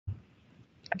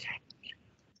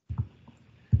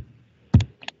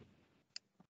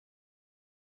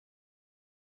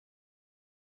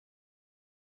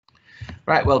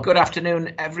Right, well, good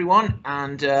afternoon, everyone,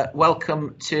 and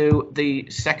welcome to the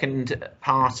second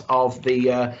part of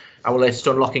our latest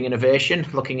Unlocking Innovation,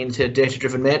 looking into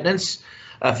data-driven maintenance.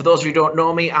 For those of you who don't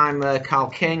know me, I'm Carl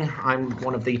King. I'm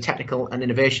one of the technical and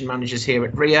innovation managers here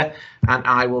at RIA, and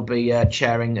I will be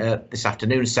chairing this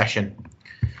afternoon's session.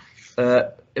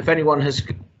 If anyone has...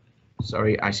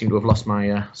 Sorry, I seem to have lost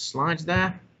my slides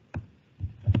there.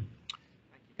 Thank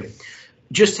you.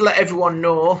 Just to let everyone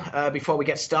know, before we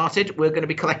get started, we're going to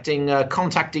be collecting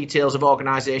contact details of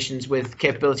organisations with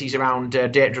capabilities around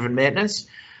data-driven maintenance.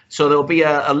 So there will be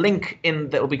a link in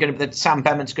that Sam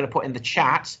Bement's going to put in the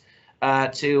chat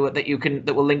that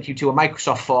will link you to a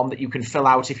Microsoft form that you can fill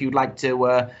out if you'd like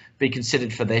to be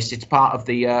considered for this. It's part of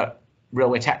the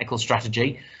railway technical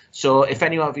strategy. So if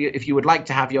any of you, if you would like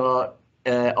to have your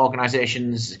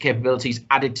organisation's capabilities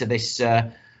added to this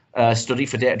study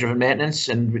for data-driven maintenance,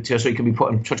 and so you can be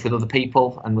put in touch with other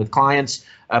people and with clients,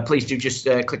 please do just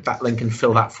click that link and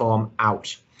fill that form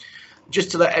out.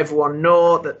 Just to let everyone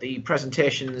know that the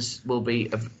presentations will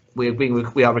be,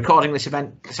 we are recording this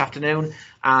event this afternoon,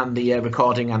 and the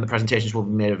recording and the presentations will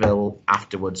be made available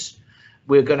afterwards.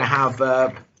 We're going to have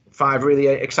 5 really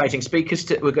exciting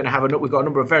speakers. We've got a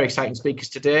number of very exciting speakers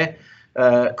today,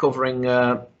 covering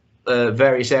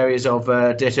various areas of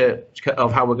data,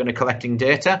 of how we're going to collecting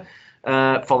data,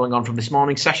 following on from this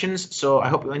morning's sessions. So I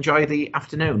hope you'll enjoy the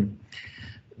afternoon.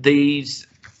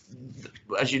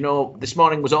 As you know, this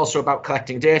morning was also about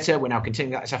collecting data. We're now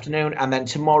continuing that this afternoon, and then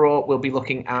tomorrow we'll be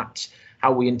looking at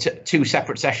how we 2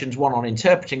 separate sessions, one on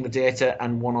interpreting the data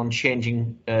and one on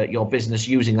changing your business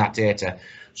using that data.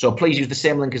 So please use the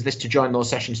same link as this to join those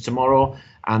sessions tomorrow,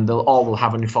 and they'll all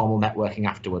have an informal networking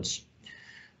afterwards.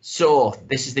 So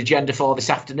this is the agenda for this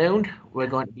afternoon. We're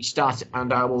going to be starting,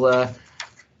 and I will,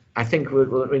 I think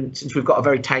since we've got a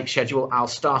very tight schedule, I'll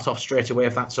start off straight away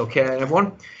if that's okay,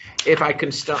 everyone. If I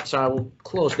can start, so I will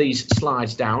close these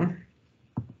slides down,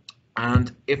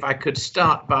 and if I could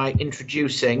start by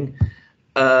introducing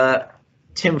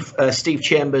Steve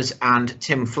Chambers and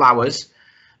Tim Flowers.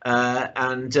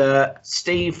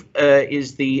 Steve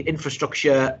is the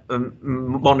Infrastructure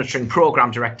Monitoring Programme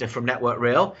Director from Network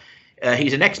Rail.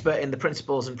 He's an expert in the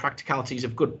principles and practicalities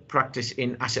of good practice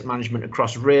in asset management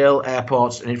across rail,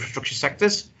 airports and infrastructure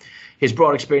sectors. His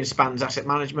broad experience spans asset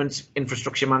management,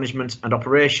 infrastructure management and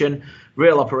operation,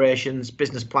 rail operations,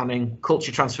 business planning,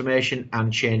 culture transformation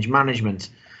and change management.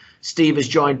 Steve is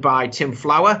joined by Tim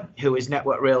Flower, who is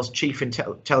Network Rail's Chief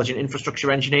Intelligent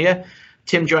Infrastructure Engineer.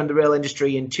 Tim joined the rail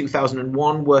industry in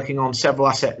 2001, working on several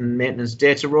asset and maintenance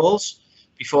data roles,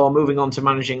 before moving on to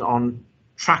managing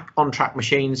on-track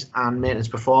machines and maintenance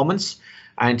performance.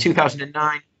 And in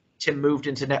 2009, Tim moved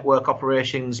into network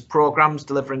operations programs,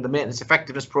 delivering the maintenance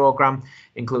effectiveness program,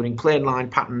 including plane line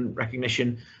pattern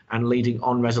recognition and leading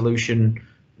on resolution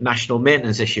national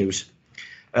maintenance issues.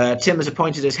 Tim was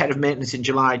appointed as head of maintenance in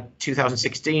July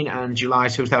 2016, and July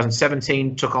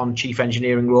 2017 took on chief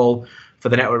engineering role for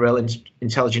the Network Rail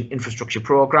Intelligent Infrastructure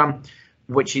Program,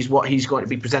 which is what he's going to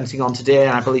be presenting on today.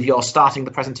 And I believe you're starting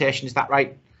the presentation, is that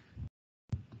right,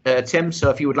 Tim? So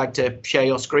if you would like to share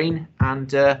your screen,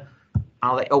 and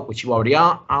which you already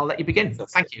are, I'll let you begin.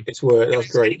 Thank you. It's work.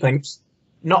 That's great. Thanks.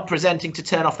 Not presenting to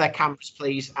turn off their cameras,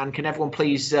 please. And can everyone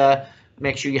please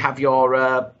make sure you have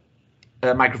your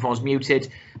microphones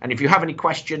muted. And if you have any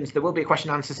questions, there will be a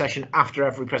question and answer session after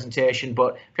every presentation.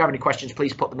 But if you have any questions,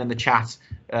 please put them in the chat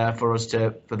for us to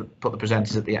put the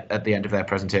presenters at the end of their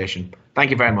presentation.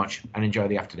 Thank you very much, and enjoy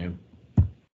the afternoon.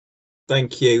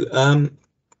 Thank you.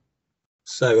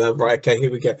 Right, okay,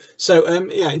 here we go. So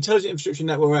yeah, Intelligent Infrastructure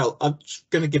Network Rail. I'm just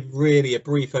going to give really a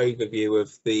brief overview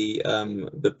of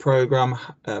the program,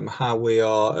 how we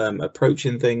are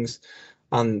approaching things,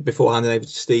 and before handing over to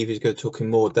Steve, who's going to talk in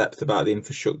more depth about the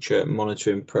infrastructure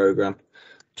monitoring program,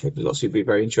 which lots of you will be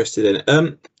very interested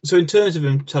in. So in terms of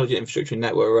Intelligent Infrastructure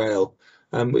Network Rail,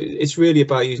 it's really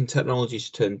about using technology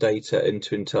to turn data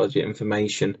into intelligent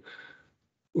information,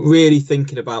 really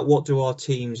thinking about what do our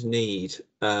teams need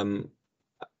to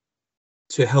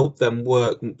help them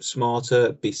work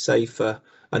smarter, be safer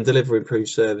and deliver improved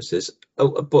services.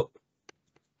 But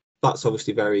that's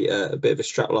obviously very a bit of a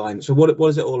strap line. So what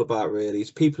is it all about really?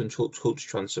 It's people and culture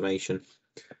transformation.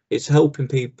 It's helping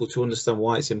people to understand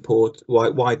why it's important,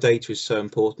 why data is so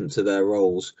important to their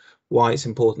roles, why it's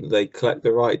important that they collect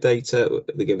the right data,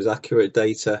 they give us accurate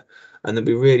data, and then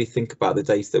we really think about the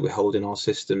data that we hold in our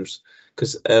systems.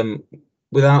 Because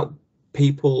without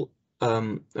people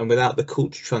and without the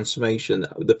culture transformation,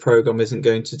 the program isn't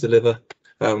going to deliver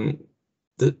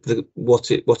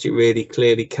what it really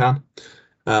clearly can.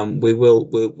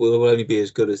 we'll only be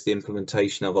as good as the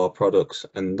implementation of our products,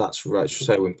 and that's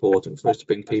so important for us to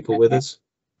bring people with us.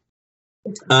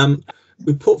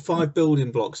 We put 5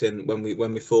 building blocks in when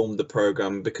we formed the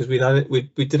program, because we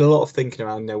did a lot of thinking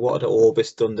around, what had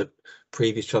Orbis done, the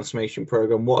previous transformation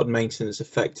program, what had maintenance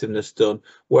effectiveness done,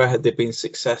 where had they been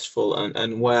successful,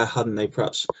 and where hadn't they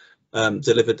perhaps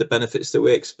delivered the benefits that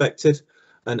we expected.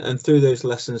 And through those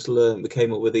lessons learned, we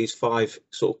came up with these 5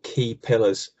 sort of key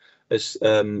pillars as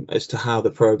to how the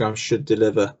program should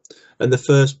deliver. And the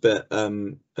first bit,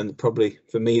 and probably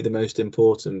for me the most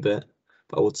important bit,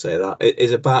 I would say that it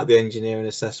is about the engineering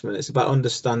assessment. It's about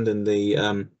understanding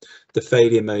the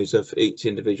failure modes of each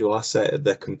individual asset,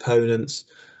 their components,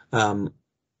 and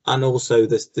also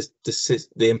the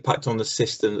impact on the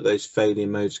system that those failure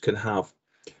modes can have.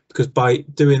 Because by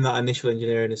doing that initial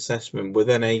engineering assessment, we're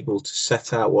then able to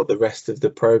set out what the rest of the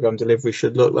program delivery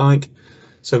should look like.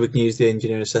 So we can use the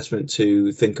engineering assessment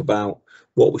to think about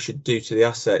what we should do to the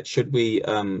asset. Should we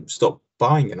stop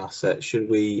buying an asset? Should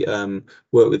we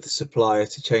work with the supplier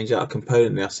to change out a component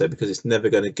in the asset because it's never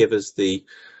going to give us the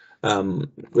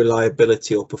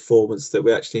reliability or performance that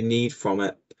we actually need from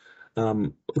it?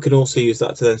 We can also use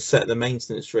that to then set the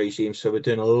maintenance regime. So we're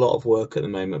doing a lot of work at the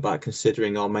moment about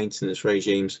considering our maintenance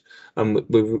regimes, and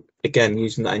we're again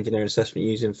using that engineering assessment,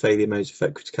 using failure modes,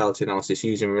 effect criticality analysis,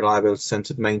 using reliability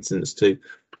centered maintenance to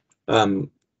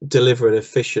deliver an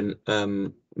efficient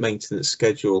maintenance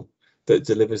schedule that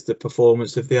delivers the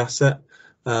performance of the asset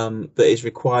that is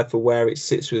required for where it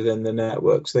sits within the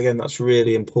network. So again, that's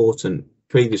really important.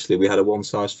 Previously, we had a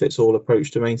one-size-fits-all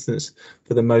approach to maintenance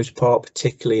for the most part,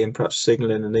 particularly in perhaps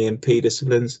signalling and EMP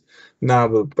disciplines. Now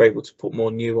we're able to put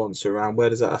more nuance around where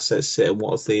does that asset sit and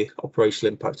what is the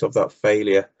operational impact of that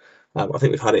failure. I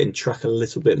think we've had it in track a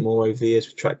little bit more over the years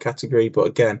with track category, but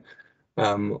again,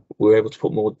 we're able to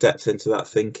put more depth into that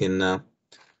thinking now.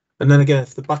 And then again,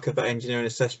 off the back of that engineering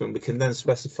assessment, we can then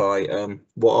specify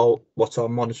what our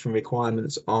monitoring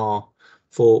requirements are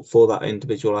for that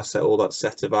individual asset or that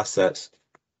set of assets.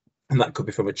 And that could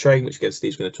be from a train, which again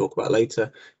Steve's going to talk about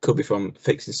later, could be from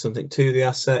fixing something to the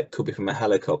asset, could be from a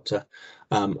helicopter.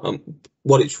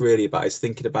 What it's really about is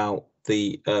thinking about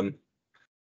the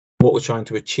what we're trying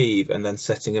to achieve and then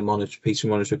setting a piece of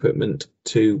monitoring equipment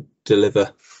to deliver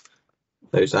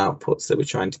those outputs that we're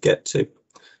trying to get to.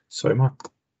 Sorry,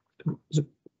 has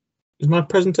my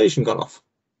presentation gone off?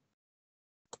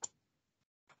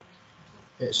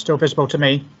 It's still visible to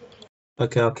me.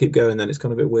 Okay, I'll keep going then. It's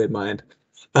gone a bit weird my end.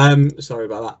 Sorry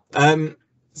about that.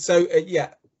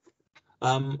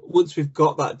 Once we've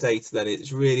got that data, then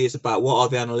it really is about what are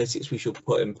the analytics we should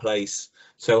put in place.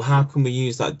 So how can we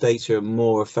use that data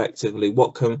more effectively?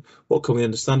 What can we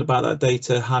understand about that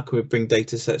data? How can we bring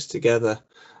data sets together?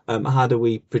 How do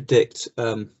we predict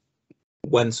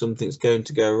when something's going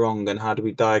to go wrong, and how do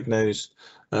we diagnose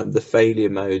the failure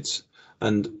modes?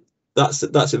 And that's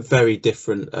at very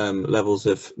different levels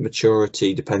of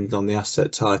maturity depending on the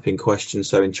asset type in question.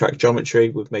 So in track geometry,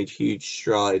 we've made huge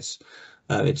strides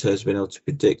in terms of being able to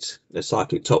predict a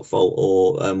cyclic top fault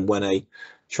or when a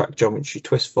track geometry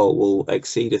twist fault will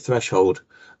exceed a threshold.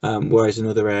 Whereas in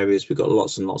other areas, we've got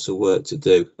lots and lots of work to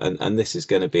do, and this is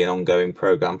going to be an ongoing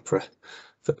program for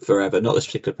forever. Not this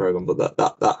particular program, but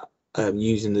that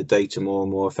using the data more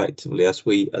and more effectively as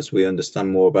we understand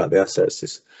more about the assets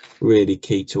is really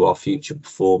key to our future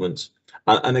performance.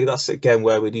 And that's again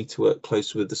where we need to work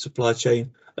closely with the supply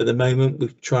chain. At the moment, we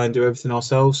try and do everything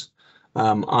ourselves.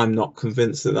 I'm not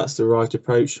convinced that that's the right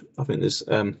approach. I think there's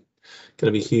going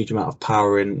to be a huge amount of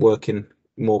power in working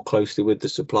more closely with the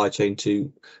supply chain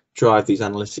to drive these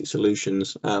analytic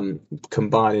solutions,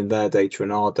 combining their data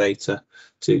and our data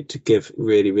to give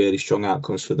really strong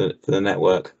outcomes for the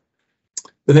network.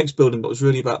 The next building block was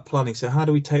really about planning. So how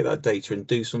do we take that data and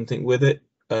do something with it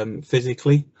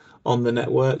physically on the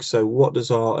network? So what does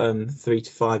our 3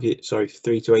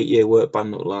 to 8 year work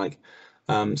plan look like?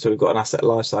 So we've got an asset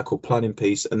lifecycle planning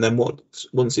piece, and then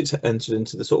once it's entered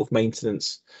into the sort of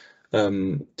maintenance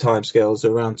timescales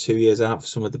around 2 years out for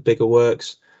some of the bigger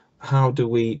works, how do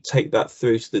we take that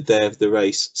through to the day of the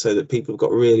race so that people have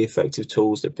got really effective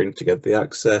tools that bring together the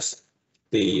access,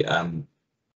 the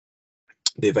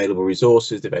available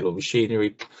resources, the available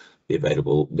machinery, the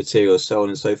available materials, so on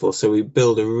and so forth. So we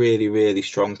build a really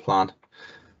strong plan.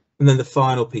 And then the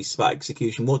final piece is about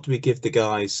execution. What do we give the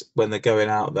guys when they're going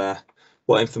out there?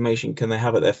 What information can they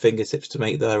have at their fingertips to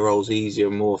make their roles easier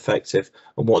and more effective?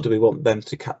 And what do we want them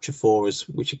to capture for us,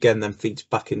 which again then feeds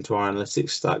back into our analytics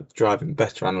stack, driving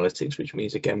better analytics, which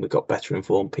means again we've got better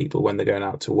informed people when they're going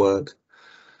out to work.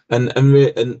 And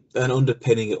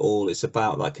underpinning it all, it's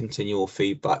about that continual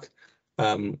feedback.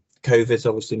 COVID's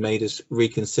obviously made us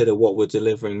reconsider what we're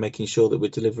delivering, making sure that we're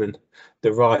delivering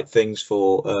the right things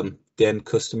for the end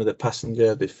customer, the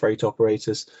passenger, the freight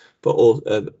operators, but all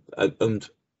and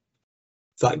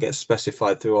that gets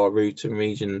specified through our route and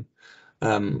region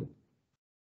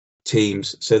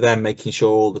teams. So they're making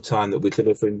sure all the time that we're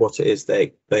delivering what it is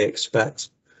they expect.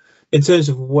 In terms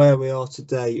of where we are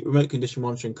today, remote condition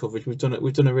monitoring coverage, we've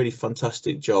done a really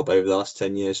fantastic job over the last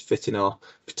 10 years, fitting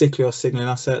particularly our signalling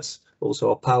assets, also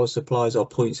our power supplies, our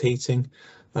points heating,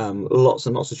 lots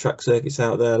and lots of track circuits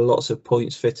out there, lots of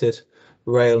points fitted,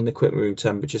 rail and equipment room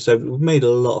temperature. So we've made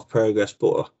a lot of progress,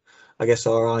 but I guess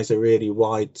our eyes are really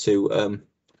wide to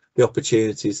the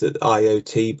opportunities that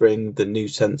IoT bring, the new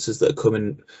sensors that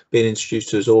are being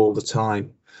introduced to us all the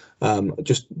time.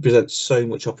 Just presents so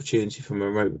much opportunity from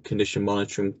remote condition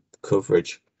monitoring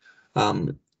coverage.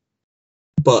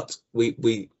 But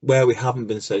where we haven't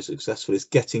been so successful is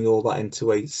getting all that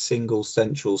into a single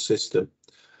central system.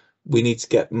 We need to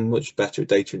get much better at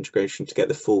data integration to get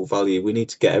the full value. We need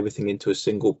to get everything into a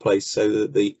single place so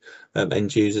that the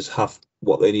end users have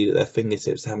what they need at their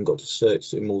fingertips. They haven't got to search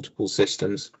through multiple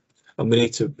systems. And we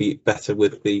need to be better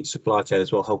with the supply chain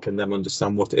as well, helping them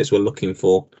understand what it is we're looking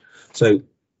for. So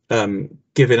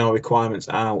giving our requirements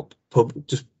out,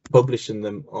 just publishing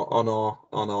them on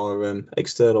our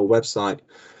external website.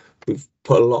 We've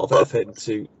put a lot of effort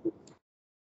into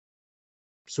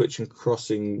switch and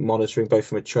crossing monitoring, both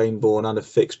from a Trainbourne and a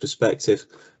fixed perspective.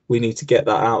 We need to get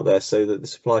that out there so that the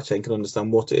supply chain can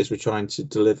understand what it is we're trying to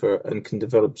deliver and can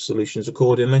develop solutions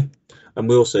accordingly. And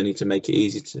we also need to make it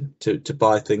easy to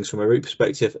buy things from a route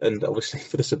perspective, and obviously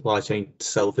for the supply chain to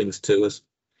sell things to us.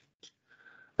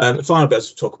 The final bit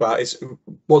to talk about is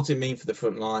what does it mean for the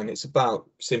front line? It's about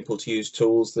simple to use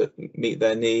tools that meet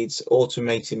their needs,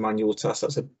 automating manual tasks.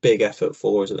 That's a big effort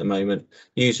for us at the moment,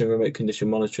 using remote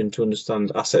condition monitoring to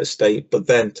understand asset state, but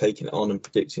then taking it on and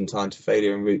predicting time to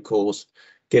failure and root cause,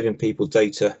 giving people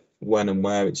data when and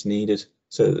where it's needed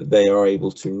so that they are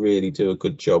able to really do a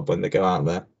good job when they go out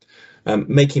there.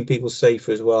 Making people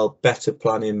safer as well. Better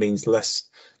planning means less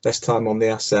time on the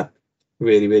asset.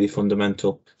 Really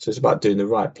fundamental. So it's about doing the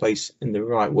right place in the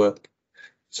right work.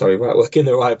 Sorry, right work in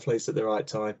the right place at the right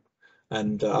time.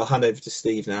 And I'll hand over to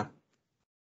Steve now.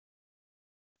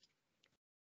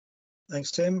 Thanks,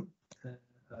 Tim.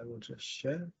 I will just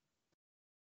share.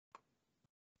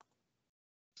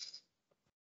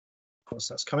 Of course,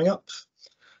 that's coming up.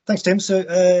 Thanks, Tim.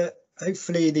 So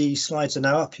hopefully the slides are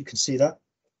now up. You can see that.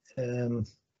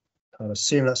 I'll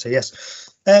assume that's a yes.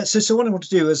 So what I want to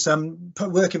do is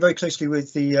working very closely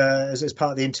with the as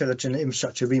part of the Intelligent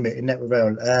Infrastructure remit in Network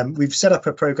Rail. We've set up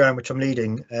a programme which I'm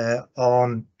leading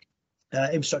on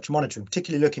infrastructure monitoring,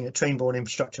 particularly looking at Trainbourne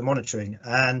infrastructure monitoring.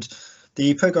 And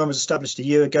the programme was established a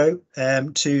year ago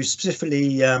to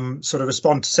specifically sort of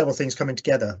respond to several things coming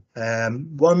together.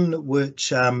 One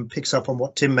which picks up on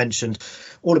what Tim mentioned,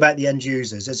 all about the end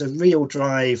users. There's a real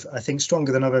drive, I think,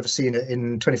 stronger than I've ever seen it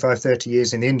in 25, 30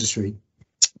 years in the industry,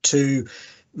 to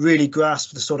really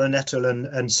grasp the sort of nettle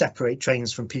and separate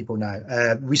trains from people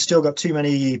now. We still got too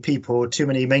many people, too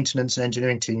many maintenance and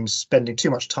engineering teams spending too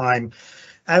much time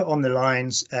out on the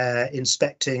lines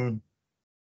inspecting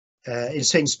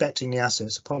the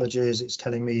assets. Apologies, it's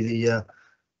telling me the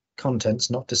content's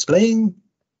not displaying.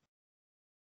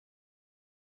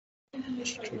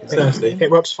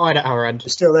 It works fine at our end.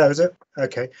 It's still there, is it?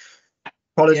 Okay.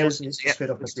 Apologies, Yeah, it's just fit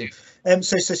off my screen.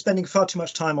 So spending far too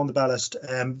much time on the ballast,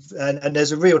 and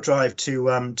there's a real drive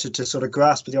to sort of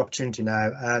grasp the opportunity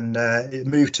now and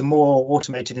move to more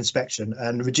automated inspection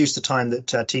and reduce the time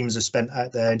that teams have spent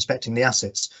out there inspecting the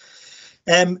assets.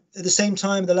 At the same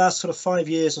time, the last sort of 5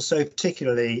 years or so,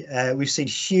 particularly, we've seen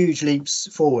huge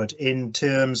leaps forward in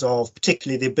terms of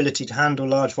particularly the ability to handle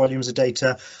large volumes of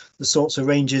data, the sorts of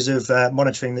ranges of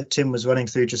monitoring that Tim was running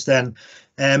through just then.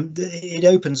 It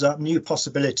opens up new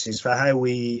possibilities for how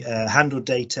we handle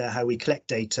data, how we collect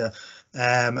data,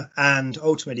 and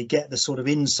ultimately get the sort of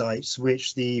insights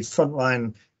which the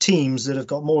frontline teams that have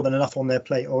got more than enough on their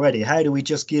plate already, how do we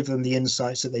just give them the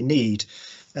insights that they need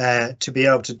to be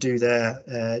able to do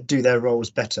their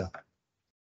roles better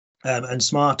and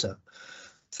smarter.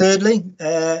 Thirdly,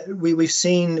 we've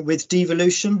seen with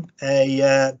devolution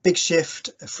a big shift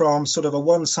from sort of a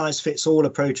one-size-fits-all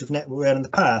approach of network rail in the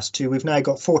past to we've now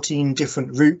got 14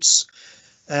 different routes,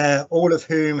 all of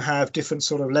whom have different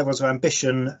sort of levels of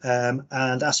ambition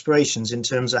and aspirations in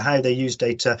terms of how they use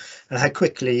data and how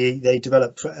quickly they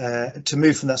develop to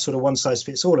move from that sort of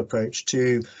one-size-fits-all approach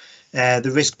to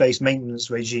the risk-based maintenance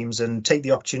regimes and take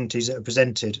the opportunities that are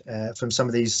presented from some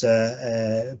of these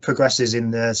progresses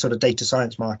in the sort of data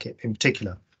science market in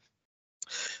particular.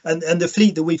 And the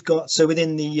fleet that we've got, so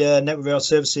within the Network Rail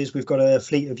Services, we've got a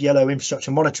fleet of yellow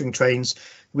infrastructure monitoring trains,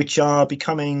 which are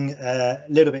becoming a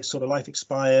little bit sort of life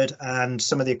expired, and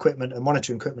some of the equipment and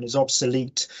monitoring equipment is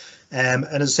obsolete. And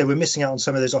as I say, we're missing out on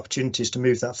some of those opportunities to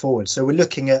move that forward. So we're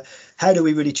looking at how do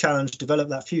we really develop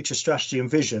that future strategy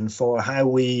and vision for how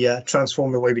we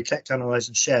transform the way we collect, analyse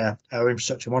and share our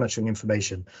infrastructure monitoring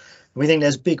information. We think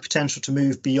there's big potential to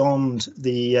move beyond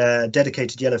the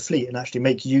dedicated yellow fleet and actually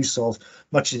make use of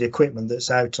much of the equipment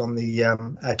that's out on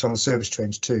the service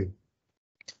trains too.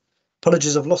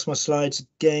 Apologies, I've lost my slides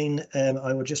again.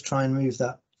 I will just try and move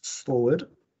that forward.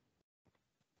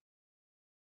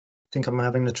 I think I'm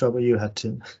having the trouble you had,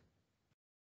 Tim.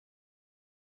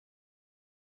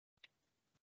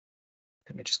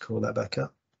 Let me just call that back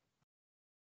up.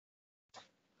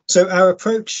 So our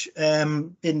approach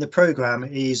in the programme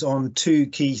is on two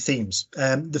key themes.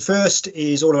 The first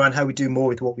is all around how we do more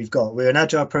with what we've got. We're an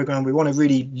agile programme. We want to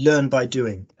really learn by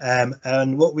doing.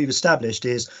 And what we've established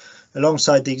is,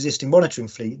 alongside the existing monitoring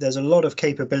fleet, there's a lot of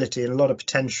capability and a lot of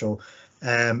potential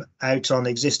out on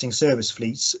existing service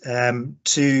fleets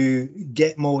to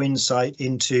get more insight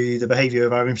into the behaviour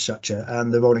of our infrastructure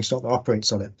and the rolling stock that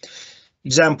operates on it.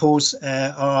 Examples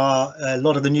are a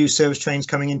lot of the new service trains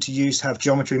coming into use have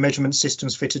geometry measurement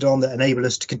systems fitted on that enable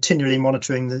us to continually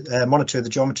monitor the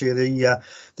geometry of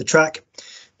the track.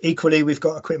 Equally, we've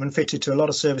got equipment fitted to a lot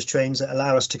of service trains that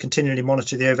allow us to continually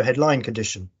monitor the overhead line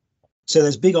condition. So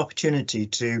there's big opportunity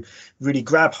to really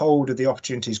grab hold of the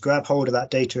opportunities, grab hold of that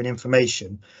data and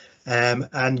information,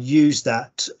 and use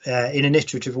that in an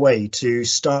iterative way to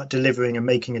start delivering and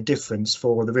making a difference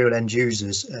for the real end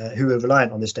users who are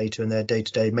reliant on this data in their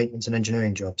day-to-day maintenance and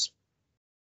engineering jobs.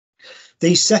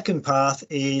 The second path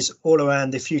is all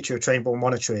around the future of Trainbourne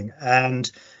monitoring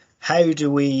and how do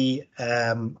we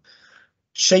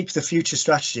shape the future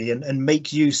strategy and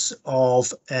make use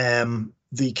of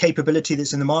the capability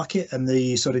that's in the market and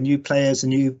the sort of new players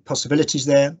and new possibilities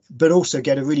there, but also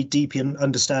get a really deep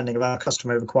understanding of our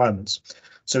customer requirements.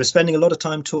 So we're spending a lot of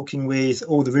time talking with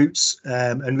all the routes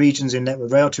and regions in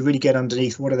Network Rail to really get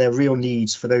underneath what are their real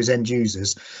needs for those end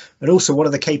users, but also what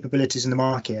are the capabilities in the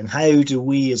market and how do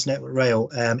we as Network Rail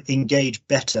engage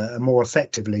better and more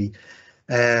effectively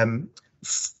to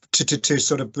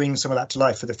sort of bring some of that to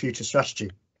life for the future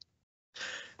strategy.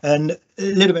 And a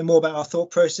little bit more about our thought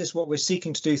process, what we're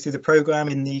seeking to do through the programme.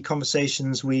 In the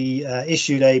conversations, we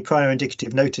issued a prior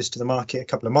indicative notice to the market a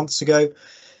couple of months ago,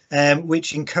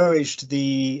 which encouraged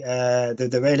the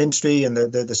rail industry and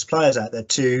the suppliers out there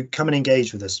to come and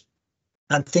engage with us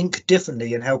and think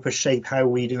differently and help us shape how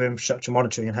we do infrastructure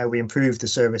monitoring and how we improve the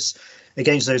service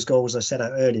against those goals I set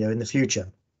out earlier in the future.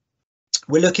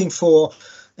 We're looking for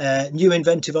new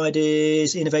inventive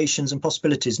ideas, innovations and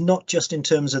possibilities, not just in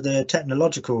terms of the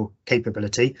technological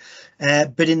capability,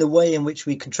 but in the way in which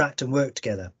we contract and work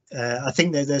together. I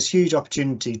think there's huge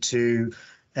opportunity to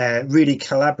really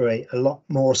collaborate a lot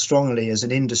more strongly as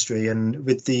an industry, and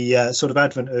with the sort of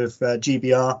advent of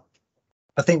GBR,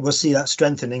 I think we'll see that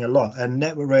strengthening a lot, and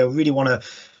Network Rail really want to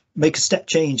make a step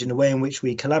change in the way in which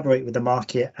we collaborate with the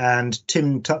market, and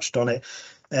Tim touched on it.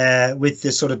 With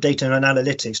this sort of data and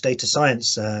analytics, data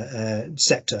science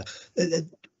sector,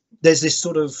 there's this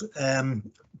sort of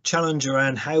challenge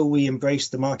around how we embrace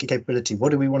the market capability.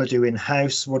 What do we want to do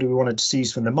in-house? What do we want to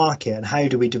seize from the market? And how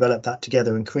do we develop that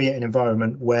together and create an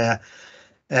environment where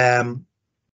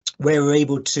we're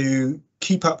able to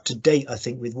keep up to date, I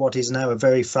think, with what is now a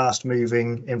very fast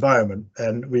moving environment.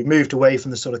 And we've moved away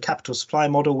from the sort of capital supply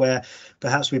model where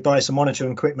perhaps we buy some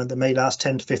monitoring equipment that may last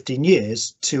 10 to 15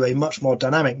 years to a much more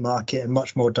dynamic market and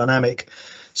much more dynamic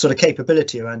sort of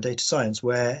capability around data science,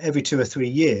 where every 2 or 3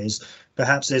 years,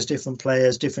 perhaps there's different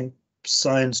players, different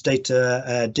science,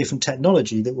 data, different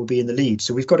technology that will be in the lead.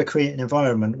 So we've got to create an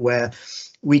environment where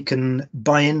we can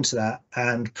buy into that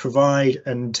and provide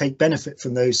and take benefit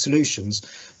from those solutions,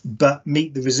 but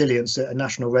meet the resilience that a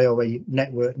national railway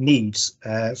network needs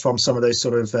from some of those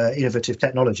sort of innovative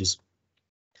technologies.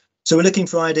 So we're looking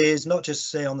for ideas, not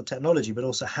just say on the technology, but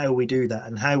also how we do that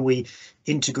and how we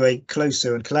integrate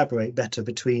closer and collaborate better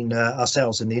between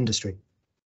ourselves and the industry.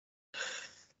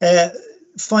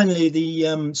 Finally,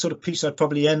 the sort of piece I'd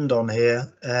probably end on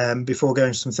here before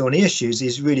going to some thorny issues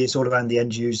is really it's all around the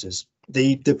end users.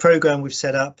 The programme we've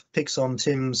set up picks on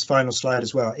Tim's final slide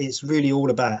as well. It's really all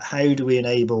about how do we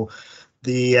enable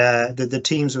the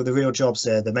teams with the real jobs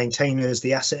there, the maintainers,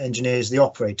 the asset engineers, the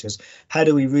operators. How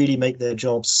do we really make their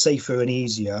jobs safer and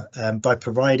easier by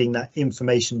providing that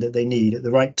information that they need at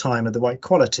the right time, at the right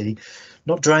quality,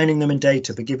 not drowning them in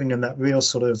data, but giving them that real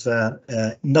sort of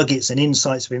nuggets and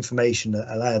insights of information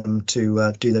that allow them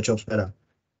to do their jobs better.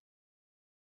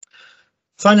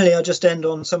 Finally, I'll just end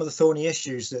on some of the thorny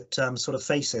issues that sort of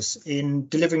face us in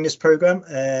delivering this programme.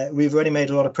 We've already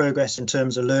made a lot of progress in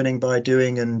terms of learning by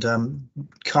doing and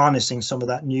harnessing some of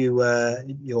that new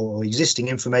or existing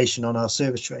information on our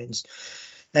service trains.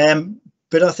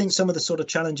 But I think some of the sort of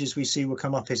challenges we see will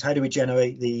come up is how do we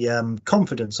generate the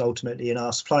confidence ultimately in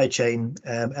our supply chain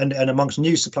and amongst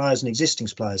new suppliers and existing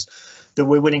suppliers that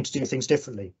we're willing to do things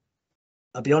differently.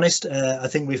 I'll be honest, I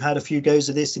think we've had a few goes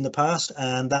of this in the past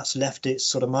and that's left its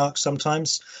sort of mark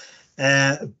sometimes.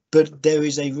 But there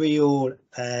is a real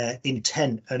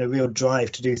intent and a real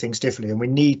drive to do things differently. And we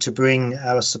need to bring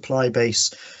our supply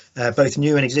base, both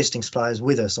new and existing suppliers,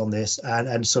 with us on this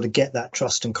and sort of get that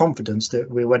trust and confidence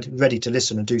that we're ready to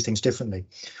listen and do things differently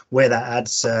where that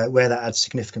adds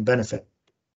significant benefit.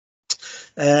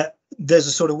 There's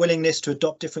a sort of willingness to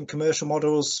adopt different commercial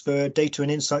models for data and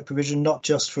insight provision, not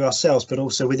just for ourselves, but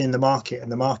also within the market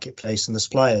and the marketplace and the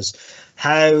suppliers.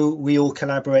 How we all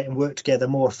collaborate and work together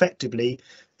more effectively,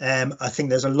 I think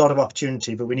there's a lot of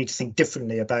opportunity, but we need to think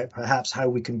differently about perhaps how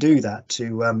we can do that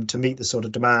to meet the sort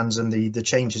of demands and the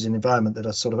changes in environment that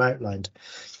are sort of outlined.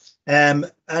 And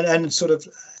sort of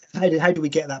how do we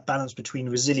get that balance between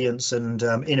resilience and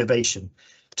innovation?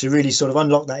 To really sort of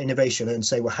unlock that innovation and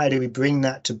say, well, how do we bring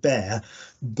that to bear,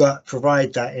 but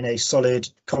provide that in a solid,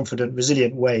 confident,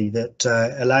 resilient way that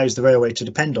allows the railway to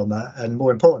depend on that? And more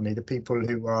importantly, the people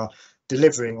who are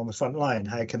delivering on the front line,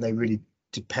 how can they really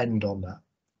depend on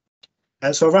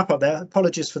that? So I'll wrap up there.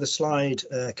 Apologies for the slide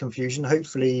confusion.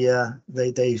 Hopefully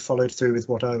they followed through with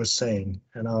what I was saying,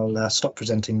 and I'll stop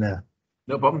presenting there.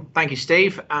 No problem. Thank you,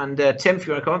 Steve. And Tim, if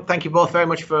you want to come on. Thank you both very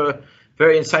much for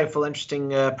very insightful, interesting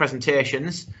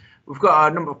presentations. We've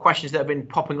got a number of questions that have been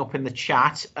popping up in the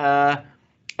chat.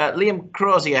 Liam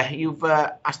Crozier, you've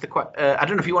asked the question. I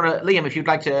don't know if you want to, Liam, if you'd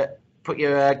like to put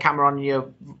your camera on your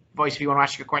voice, if you want to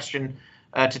ask your question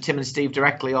to Tim and Steve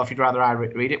directly, or if you'd rather I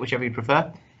read it, whichever you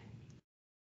prefer.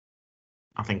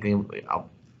 I think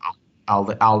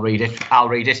I'll read it. I'll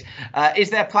read it.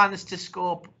 Is there plans to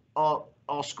scope or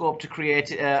scope to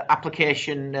create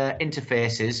application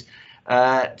interfaces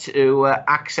to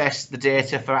access the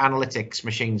data for analytics,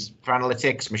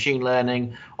 machine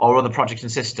learning, or other projects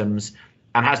and systems?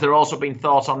 And has there also been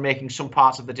thought on making some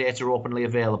parts of the data openly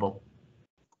available?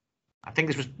 I think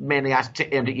this was mainly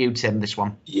aimed at you, Tim, this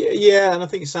one. Yeah, and I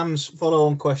think Sam's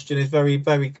follow-on question is very,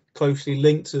 very closely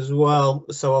linked as well.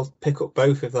 So I'll pick up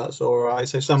both if that's all right.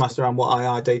 So Sam asked around what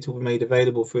II data will be made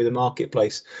available through the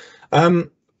marketplace. I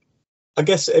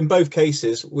guess in both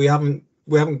cases, we haven't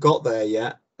got there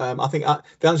yet. I think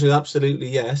the answer is absolutely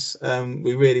yes.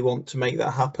 We really want to make that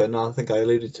happen. I think I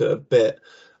alluded to it a bit.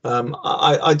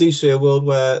 I do see a world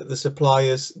where the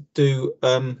suppliers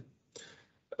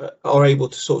are able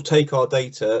to sort of take our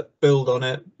data, build on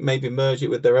it, maybe merge it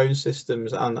with their own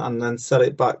systems, and then sell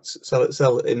it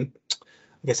in,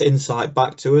 I guess, insight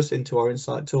back to us into our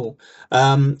insight tool.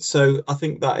 So I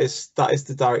think that is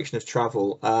the direction of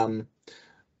travel.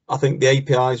 I think the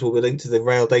APIs will be linked to the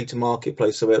rail data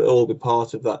marketplace, so it'll all be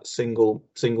part of that single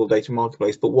data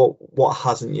marketplace. But what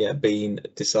hasn't yet been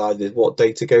decided is what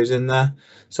data goes in there.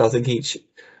 So I think each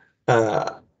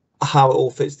how it all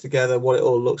fits together, what it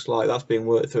all looks like, that's being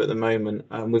worked through at the moment.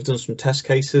 We've done some test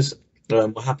cases.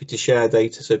 We're happy to share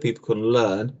data so people can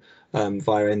learn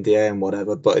via NDA and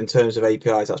whatever. But in terms of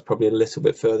APIs, that's probably a little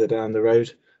bit further down the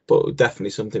road, but definitely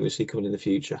something we see coming in the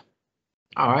future.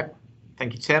 All right.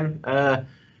 Thank you, Tim.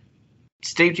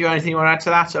 Steve, do you have anything you want to add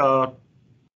to that, or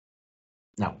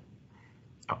no?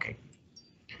 Okay.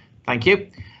 Thank you.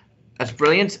 That's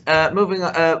brilliant. Moving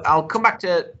on, I'll come back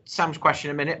to Sam's question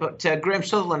in a minute, but Graham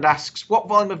Sutherland asks, what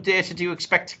volume of data do you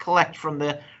expect to collect from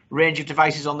the range of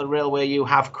devices on the railway you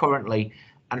have currently,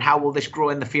 and how will this grow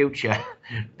in the future?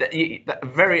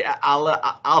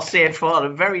 I'll say it for a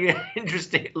very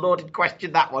interesting, loaded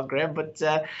question, that one, Graham, but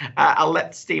I'll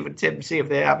let Steve and Tim see if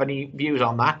they have any views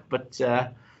on that. But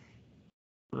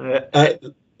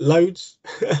loads.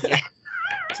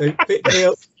 So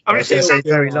I'm just going to say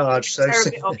very large. So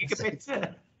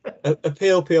a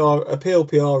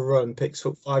PLPR run picks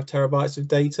up 5 terabytes of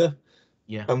data.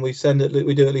 Yeah. And we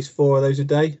do at least 4 of those a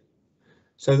day.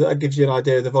 So that gives you an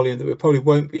idea of the volume that we probably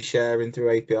won't be sharing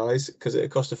through APIs because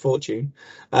it costs a fortune.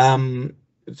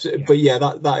 But yeah,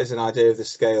 that is an idea of the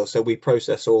scale. So we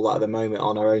process all that at the moment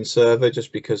on our own server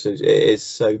just because it is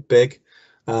so big.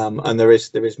 And there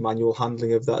is manual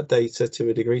handling of that data to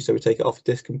a degree. So we take it off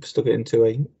disk and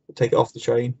take it off the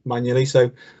train manually.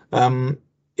 So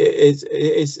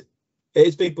it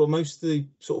is big, but most of the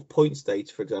sort of points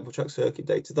data, for example, track circuit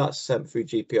data, that's sent through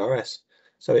GPRS.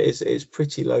 So it's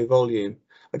pretty low volume.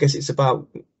 I guess it's about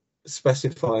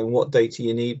specifying what data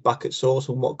you need back at source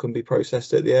and what can be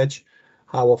processed at the edge,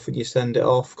 how often you send it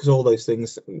off, because all those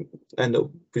things end up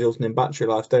resulting in battery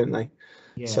life, don't they?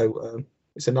 Yeah. So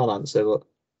it's a non-answer, but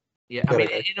yeah, I mean,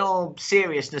 in all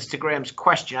seriousness, to Graham's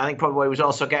question, I think probably what he was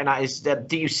also getting at is that,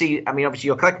 do you see, I mean, obviously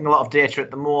you're collecting a lot of data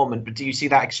at the moment, but do you see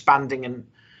that expanding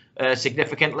and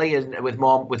significantly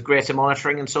with greater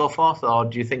monitoring and so forth, or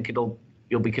do you think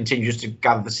you'll be continuing to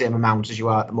gather the same amount as you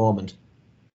are at the moment?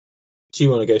 Do you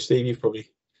want to go, Steve? You've probably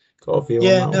got a view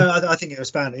on that. No, I think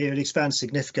it'll expand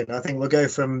significantly. I think we'll go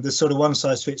from the sort of one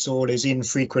size fits all is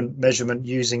infrequent measurement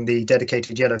using the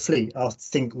dedicated yellow fleet. I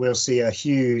think we'll see a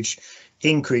huge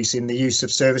increase in the use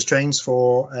of service trains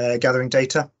for gathering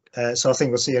data. So I think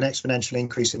we'll see an exponential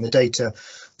increase in the data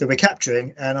that we're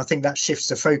capturing, and I think that shifts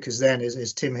the focus then,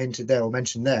 as Tim hinted there or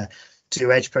mentioned there,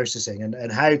 to edge processing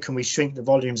and how can we shrink the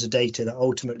volumes of data that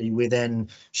ultimately we're then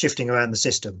shifting around the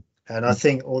system. And I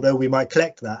think although we might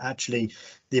collect that, actually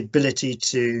the ability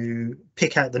to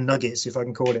pick out the nuggets, if I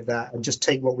can call it that, and just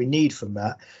take what we need from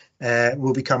that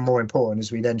will become more important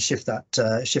as we then shift that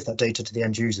data to the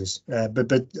end users.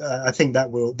 But I think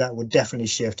that will definitely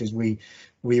shift as we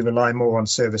rely more on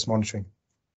service monitoring.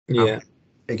 Yeah,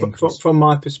 from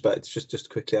my perspective, just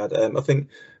quickly add, I think,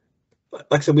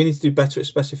 like I said, we need to do better at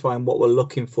specifying what we're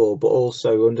looking for, but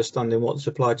also understanding what the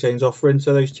supply chain's offering.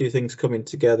 So those two things coming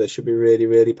together should be really,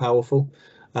 really powerful.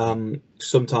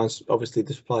 Sometimes, obviously,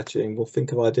 the supply chain will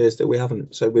think of ideas that we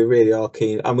haven't. So we really are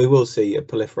keen, and we will see a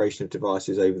proliferation of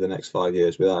devices over the next 5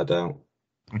 years, without a doubt.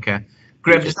 Okay,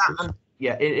 Graham, does that?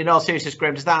 Yeah, in all seriousness,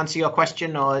 Graham, does that answer your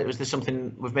question, or was there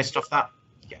something we've missed off that?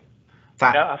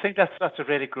 Yeah, I think that's a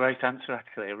really great answer.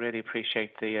 Actually, I really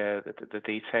appreciate the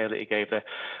detail that you gave there,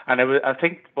 and I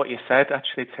think what you said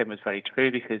actually, Tim, was very true,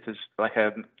 because there's like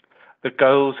the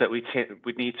goals that we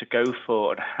need to go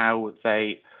for and how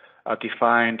they are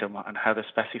defined and how they're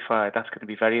specified. That's going to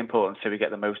be very important, so we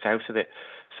get the most out of it.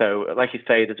 So, like you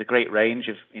say, there's a great range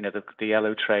of, the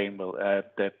yellow train will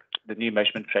the new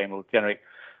measurement train will generate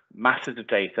masses of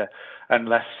data and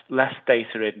less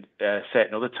data in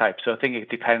certain other types. So I think it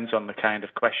depends on the kind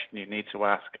of question you need to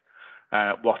ask,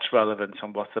 what's relevant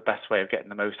and what's the best way of getting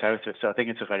the most out of it. So I think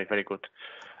it's a very, very good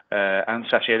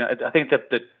answer, actually. And I think that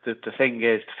the thing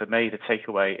is, for me, the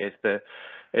takeaway is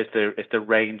the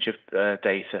range of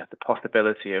data, the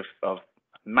possibility of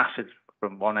masses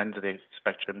from one end of the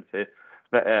spectrum to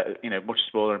much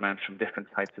smaller amounts from different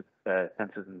types of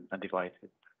sensors and devices.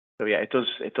 So yeah, it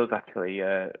does actually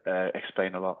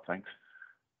explain a lot. Thanks.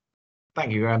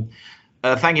 Thank you, Graham.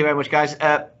 Thank you very much, guys.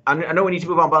 I know we need to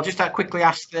move on, but I'll just quickly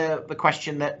ask the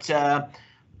question that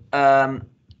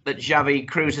Xavi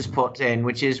Cruz has put in,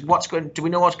 which is, do we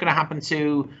know what's going to happen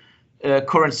to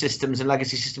current systems and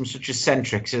legacy systems such as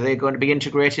Centrix? Are they going to be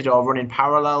integrated or run in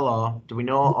parallel, or do we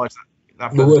know? Or is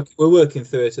that we're working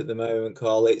through it at the moment,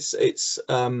 Carl.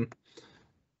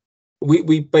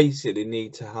 We basically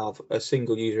need to have a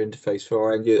single user interface for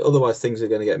our end user, otherwise things are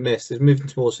going to get missed. As moving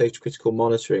to more safety critical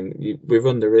monitoring, we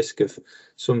run the risk of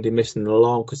somebody missing an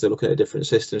alarm because they're looking at a different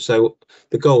system. So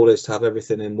the goal is to have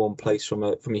everything in one place from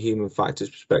a human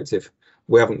factors perspective.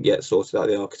 We haven't yet sorted out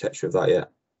the architecture of that yet.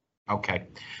 Okay,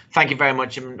 thank you very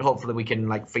much, and hopefully we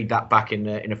can feed that back in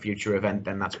a future event.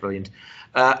 Then that's brilliant.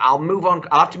 I'll move on.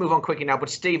 I'll have to move on quickly now. But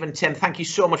Steve and Tim, thank you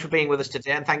so much for being with us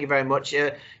today, and thank you very much.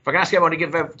 If I can ask everyone to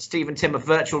give Steve and Tim a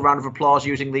virtual round of applause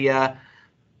using the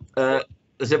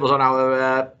symbols on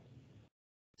our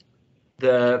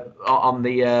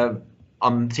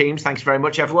on Teams. Thanks very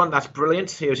much, everyone. That's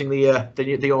brilliant. Using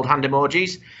the old hand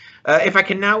emojis. If I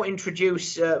can now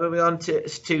introduce, moving on to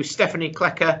Stephanie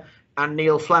Klecha and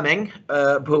Neal Fleming,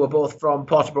 who are both from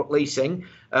Porterbrook Leasing.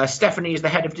 Stephanie is the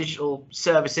head of digital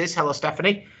services. Hello,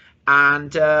 Stephanie.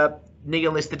 And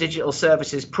Neal is the digital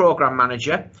services program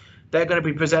manager. They're going to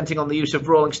be presenting on the use of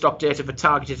rolling stock data for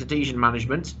targeted adhesion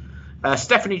management.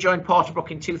 Stephanie joined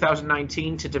Porterbrook in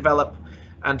 2019 to develop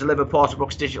and deliver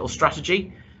Porterbrook's digital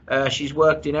strategy. She's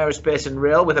worked in aerospace and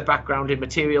rail with a background in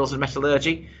materials and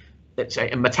metallurgy.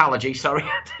 Metallurgy, sorry.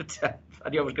 I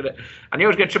knew I was going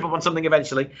to trip up on something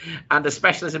eventually, and a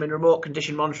specialism in remote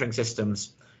condition monitoring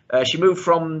systems. She moved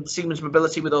from Siemens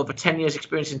Mobility with over 10 years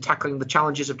experience in tackling the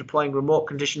challenges of deploying remote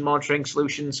condition monitoring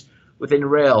solutions within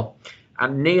rail.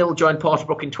 And Neal joined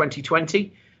Porterbrook in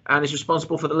 2020 and is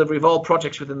responsible for the delivery of all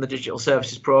projects within the digital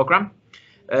services program.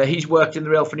 He's worked in the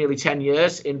rail for nearly 10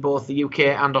 years in both the UK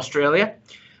and Australia.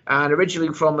 And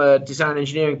originally from a design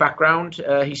engineering background,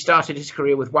 he started his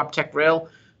career with Wabtec Rail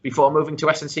before moving to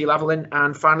S&C Lavalin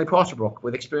and finally Porterbrook,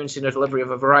 with experience in the delivery of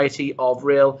a variety of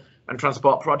rail and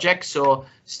transport projects. So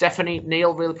Stephanie,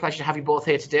 Neal, really pleasure to have you both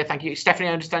here today. Thank you. Stephanie,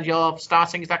 I understand you're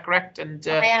starting, is that correct? And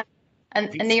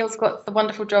And Neal's got the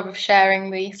wonderful job of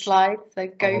sharing the slides, so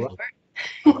go for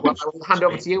it. Well, I will hand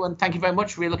over to you, and thank you very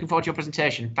much. We're looking forward to your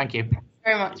presentation. Thank you.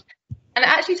 Very much. And it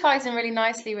actually ties in really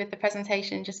nicely with the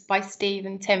presentation just by Steve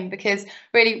and Tim, because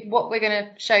really what we're going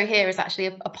to show here is actually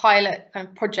a pilot kind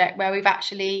of project where we've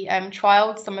actually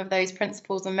trialed some of those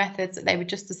principles and methods that they were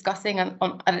just discussing at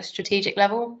a strategic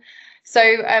level.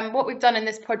 So what we've done in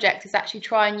this project is actually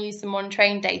try and use some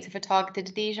on-train data for targeted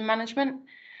adhesion management.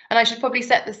 And I should probably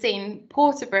set the scene.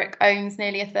 Porterbrook owns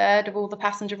nearly a third of all the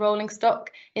passenger rolling stock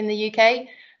in the UK.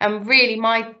 And really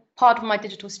part of my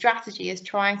digital strategy is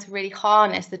trying to really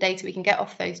harness the data we can get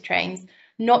off those trains,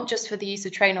 not just for the use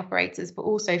of train operators, but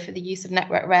also for the use of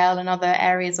Network Rail and other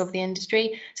areas of the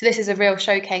industry. So this is a real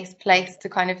showcase place to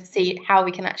kind of see how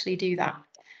we can actually do that.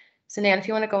 So Neal, if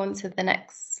you want to go on to the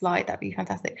next slide, that'd be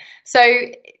fantastic. So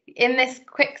in this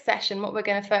quick session, what we're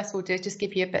going to first of all do is just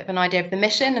give you a bit of an idea of the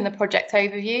mission and the project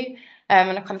overview,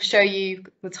 and I'll kind of show you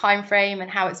the time frame and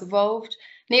how it's evolved.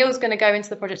 Neal's going to go into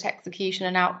the project execution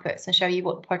and outputs and show you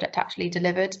what the project actually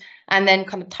delivered, and then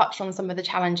kind of touch on some of the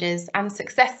challenges and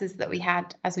successes that we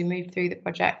had as we moved through the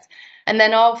project. And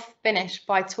then I'll finish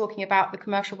by talking about the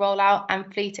commercial rollout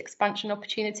and fleet expansion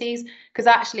opportunities, because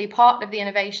actually part of the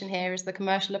innovation here is the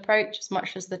commercial approach as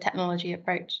much as the technology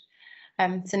approach.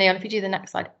 So Neal, if you do the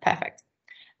next slide, perfect.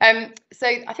 So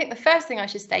I think the first thing I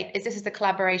should state is this is a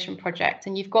collaboration project,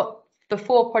 and you've got the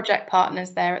 4 project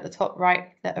partners there at the top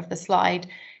right of the slide.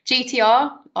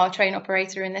 GTR, our train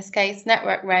operator in this case,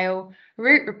 Network Rail,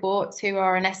 Route Reports, who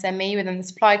are an SME within the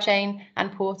supply chain,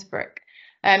 and Porterbrook.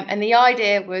 And the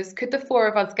idea was, could the 4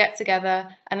 of us get together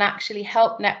and actually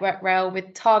help Network Rail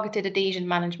with targeted adhesion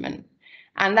management?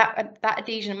 And that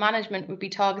adhesion management would be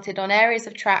targeted on areas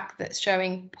of track that's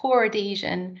showing poor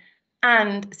adhesion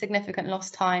and significant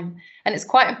lost time. And it's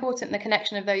quite important, the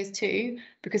connection of those two,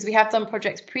 because we have done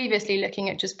projects previously looking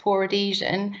at just poor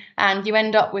adhesion, and you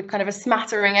end up with kind of a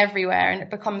smattering everywhere, and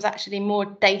it becomes actually more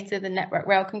data than Network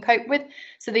Rail can cope with.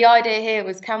 So the idea here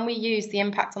was, can we use the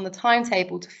impact on the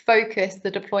timetable to focus the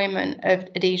deployment of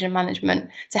adhesion management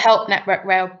to help Network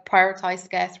Rail prioritise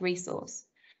scarce resource?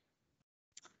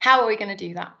 How are we going to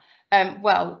do that?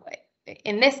 Well,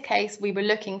 in this case, we were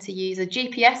looking to use a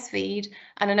GPS feed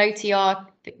and an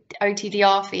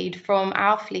OTDR feed from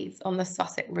our fleets on the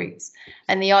Sussex routes.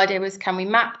 And the idea was, can we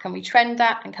map, can we trend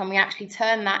that, and can we actually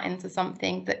turn that into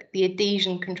something that the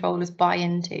adhesion controllers buy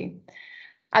into?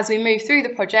 As we move through the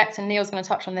project, and Neal's going to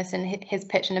touch on this in his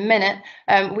pitch in a minute,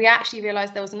 we actually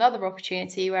realised there was another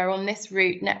opportunity where on this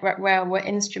route, Network Rail were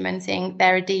instrumenting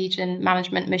their adhesion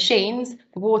management machines,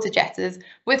 the water jetters,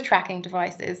 with tracking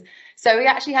devices. So we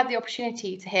actually had the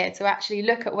opportunity to actually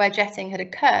look at where jetting had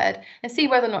occurred and see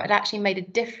whether or not it actually made a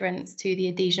difference to the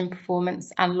adhesion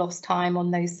performance and lost time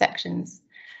on those sections.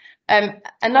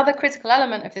 Another critical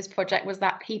element of this project was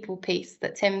that people piece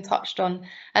that Tim touched on.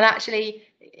 And actually,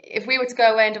 if we were to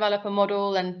go away and develop a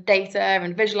model and data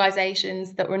and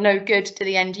visualizations that were no good to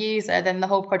the end user, then the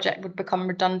whole project would become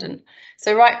redundant.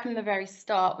 So right from the very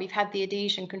start, we've had the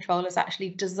adhesion controllers actually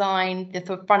design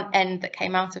the front end that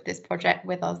came out of this project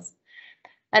with us.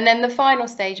 And then the final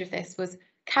stage of this was,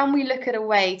 can we look at a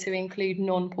way to include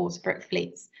non-Porterbrook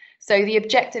fleets? So the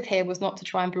objective here was not to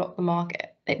try and block the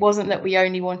market. It wasn't that we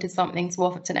only wanted something to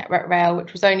offer to Network Rail,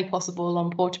 which was only possible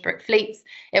on Porterbrook fleets.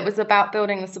 It was about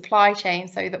building the supply chain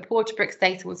so that Porterbrook's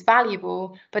data was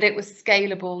valuable, but it was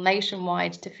scalable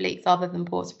nationwide to fleets other than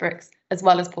Porterbrook's, as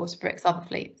well as Porterbrook's other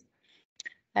fleets.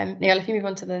 Neal, if you move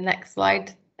on to the next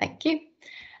slide, thank you.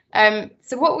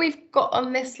 So what we've got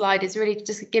on this slide is really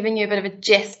just giving you a bit of a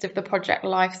gist of the project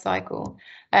life cycle.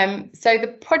 So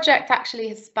the project actually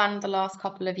has spanned the last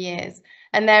couple of years,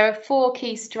 and there are 4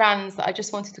 key strands that I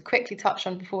just wanted to quickly touch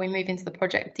on before we move into the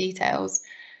project details.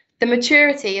 The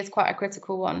maturity is quite a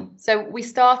critical one. So we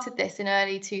started this in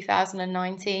early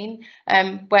 2019,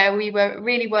 where we were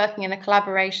really working in a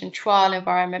collaboration trial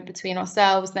environment between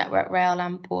ourselves, Network Rail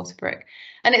and Porterbrook.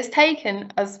 And it's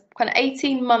taken us kind of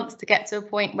 18 months to get to a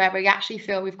point where we actually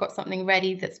feel we've got something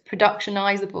ready that's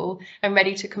productionizable and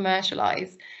ready to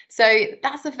commercialize. So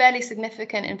that's a fairly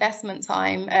significant investment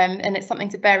time, and it's something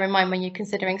to bear in mind when you're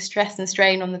considering stress and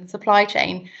strain on the supply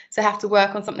chain to have to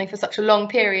work on something for such a long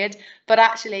period. But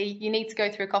actually, you need to go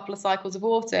through a couple of cycles of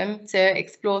autumn to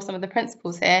explore some of the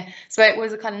principles here. So it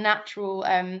was a kind of natural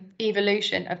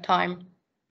evolution of time.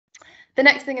 The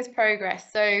next thing is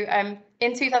progress. So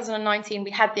in 2019,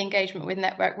 we had the engagement with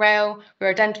Network Rail. We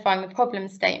were identifying the problem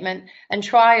statement and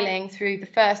trialling through the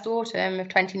first autumn of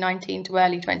 2019 to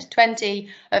early 2020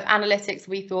 of analytics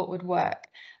we thought would work.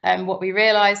 What we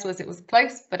realised was it was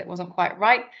close, but it wasn't quite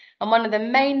right. And one of the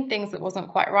main things that wasn't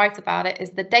quite right about it is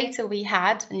the data we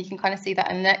had, and you can kind of see that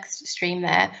in the next stream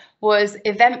there, was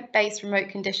event-based remote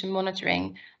condition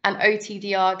monitoring and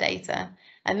OTDR data.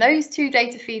 And those two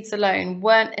data feeds alone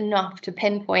weren't enough to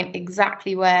pinpoint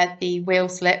exactly where the wheel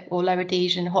slip or low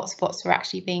adhesion hotspots were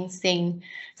actually being seen.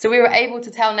 So we were able to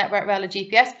tell Network Rail a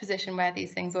GPS position where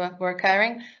these things were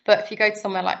occurring. But if you go to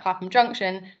somewhere like Clapham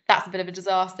Junction, that's a bit of a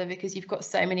disaster because you've got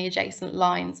so many adjacent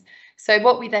lines. So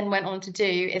what we then went on to do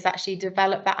is actually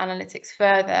develop that analytics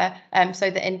further,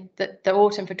 so that in the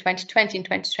autumn for 2020 and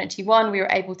 2021, we were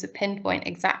able to pinpoint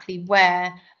exactly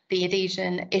where the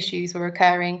adhesion issues were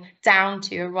occurring down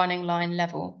to a running line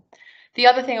level. The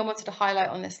other thing I wanted to highlight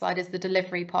on this slide is the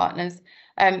delivery partners.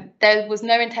 There was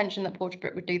no intention that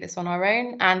Porterbrook would do this on our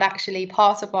own, and actually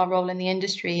part of our role in the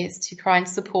industry is to try and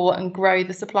support and grow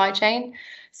the supply chain.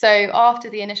 So after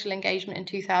the initial engagement in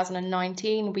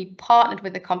 2019, we partnered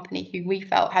with a company who we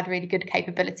felt had really good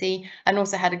capability and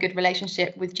also had a good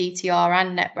relationship with GTR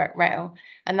and Network Rail,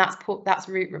 and that's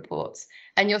Route Reports.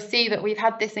 And you'll see that we've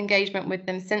had this engagement with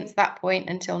them since that point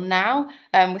until now.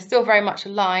 We're still very much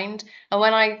aligned. And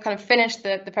when I kind of finish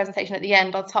the presentation at the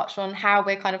end, I'll touch on how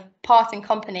we're kind of parting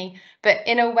company, but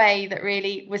in a way that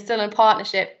really we're still in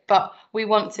partnership, but we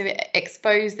want to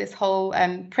expose this whole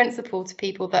principle to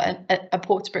people that are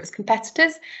Porterbrook's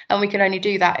competitors. And we can only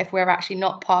do that if we're actually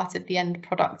not part of the end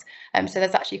product. So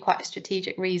there's actually quite a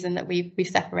strategic reason that we've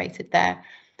separated there.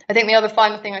 I think the other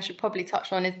final thing I should probably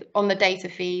touch on is on the data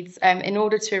feeds. In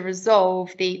order to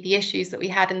resolve the issues that we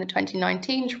had in the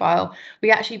 2019 trial, we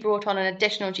actually brought on an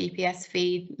additional GPS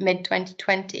feed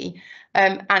mid-2020.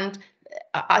 And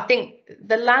I think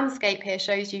the landscape here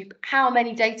shows you how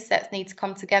many data sets need to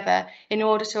come together in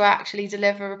order to actually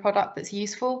deliver a product that's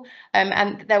useful.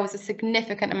 And there was a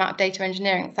significant amount of data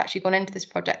engineering that's actually gone into this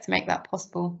project to make that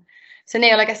possible. So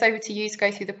Neal, I guess over to you to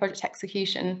go through the project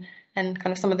execution and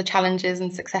kind of some of the challenges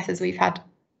and successes we've had.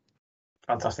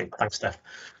 Fantastic, thanks, Steph.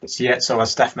 So yeah, so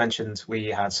as Steph mentioned, we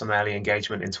had some early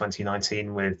engagement in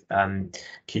 2019 with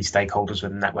key stakeholders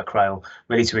within Network Rail,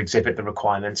 really to exhibit the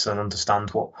requirements and understand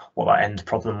what that end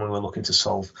problem we were looking to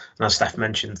solve. And as Steph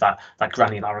mentioned, that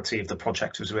granularity of the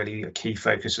project was really a key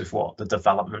focus of what the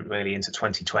development really into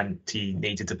 2020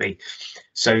 needed to be.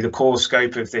 So the core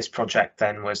scope of this project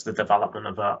then was the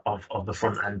development of the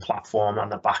front end platform and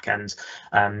the back end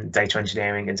data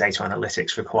engineering and data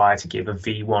analytics required to give a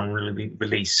V1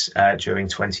 release during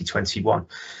 2021.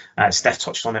 Steph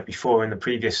touched on it before in the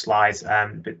previous slide,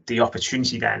 but the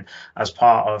opportunity then, as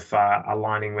part of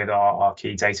aligning with our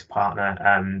key data partner,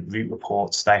 Route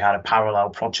Reports, they had a parallel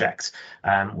project,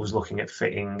 was looking at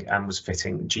fitting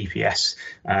GPS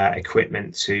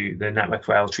equipment to the Network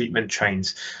Rail treatment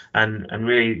trains, and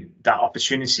really that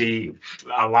opportunity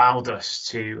allowed us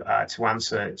to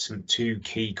answer two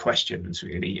key questions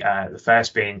really. The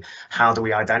first being, how do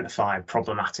we identify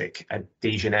problematic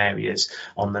adhesion areas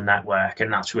on the network?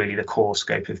 And that's really the core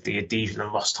scope of the adhesion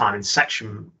and lost time in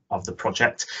section of the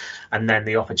project. And then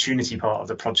the opportunity part of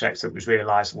the project that was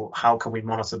realised, well, how can we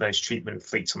monitor those treatment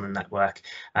fleets on the network?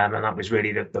 And that was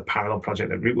really the parallel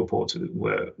project that Route Reports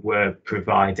were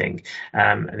providing.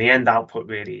 And the end output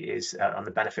really is, and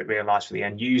the benefit realised for the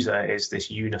end user, is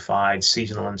this unified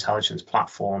seasonal intelligence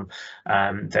platform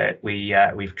that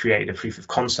we've created a proof of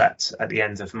concept at the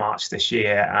end of March this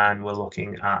year, and we're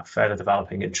looking at further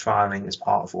developing and trialling as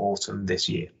part of autumn this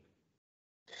year.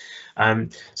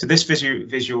 So this video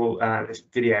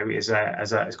is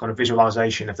a kind of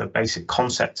visualization of the basic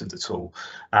concept of the tool.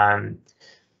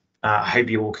 I hope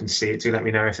you all can see it. Do let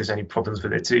me know if there's any problems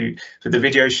with it too. But the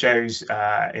video shows, in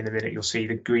a minute, you'll see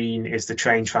the green is the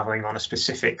train travelling on a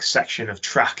specific section of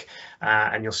track,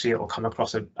 and you'll see it will come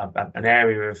across an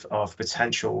area of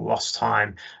potential lost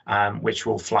time, which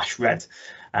will flash red.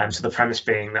 So the premise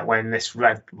being that when this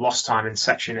red lost time in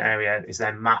section area is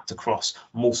then mapped across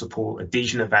multiple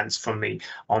adhesion events from the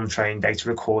on-train data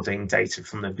recording data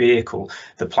from the vehicle,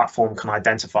 the platform can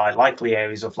identify likely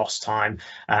areas of lost time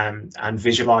and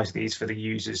visualize these for the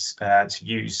users to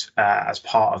use as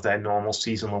part of their normal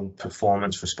seasonal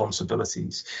performance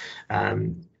responsibilities.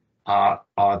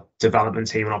 Our development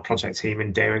team and our project team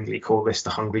endearingly call this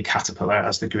the hungry caterpillar,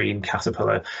 as the green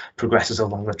caterpillar progresses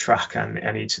along the track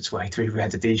and eats its way through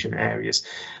red adhesion areas.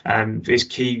 This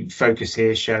key focus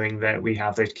here showing that we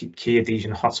have those key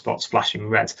adhesion hotspots flashing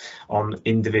red on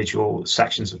individual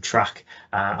sections of track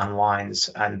and lines,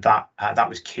 and that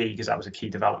was key because that was a key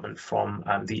development from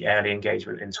the early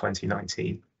engagement in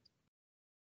 2019.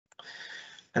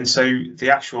 And so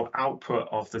the actual output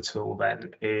of the tool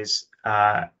then is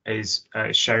is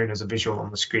shown as a visual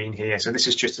on the screen here. So this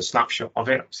is just a snapshot of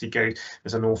it. Obviously,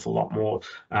 there's an awful lot more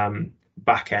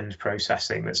back-end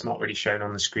processing that's not really shown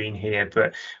on the screen here,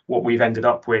 but what we've ended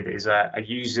up with is a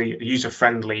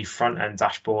user-friendly front-end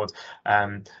dashboard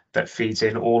that feeds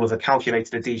in all of the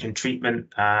calculated adhesion treatment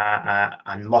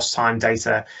and lost time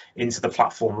data into the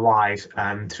platform live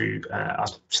through,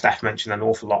 as Steph mentioned, an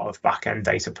awful lot of back-end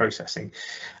data processing.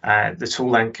 The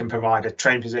tool then can provide a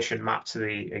train position map to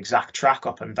the exact track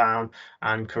up and down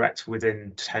and correct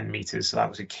within 10 meters. So that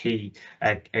was a key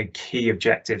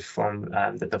objective from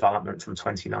the development from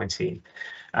 2019.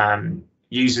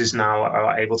 Users now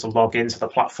are able to log into the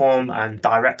platform and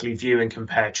directly view and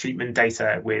compare treatment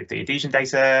data with the adhesion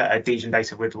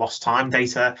data with lost time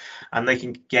data, and they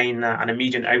can gain an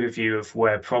immediate overview of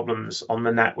where problems on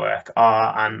the network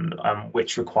are and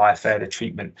which require further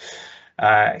treatment.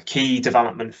 Key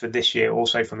development for this year,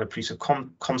 also from the proof of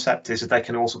concept, is that they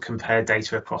can also compare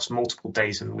data across multiple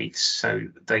days and weeks, so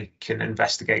they can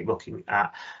investigate looking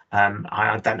at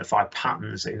identify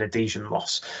patterns in adhesion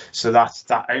loss. So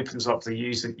that opens up the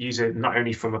user not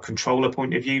only from a controller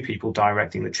point of view, people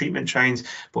directing the treatment trains,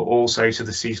 but also to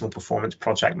the seasonal performance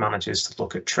project managers to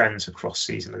look at trends across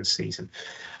season and season.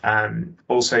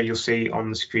 Also, you'll see on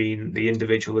the screen the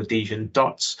individual adhesion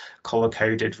dots,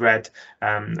 color-coded red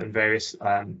and various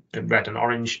red and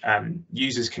orange.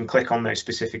 Users can click on those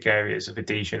specific areas of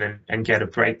adhesion and get a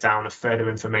breakdown of further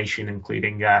information,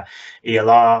 including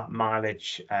ELR,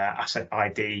 mileage, asset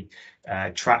ID,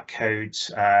 track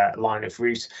codes, line of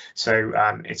route. So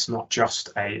it's not just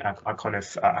a kind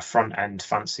of a front end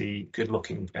fancy good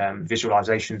looking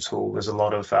visualization tool. There's a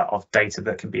lot of data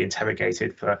that can be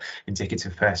interrogated for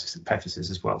indicative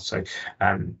purposes as well. So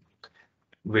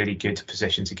really good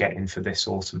position to get in for this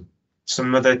autumn.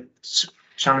 Some other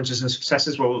challenges and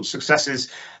successes. Well,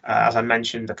 successes, as I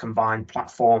mentioned, the combined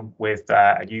platform with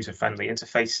a user-friendly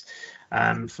interface.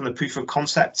 From the proof of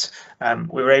concept,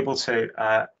 we were able to,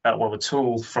 the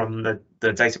tool from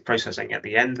the data processing at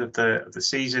the end of the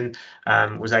season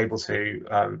was able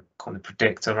to kind of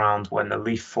predict around when the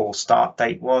leaf fall start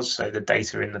date was. So the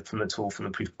data from the tool from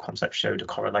the proof of concept showed a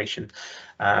correlation.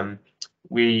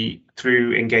 We,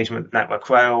 through engagement with Network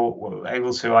Rail, were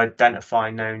able to identify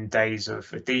known days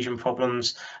of adhesion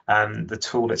problems. The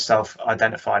tool itself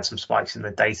identified some spikes in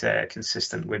the data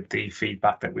consistent with the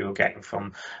feedback that we were getting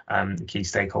from key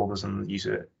stakeholders and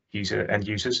end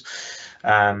users.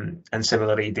 And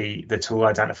similarly, the tool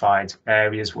identified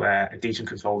areas where adhesion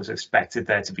control was expected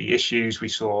there to be issues. We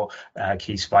saw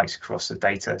key spikes across the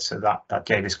data, so that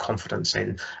gave us confidence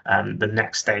in the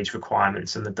next stage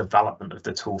requirements and the development of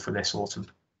the tool for this autumn.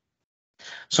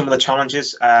 Some of the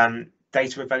challenges: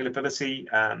 data availability,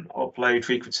 upload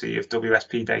frequency of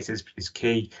WSP data is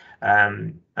key,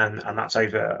 and that's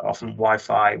over often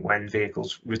Wi-Fi when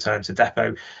vehicles return to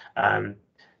depot.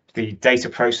 The data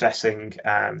processing,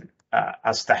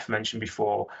 as Steph mentioned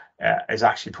before, is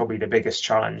actually probably the biggest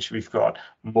challenge. We've got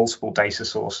multiple data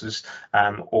sources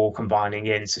all combining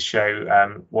in to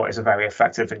show what is a very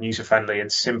effective and user-friendly and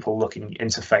simple looking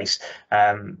interface,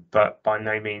 but by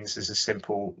no means is a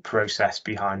simple process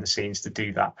behind the scenes to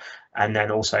do that. And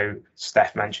then also,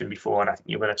 Steph mentioned before, and I think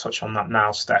you're going to touch on that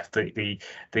now, Steph, the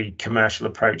commercial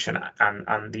approach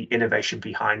and the innovation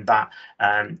behind that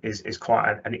is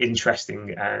quite an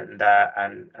interesting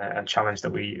and challenge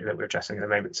that we're addressing at the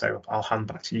moment. So I'll hand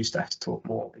back to you, Steph, to talk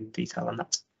more in detail on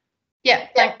that. Yeah,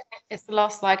 thanks. It's the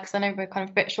last slide because I know we're kind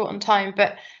of a bit short on time.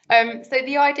 But so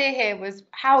the idea here was,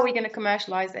 how are we going to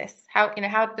commercialise this? How do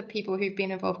the people who've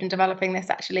been involved in developing this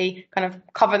actually kind of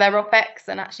cover their OPEX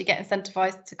and actually get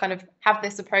incentivised to kind of have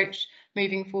this approach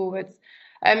moving forwards?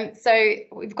 So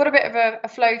we've got a bit of a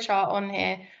flow chart on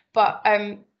here, but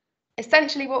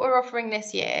essentially what we're offering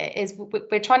this year is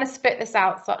we're trying to split this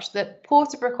out such that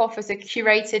Porterbrook offers a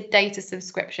curated data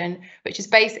subscription, which is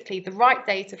basically the right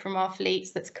data from our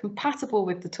fleets that's compatible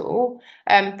with the tool,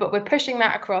 but we're pushing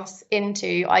that across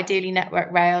into ideally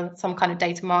Network Rail, some kind of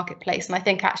data marketplace. And I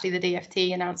think actually the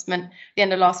DFT announcement at the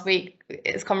end of last week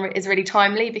is really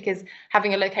timely, because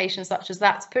having a location such as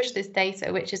that to push this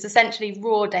data, which is essentially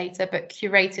raw data, but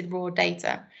curated raw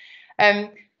data.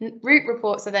 Route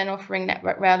reports are then offering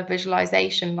Network Rail a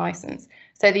visualization license.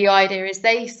 So the idea is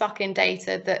they suck in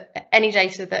data, any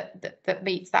data that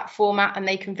meets that format, and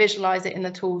they can visualize it in the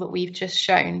tool that we've just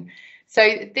shown.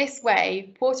 So this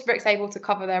way, Porterbrook's able to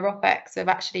cover their OPEX of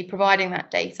actually providing that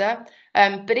data,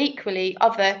 but equally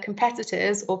other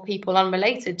competitors or people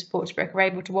unrelated to Porterbrook are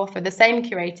able to offer the same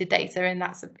curated data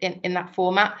in that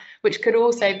format, which could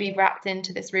also be wrapped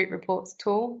into this route reports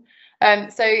tool.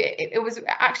 So it was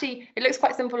actually, it looks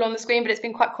quite simple on the screen, but it's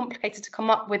been quite complicated to come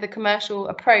up with a commercial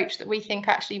approach that we think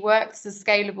actually works as a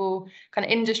scalable kind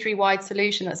of industry-wide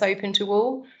solution that's open to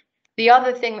all. The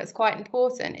other thing that's quite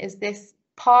important is this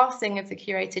passing of the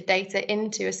curated data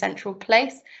into a central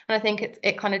place. And I think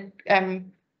it kind of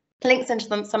links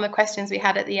into some of the questions we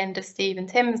had at the end of Steve and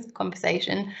Tim's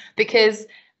conversation, because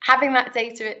having that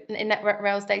data in Network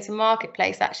Rail's data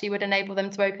marketplace actually would enable them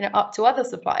to open it up to other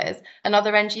suppliers and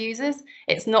other end users.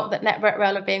 It's not that Network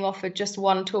Rail are being offered just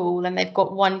one tool and they've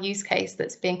got one use case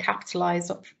that's being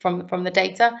capitalized from the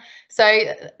data. So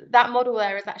that model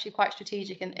there is actually quite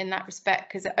strategic in that respect,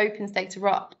 because it opens data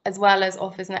up as well as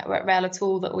offers Network Rail a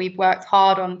tool that we've worked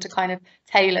hard on to kind of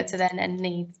tailor to their end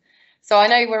needs. So I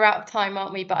know we're out of time,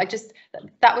 aren't we? But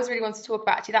that was really wanted to talk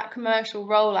about. Actually, that commercial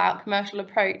rollout, commercial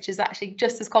approach is actually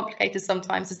just as complicated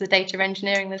sometimes as the data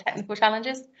engineering, the technical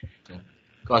challenges.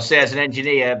 Of course, say as an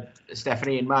engineer,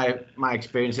 Stephanie, in my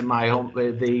experience in my home,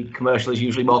 the commercial is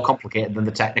usually more complicated than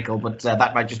the technical, but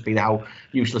that might just be how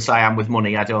useless I am with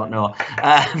money. I don't know.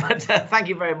 But thank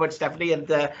you very much, Stephanie. And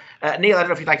Neal, I don't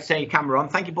know if you'd like to turn your camera on.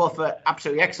 Thank you both for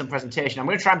absolutely excellent presentation. I'm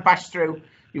going to try and bash through.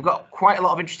 You've got quite a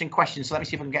lot of interesting questions, so let me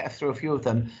see if I can get through a few of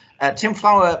them. Tim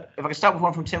Flower, if I can start with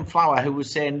one from Tim Flower, who was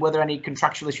saying, were there any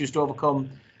contractual issues to overcome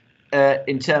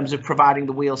in terms of providing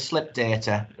the wheel slip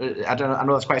data? I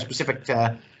know that's quite a specific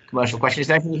commercial question. Is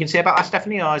there anything you can say about that,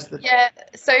 Stephanie? Or is that... Yeah,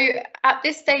 so at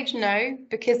this stage, no,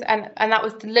 because and that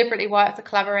was deliberately why it's a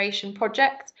collaboration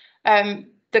project.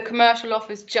 The commercial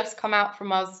offers just come out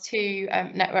from us to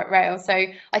Network Rail. So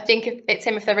I think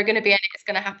if there are going to be any, it's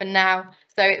going to happen now.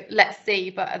 So let's see.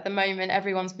 But at the moment,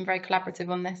 everyone's been very collaborative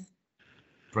on this.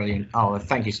 Brilliant. Oh,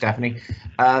 thank you, Stephanie.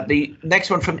 The next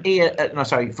one from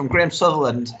from Graham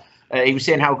Sutherland. He was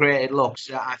saying how great it looks.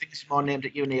 I think this is more aimed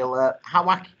at you, Neal. How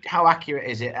accurate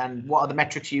is it, and what are the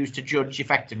metrics used to judge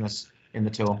effectiveness in the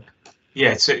tool?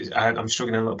 Yeah, so I'm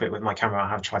struggling a little bit with my camera. I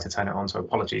have tried to turn it on, so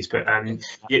apologies. But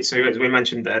yeah, so as we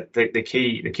mentioned, that the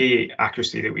key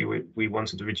accuracy that we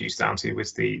wanted to reduce down to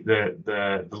was the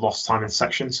lost time in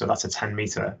section. So that's a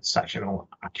 10-meter sectional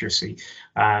accuracy.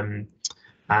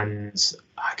 And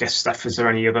I guess, Steph, is there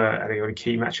any other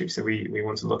key metrics that we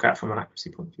want to look at from an accuracy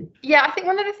point of view? Yeah, I think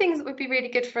one of the things that would be really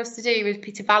good for us to do would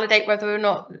be to validate whether or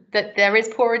not that there is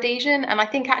poor adhesion. And I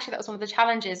think actually that was one of the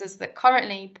challenges, is that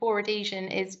currently poor adhesion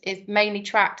is mainly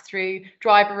tracked through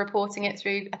driver reporting it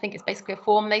through, I think it's basically a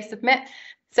form they submit.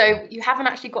 So you haven't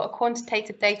actually got a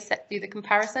quantitative data set to do the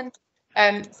comparison.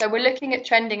 So we're looking at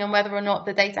trending and whether or not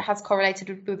the data has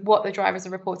correlated with what the drivers are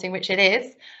reporting, which it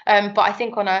is. But I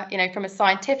think on from a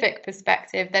scientific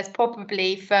perspective, there's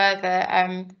probably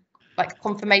further like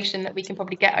confirmation that we can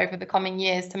probably get over the coming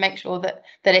years to make sure that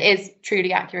it is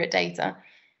truly accurate data.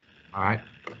 All right.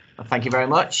 Well, thank you very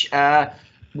much.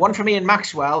 One from Ian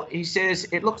Maxwell. He says,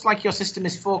 it looks like your system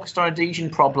is focused on adhesion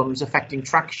problems affecting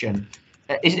traction.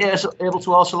 Is it able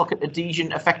to also look at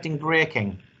adhesion affecting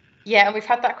braking? Yeah, and we've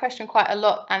had that question quite a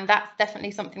lot, and that's definitely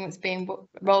something that's being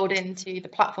rolled into the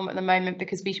platform at the moment,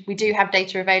 because we do have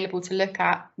data available to look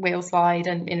at wheel slide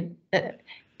and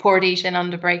poor adhesion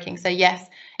under braking. So yes,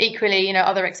 equally,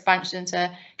 other expansion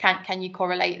to can you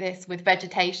correlate this with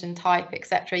vegetation type,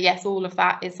 etc. Yes, all of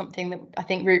that is something that I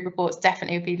think route reports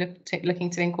definitely would be looking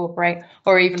to incorporate,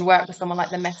 or even work with someone like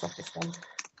the Met Office then.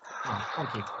 Oh,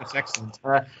 thank you. That's excellent.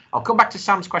 I'll come back to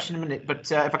Sam's question in a minute,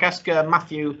 but if I can ask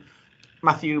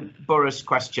Matthew Burroughs'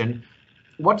 question,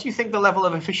 what do you think the level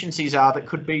of efficiencies are that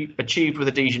could be achieved with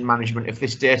adhesion management if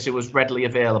this data was readily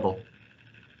available?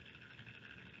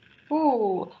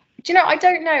 Oh, do you know, I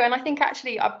don't know. And I think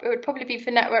actually it would probably be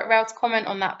for Network Rail to comment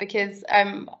on that, because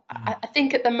I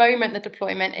think at the moment the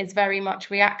deployment is very much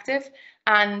reactive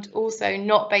and also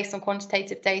not based on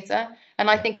quantitative data. And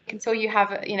I think until you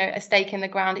have a stake in the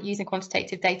ground at using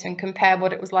quantitative data and compare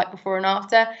what it was like before and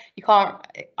after, you can't.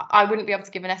 I wouldn't be able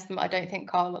to give an estimate, I don't think,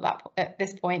 Carl, at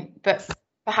this point. But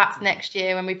perhaps next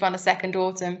year when we've run a second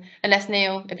autumn. Unless,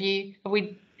 Neal, have you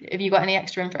got any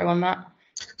extra info on that?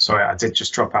 Sorry, I did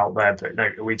just drop out there, but no,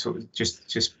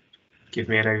 just give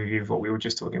me an overview of what we were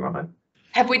just talking about then.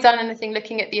 Have we done anything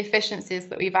looking at the efficiencies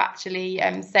that we've actually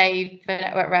saved for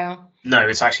Network Rail? No,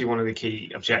 it's actually one of the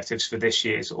key objectives for this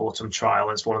year's autumn trial.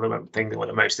 It's one of the things that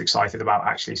we're most excited about,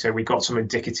 actually. So we got some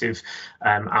indicative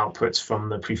outputs from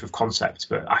the proof of concept,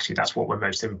 but actually that's what we're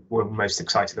most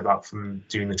excited about from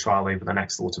doing the trial over the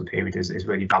next autumn period is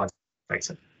really validating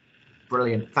data.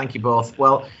 Brilliant. Thank you both.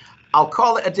 Well, I'll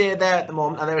call it a day there at the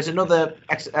moment. And there is another,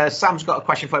 Sam's got a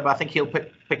question for you, but I think he'll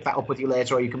pick that up with you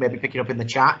later, or you can maybe pick it up in the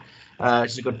chat.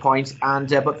 Which is a good point. And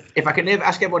but if I can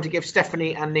ask everyone to give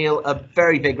Stephanie and Neal a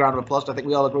very big round of applause, I think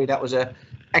we all agree that was a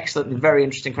excellent and very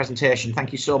interesting presentation.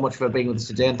 Thank you so much for being with us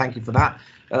today, and thank you for that.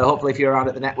 Hopefully, if you're around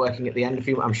at the networking at the end,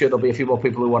 I'm sure there'll be a few more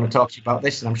people who want to talk to you about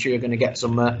this, and I'm sure you're going to get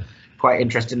some quite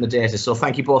interest in the data. So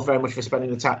thank you both very much for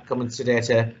spending the time coming today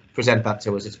to present that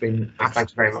to us. It's been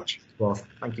thanks very much. Both.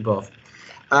 Thank you both.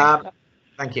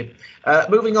 Thank you.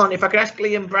 Moving on, if I could ask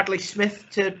Liam Bradley Smith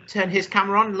to turn his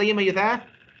camera on. Liam, are you there?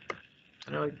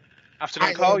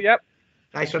 Afternoon, Carl. Yep.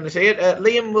 Nice one to see it.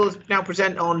 Liam will now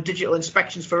present on digital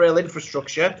inspections for rail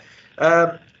infrastructure.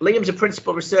 Liam's a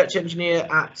principal research engineer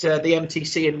at the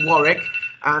MTC in Warwick.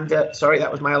 And sorry,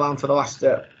 that was my alarm for the last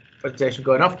presentation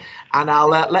going off. And I'll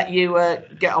let you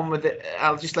get on with it.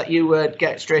 I'll just let you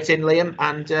get straight in, Liam.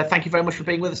 And thank you very much for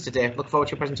being with us today. Look forward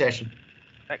to your presentation.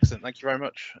 Excellent. Thank you very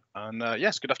much. And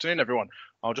yes, good afternoon, everyone.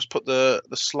 I'll just put the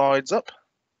slides up.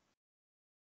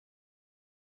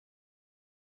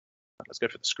 Let's go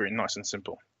for the screen, nice and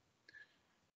simple.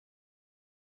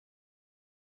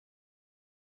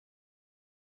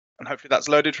 And hopefully that's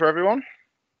loaded for everyone.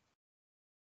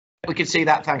 We can see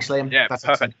that. Thanks, Liam. Yeah, that's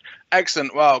perfect.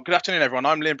 Excellent. Well, good afternoon, everyone.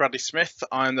 I'm Liam Bradley Smith.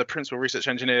 I'm the Principal Research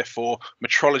Engineer for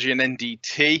Metrology and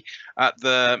NDT at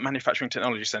the Manufacturing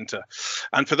Technology Centre.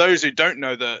 And for those who don't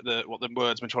know what the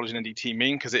words Metrology and NDT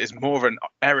mean, because it is more of an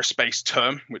aerospace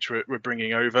term, which we're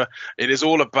bringing over, it is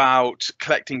all about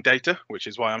collecting data, which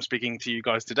is why I'm speaking to you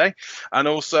guys today. And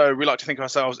also, we like to think of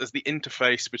ourselves as the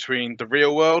interface between the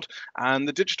real world and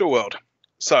the digital world.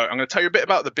 So I'm going to tell you a bit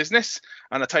about the business,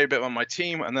 and I'll tell you a bit about my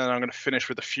team, and then I'm going to finish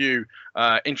with a few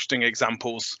interesting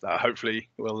examples that hopefully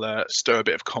will stir a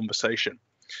bit of conversation.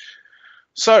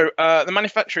 So the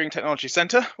Manufacturing Technology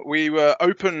Centre, we were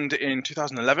opened in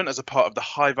 2011 as a part of the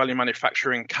High Value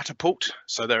Manufacturing Catapult.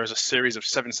 So there is a series of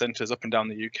 7 centres up and down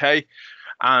the UK.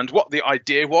 And what the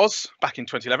idea was back in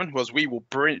 2011 was we will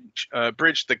bridge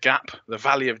the gap. The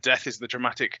valley of death is the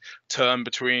dramatic term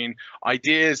between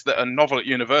ideas that are novel at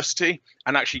university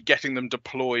and actually getting them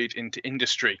deployed into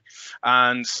industry.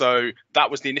 And so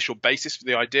that was the initial basis for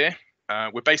the idea.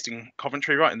 We're based in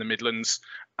Coventry, right in the Midlands,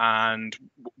 and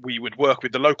we would work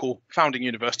with the local founding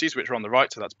universities, which are on the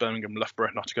right, so that's Birmingham,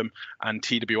 Loughborough, Nottingham, and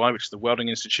TWI, which is the Welding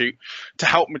Institute, to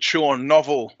help mature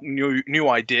novel new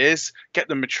ideas, get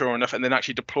them mature enough, and then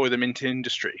actually deploy them into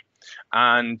industry.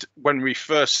 And when we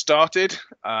first started,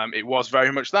 it was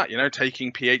very much that,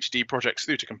 taking PhD projects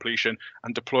through to completion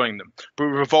and deploying them. But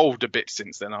we've evolved a bit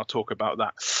since then. I'll talk about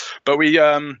that. But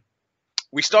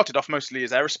we started off mostly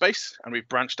as aerospace, and we've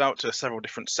branched out to several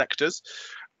different sectors.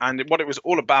 And what it was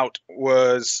all about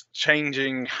was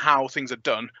changing how things are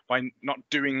done by not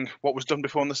doing what was done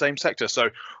before in the same sector.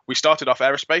 So we started off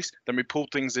aerospace, then we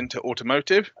pulled things into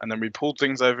automotive, and then we pulled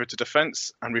things over to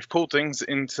defence, and we've pulled things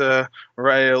into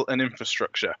rail and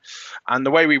infrastructure. And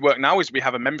the way we work now is we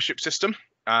have a membership system.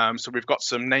 So we've got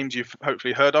some names you've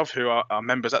hopefully heard of who are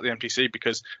members at the MTC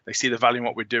because they see the value in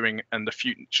what we're doing and the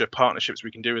future partnerships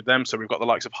we can do with them. So we've got the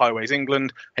likes of Highways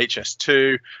England,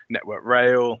 HS2, Network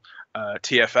Rail,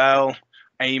 TfL,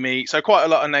 Amy. So quite a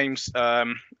lot of names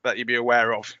that you'd be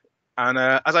aware of. And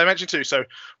as I mentioned too, so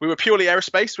we were purely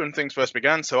aerospace when things first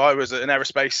began. So I was an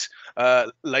aerospace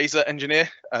laser engineer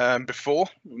before,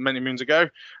 many moons ago.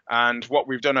 And what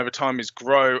we've done over time is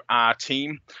grow our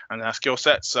team and our skill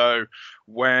set. So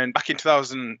back in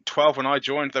 2012, when I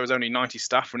joined, there was only 90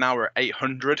 staff. Now we're at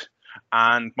 800.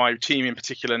 And my team in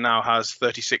particular now has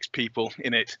 36 people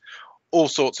in it, all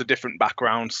sorts of different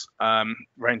backgrounds,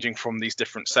 ranging from these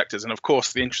different sectors. And of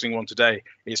course, the interesting one today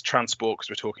is transport, because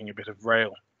we're talking a bit of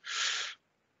rail.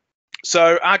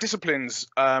 So our disciplines,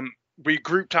 we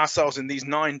grouped ourselves in these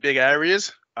 9 big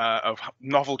areas of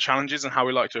novel challenges and how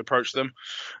we like to approach them.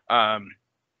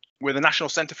 We're the National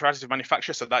Centre for Additive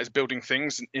Manufacture, so that is building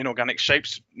things in inorganic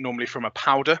shapes, normally from a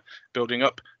powder, building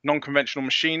up non-conventional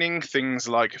machining, things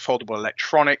like foldable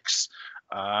electronics,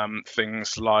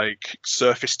 things like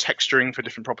surface texturing for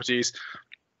different properties.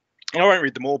 And I won't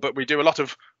read them all, but we do a lot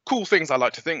of cool things, I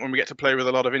like to think, when we get to play with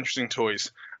a lot of interesting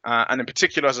toys. And in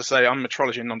particular, as I say, I'm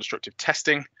metrology and non-destructive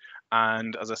testing.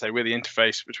 And as I say, we're the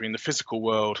interface between the physical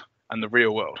world and the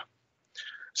real world.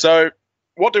 So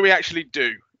what do we actually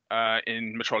do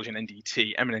in metrology and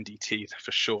NDT, M&NDT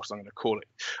for short, as I'm going to call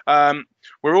it?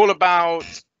 We're all about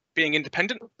being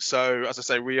independent. So as I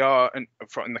say, we are in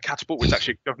the Catapult, which is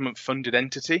actually a government-funded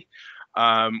entity.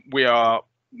 We are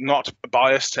not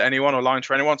biased to anyone or aligned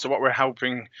to anyone. So what we're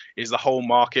helping is the whole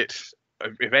market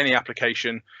of any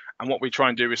application, And what we try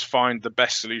and do is find the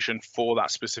best solution for that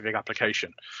specific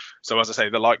application. So as I say,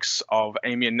 the likes of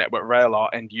Amy and Network Rail are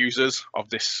end users of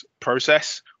this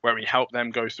process, where we help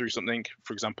them go through something,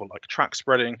 for example, like track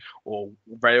spreading or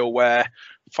rail wear,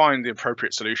 find the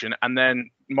appropriate solution, and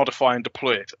then modify and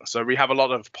deploy it. So we have a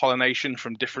lot of pollination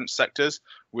from different sectors.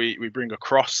 We bring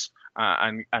across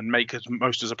and make as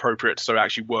most as appropriate so it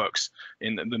actually works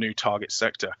in the new target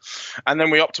sector. And then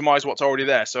we optimize what's already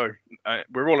there. So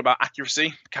we're all about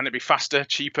accuracy. Can it be faster,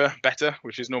 cheaper, better,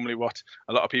 which is normally what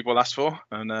a lot of people ask for.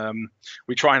 And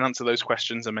we try and answer those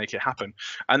questions and make it happen.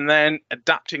 And then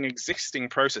adapting existing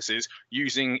processes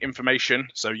using information.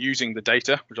 So using the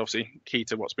data, which obviously key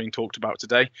to what's being talked about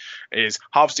today, is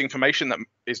harvesting information that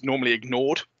is normally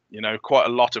ignored. You know, quite a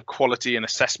lot of quality and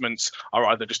assessments are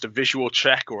either just a visual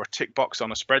check or a tick box on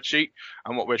a spreadsheet.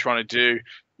 And what we're trying to do,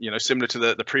 you know, similar to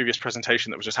the previous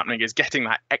presentation that was just happening, is getting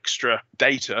that extra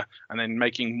data and then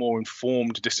making more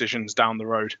informed decisions down the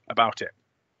road about it.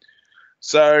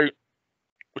 So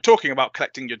we're talking about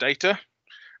collecting your data.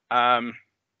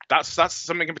 That's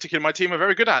something in particular my team are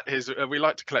very good at, is we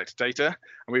like to collect data,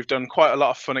 and we've done quite a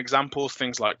lot of fun examples,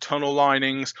 things like tunnel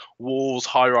linings, walls,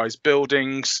 high-rise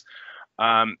buildings.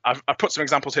 I've put some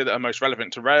examples here that are most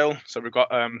relevant to rail. So we've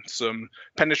got some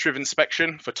penetrative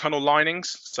inspection for tunnel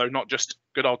linings. So not just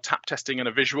good old tap testing and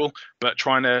a visual, but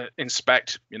trying to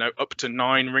inspect, you know, up to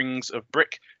 9 rings of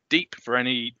brick deep for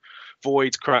any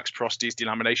voids, cracks, porosities,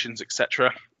 delaminations,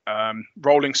 etc.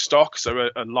 Rolling stock, so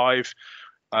a live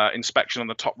inspection on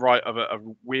the top right of a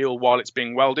wheel while it's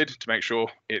being welded to make sure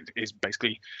it is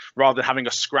basically, rather than having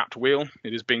a scrapped wheel,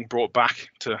 it is being brought back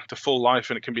to full life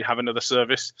and it can have another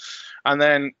service. And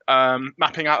then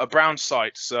mapping out a brown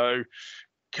site, so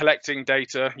collecting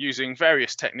data using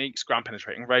various techniques, ground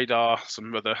penetrating radar,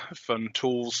 some other fun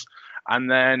tools. And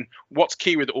then what's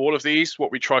key with all of these,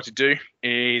 what we try to do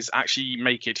is actually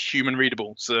make it human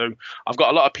readable. So I've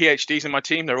got a lot of PhDs in my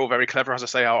team. They're all very clever. As I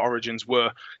say, our origins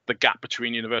were the gap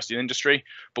between university and industry.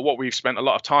 But what we've spent a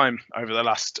lot of time over the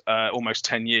last almost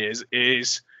 10 years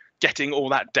is getting all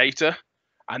that data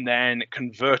and then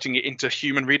converting it into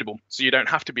human readable. So you don't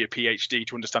have to be a PhD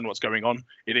to understand what's going on.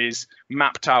 It is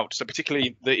mapped out. So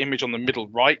particularly the image on the middle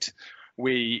right,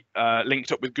 we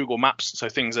linked up with Google Maps, so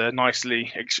things are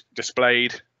nicely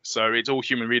displayed. So it's all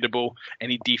human readable.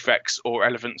 Any defects or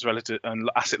elements relative and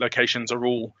asset locations are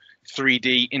all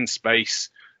 3D in space,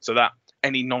 so that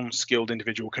any non-skilled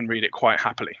individual can read it quite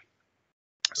happily.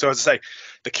 So as I say,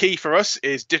 the key for us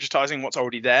is digitizing what's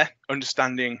already there,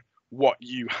 understanding what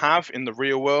you have in the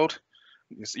real world,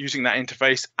 using that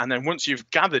interface, and then once you've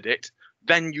gathered it,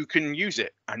 then you can use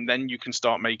it, and then you can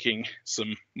start making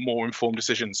some more informed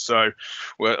decisions. So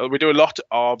we do a lot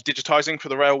of digitizing for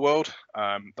the rail world.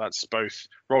 That's both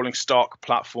rolling stock,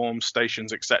 platforms,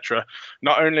 stations, etc.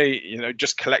 Not only, you know,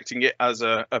 just collecting it as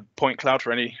a point cloud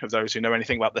for any of those who know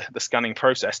anything about the scanning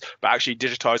process, but actually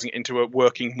digitizing it into a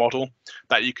working model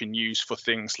that you can use for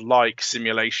things like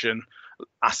simulation,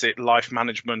 asset life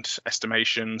management,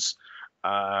 estimations,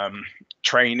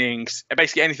 trainings,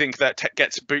 basically anything that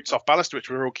gets boots off ballast, which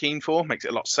we're all keen for, makes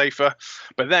it a lot safer.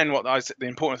 But then the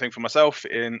important thing for myself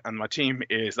and my team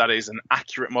is that is an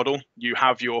accurate model. You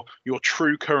have your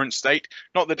true current state,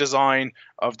 not the design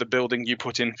of the building you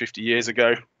put in 50 years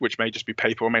ago, which may just be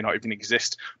paper or may not even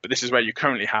exist, but this is where you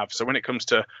currently have. So when it comes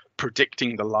to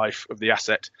predicting the life of the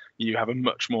asset, you have a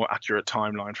much more accurate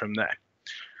timeline from there.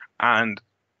 And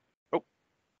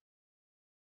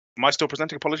am I still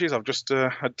presenting? Apologies, I've just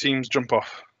had Teams jump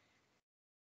off.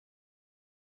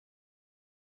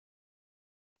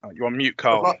 Oh, you're on mute,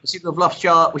 Carl. We seem to have lost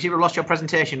your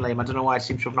presentation, Liam. I don't know why it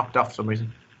seems to have knocked off for some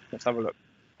reason. Let's have a look.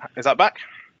 Is that back?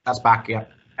 That's back, yeah.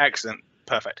 Excellent.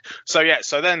 Perfect. So yeah,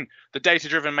 so then the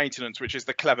data-driven maintenance, which is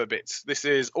the clever bits. This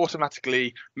is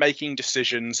automatically making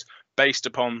decisions based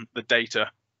upon the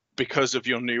data because of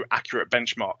your new accurate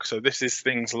benchmark. So this is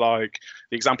things like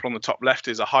the example on the top left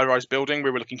is a high-rise building.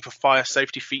 We were looking for fire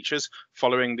safety features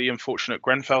following the unfortunate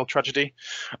Grenfell tragedy.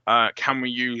 Can we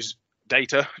use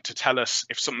data to tell us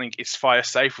if something is fire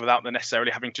safe without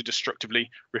necessarily having to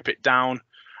destructively rip it down?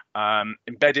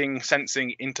 Embedding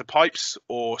sensing into pipes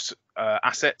or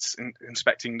assets,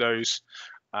 inspecting those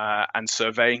and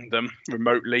surveying them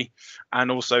remotely,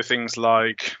 and also things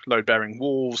like load-bearing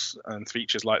walls and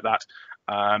features like that.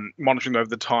 Monitoring over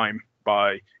the time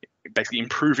by basically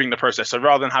improving the process. So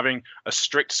rather than having a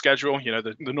strict schedule, you know,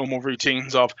 the normal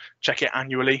routines of check it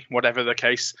annually, whatever the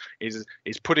case is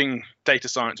putting data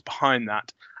science behind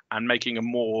that and making a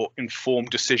more informed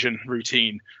decision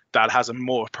routine that has a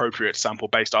more appropriate sample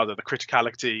based either the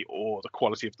criticality or the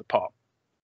quality of the part.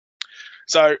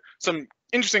 So some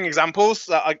interesting examples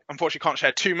that I unfortunately can't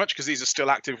share too much because these are still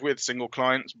active with single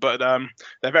clients, but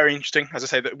they're very interesting. As I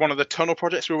say, that one of the tunnel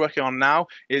projects we're working on now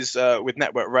is with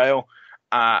Network Rail,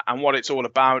 and what it's all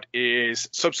about is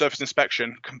subsurface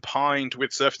inspection combined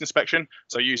with surface inspection.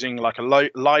 So using like a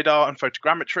LiDAR and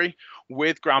photogrammetry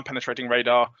with ground penetrating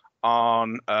radar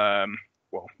on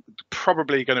well,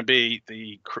 probably going to be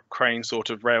the crane sort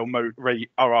of rail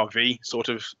RRV sort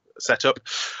of setup.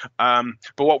 But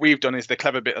what we've done is the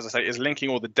clever bit, as I say, is linking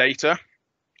all the data,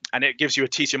 and it gives you a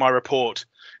TCMI report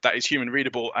that is human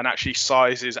readable and actually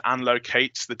sizes and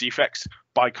locates the defects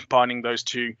by combining those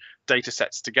two data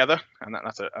sets together. And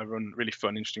that's a really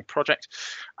fun, interesting project.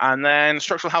 And then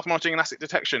structural health monitoring and asset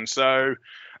detection. So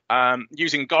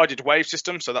using guided wave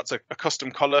systems. So that's a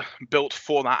custom collar built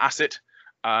for that asset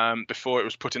before it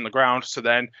was put in the ground. So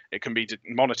then it can be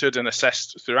monitored and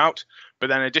assessed throughout. But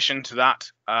then in addition to that,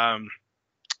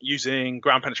 using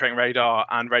ground penetrating radar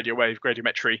and radio wave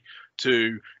radiometry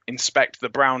to inspect the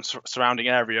brown surrounding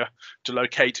area to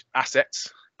locate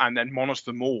assets and then monitor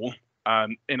them all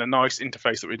in a nice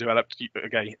interface that we developed,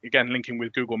 again linking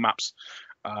with Google Maps.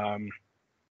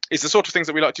 It's the sort of things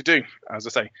that we like to do. As I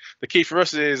say, the key for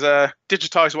us is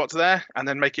digitize what's there and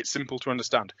then make it simple to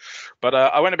understand. But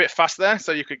I went a bit fast there,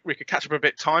 so we could catch up a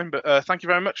bit time. But thank you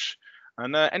very much.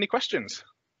 And any questions?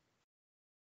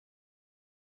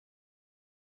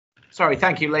 Sorry,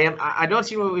 thank you, Liam. I don't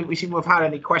see we seem to have had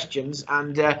any questions,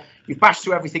 and you've bashed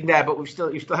through everything there, but you've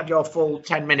still had your full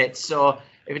 10 minutes. So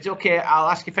if it's okay, I'll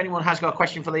ask if anyone has got a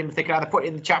question for Liam, if they can either put it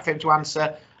in the chat for him to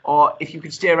answer, or if you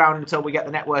could stay around until we get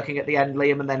the networking at the end,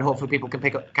 Liam, and then hopefully people can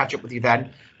catch up with you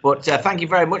then. But thank you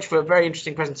very much for a very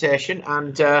interesting presentation,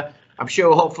 and I'm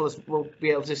sure hopefully we'll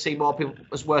be able to see more people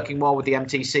us working more with the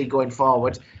MTC going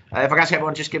forward. If I can ask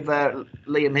everyone, just give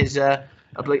Liam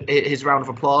his round of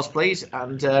applause, please,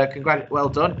 and well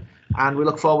done. And we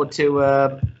look forward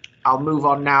to. I'll move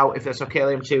on now, if that's okay,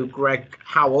 Liam, to Greg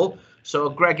Howell. So,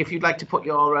 Greg, if you'd like to put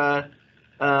your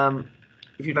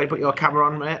camera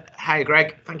on, mate. Hi,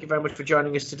 Greg. Thank you very much for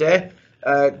joining us today.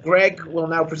 Greg will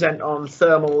now present on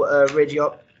thermal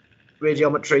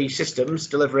radiometry systems,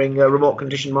 delivering remote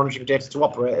condition monitoring data to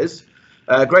operators.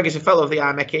 Greg is a fellow of the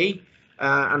IMechE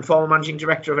and former managing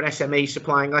director of an SME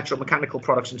supplying electromechanical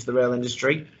products into the rail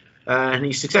industry. And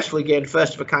he successfully gained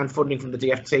first-of-a-kind funding from the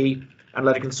DFT and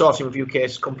led a consortium of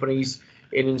UK companies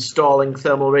in installing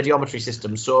thermal radiometry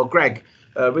systems. So, Greg,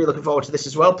 really looking forward to this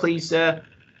as well. Please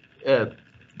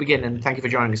begin, and thank you for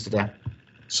joining us today.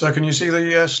 So, can you see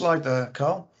the slide there,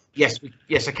 Carl? Yes,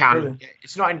 yes, I can. Brilliant.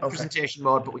 It's not in presentation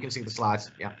mode, but we can see the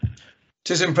slides. Yeah.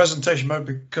 It is in presentation mode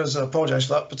because I apologise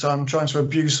for that, but I'm trying to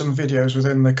abuse some videos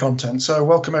within the content. So,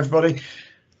 welcome everybody.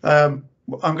 I'm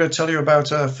going to tell you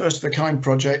about a first-of-a-kind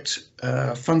project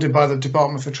funded by the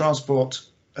Department for Transport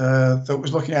that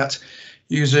was looking at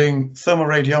using thermal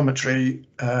radiometry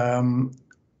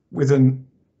with an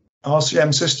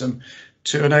RCM system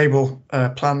to enable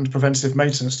planned preventative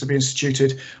maintenance to be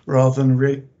instituted rather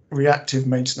than reactive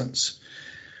maintenance.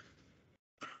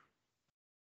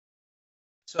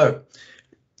 So,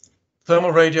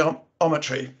 thermal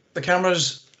radiometry. The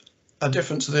cameras are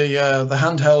different to the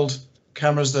handheld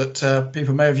cameras that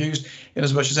people may have used, in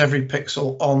as much as every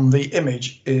pixel on the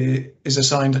image is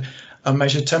assigned a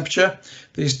measured temperature.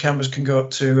 These cameras can go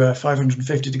up to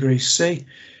 550 degrees C,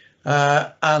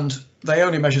 and they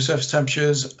only measure surface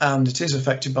temperatures, and it is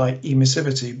affected by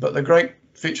emissivity. But the great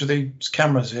feature of these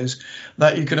cameras is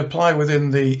that you can apply within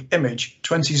the image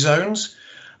 20 zones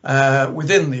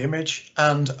within the image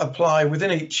and apply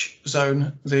within each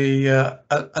zone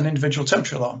an individual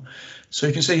temperature alarm. So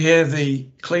you can see here the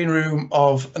clean room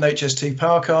of an HST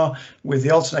power car with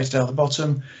the alternator down the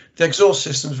bottom. The exhaust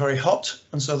system is very hot,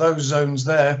 and so those zones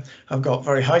there have got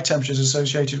very high temperatures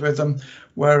associated with them,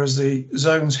 whereas the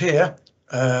zones here,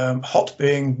 hot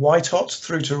being white hot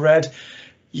through to red,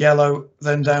 yellow,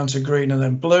 then down to green and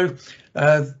then blue,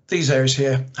 these areas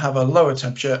here have a lower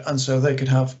temperature, and so they could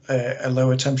have a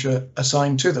lower temperature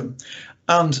assigned to them.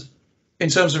 And in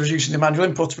terms of reducing the manual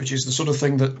input, which is the sort of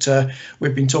thing that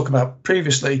we've been talking about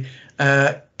previously,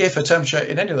 if a temperature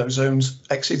in any of those zones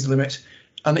exceeds the limit,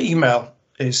 an email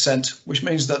is sent, which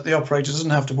means that the operator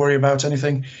doesn't have to worry about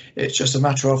anything. It's just a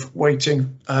matter of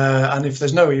waiting, and if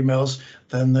there's no emails,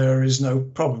 then there is no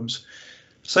problems.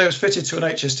 So it's fitted to an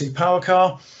HST power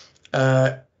car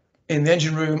in the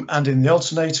engine room and in the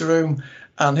alternator room,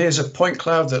 and here's a point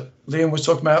cloud that Liam was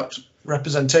talking about,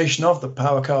 representation of the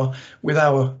power car with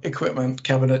our equipment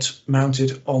cabinet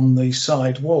mounted on the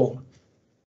side wall.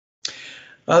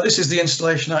 This is the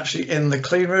installation actually in the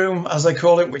clean room, as they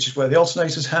call it, which is where the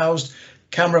alternator is housed.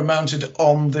 Camera mounted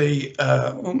on the,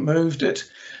 moved it.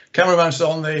 Camera mounted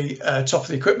on the top of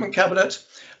the equipment cabinet,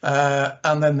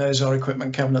 and then there's our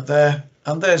equipment cabinet there,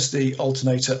 and there's the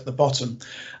alternator at the bottom.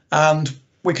 And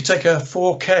we could take a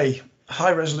 4K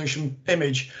high resolution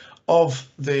image of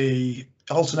the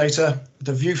alternator,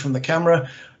 the view from the camera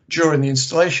during the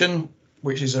installation,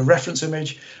 which is a reference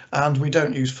image, and we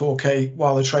don't use 4K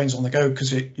while the train's on the go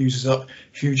because it uses up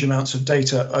huge amounts of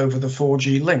data over the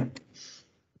 4G link.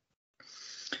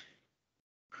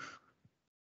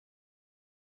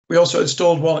 We also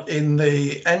installed one in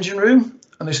the engine room,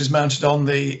 and this is mounted on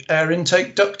the air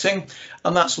intake ducting,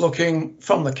 and that's looking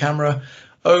from the camera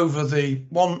over the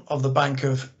one of the bank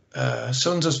of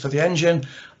cylinders for the engine,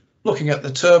 looking at the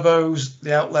turbos,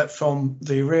 the outlet from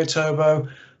the rear turbo,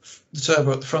 the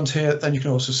turbo at the front here, then you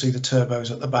can also see the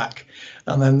turbos at the back.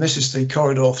 And then this is the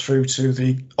corridor through to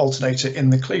the alternator in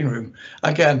the clean room.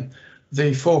 Again,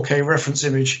 the 4K reference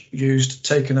image used,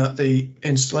 taken at the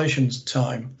installation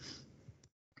time.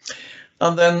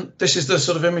 And then this is the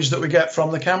sort of image that we get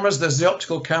from the cameras. There's the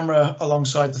optical camera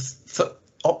alongside the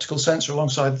optical sensor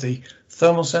alongside the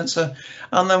thermal sensor.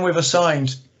 And then we've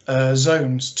assigned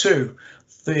zones to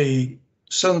the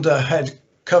cylinder head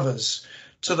covers,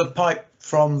 to the pipe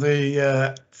from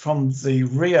the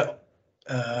rear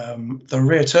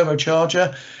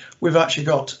turbocharger. We've actually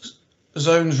got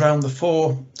zones around the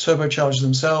 4 turbochargers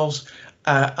themselves,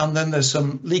 and then there's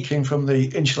some leaking from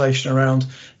the insulation around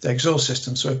the exhaust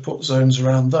system, so we've put zones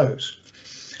around those.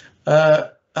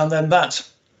 And then that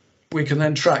we can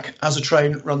then track as a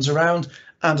train runs around,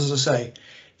 and as I say,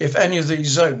 if any of these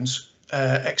zones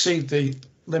exceed the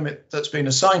limit that's been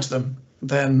assigned to them,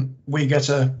 then we get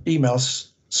an email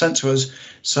sent to us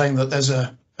saying that there's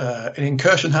an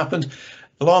incursion happened,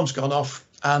 alarm's gone off,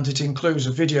 and it includes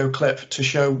a video clip to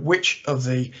show which of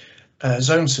the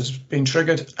zones has been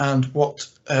triggered and what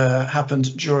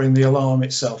happened during the alarm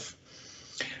itself.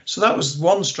 So that was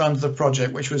one strand of the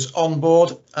project, which was on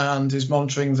board and is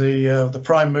monitoring the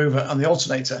prime mover and the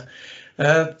alternator.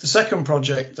 The second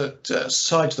project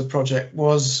side to the project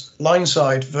was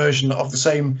line-side version of the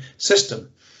same system.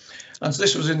 And so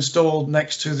this was installed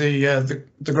next to the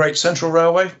Great Central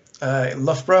Railway in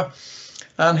Loughborough.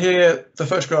 And here the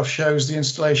photograph shows the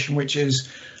installation, which is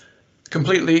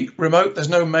completely remote. There's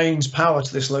no mains power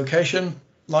to this location,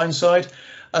 line side.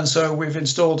 And so we've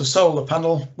installed a solar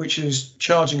panel, which is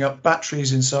charging up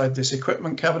batteries inside this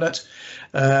equipment cabinet.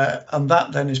 And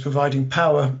that then is providing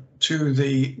power to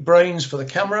the brains for the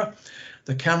camera.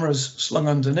 The camera's slung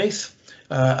underneath.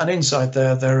 And inside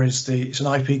there is it's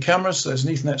an IP camera, so there's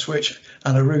an Ethernet switch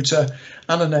and a router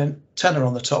and an antenna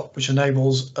on the top, which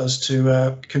enables us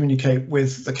to communicate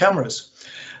with the cameras.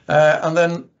 And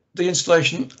then the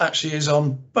installation actually is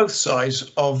on both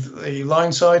sides of the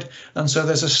line side, and so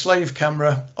there's a slave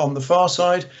camera on the far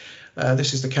side.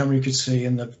 This is the camera you could see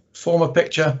in the former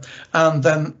picture, and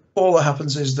then all that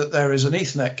happens is that there is an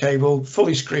Ethernet cable,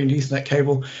 fully screened Ethernet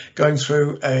cable, going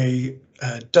through a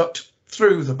duct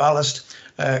through the ballast,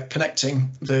 connecting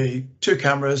the 2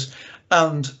 cameras,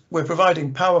 and we're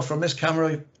providing power from this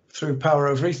camera through power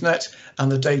over Ethernet,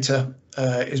 and the data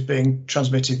is being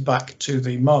transmitted back to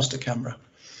the master camera.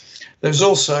 There's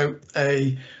also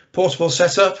a portable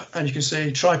setup, and you can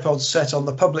see tripods set on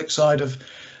the public side of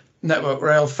Network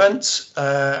Rail fence,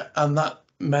 and that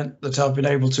meant that I've been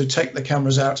able to take the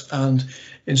cameras out and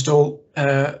install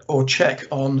or check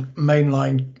on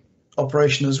mainline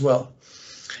operation as well.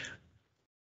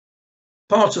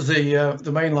 Part of the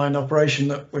mainline operation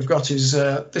that we've got is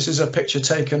this is a picture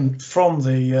taken from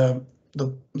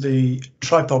the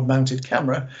tripod mounted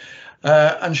camera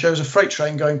and shows a freight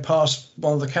train going past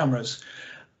one of the cameras.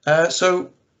 So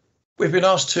we've been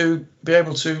asked to be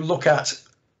able to look at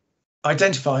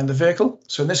identifying the vehicle.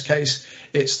 So in this case,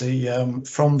 it's the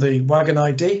from the wagon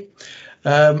ID,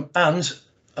 and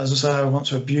as I say, I want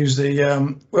to abuse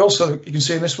the. We also, you can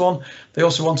see in this one, they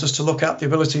also want us to look at the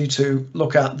ability to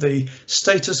look at the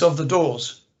status of the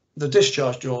doors, the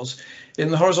discharge doors. In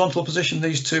the horizontal position,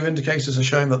 these 2 indicators are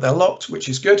showing that they're locked, which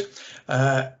is good.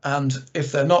 And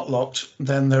if they're not locked,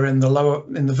 then they're in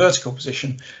the vertical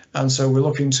position. And so we're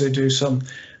looking to do some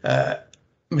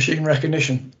machine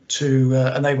recognition to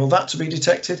enable that to be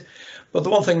detected. But the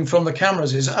one thing from the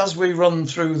cameras is, as we run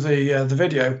through the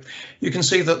video, you can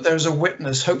see that there's a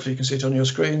witness, hopefully you can see it on your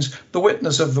screens, the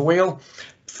witness of the wheel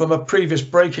from a previous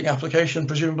braking application,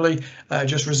 presumably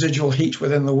just residual heat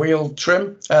within the wheel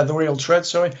trim, the wheel tread,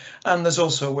 sorry, and there's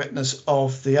also a witness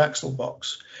of the axle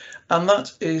box. And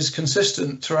that is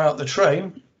consistent throughout the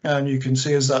train, and you can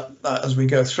see as we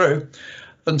go through,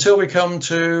 until we come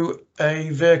to a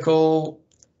vehicle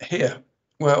here,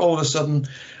 where all of a sudden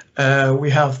we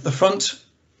have the front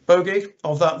bogie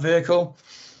of that vehicle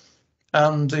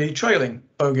and the trailing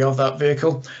bogie of that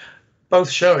vehicle, both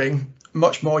showing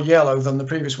much more yellow than the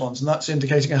previous ones, and that's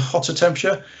indicating a hotter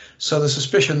temperature. So the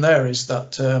suspicion there is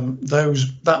that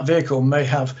that vehicle may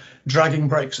have dragging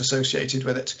brakes associated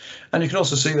with it. And you can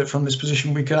also see that from this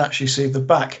position we can actually see the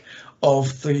back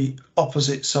of the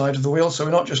opposite side of the wheel. So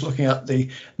we're not just looking at the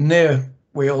near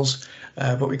wheels,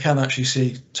 but we can actually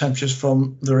see temperatures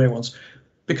from the rear ones.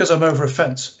 Because I'm over a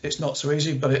fence, it's not so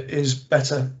easy, but it is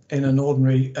better in an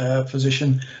ordinary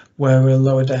position where we're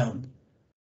lower down.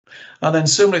 And then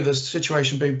similarly, the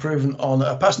situation being proven on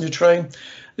a passenger train.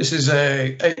 This is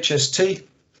a HST,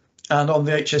 and on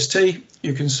the HST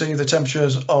you can see the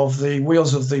temperatures of the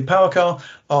wheels of the power car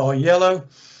are yellow.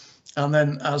 And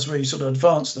then as we sort of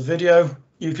advance the video,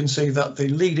 you can see that the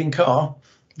leading car,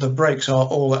 the brakes are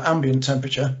all at ambient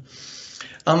temperature.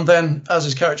 And then, as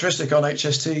is characteristic on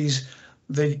HSTs,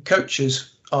 the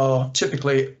coaches are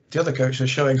typically, the other coaches are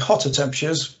showing hotter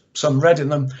temperatures, some red in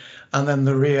them, and then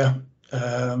the rear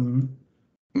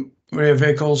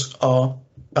vehicles are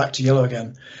back to yellow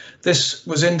again. This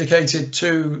was indicated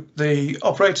to the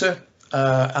operator,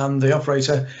 and the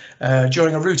operator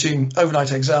during a routine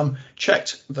overnight exam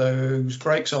checked those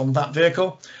brakes on that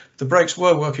vehicle. The brakes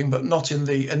were working, but not in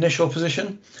the initial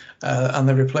position, and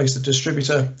they replaced the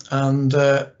distributor, and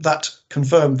that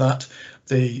confirmed that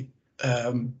the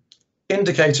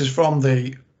indicators from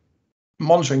the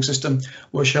monitoring system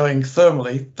were showing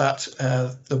thermally that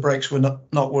the brakes were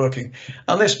not working.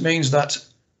 And this means that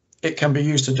it can be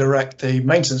used to direct the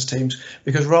maintenance teams,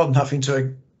 because rather than having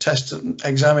to test and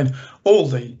examine all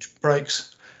the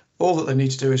brakes, all that they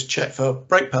need to do is check for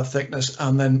brake pad thickness,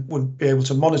 and then would be able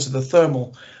to monitor the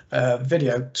thermal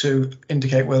video to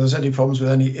indicate whether there's any problems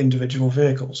with any individual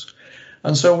vehicles.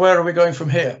 And so where are we going from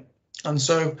here? And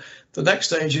so the next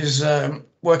stage is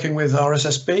working with our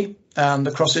SSB and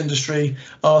the cross-industry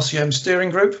RCM steering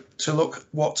group to look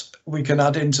what we can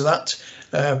add into that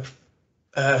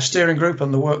steering group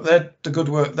and the good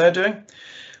work they're doing.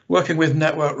 Working with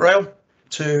Network Rail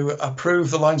to approve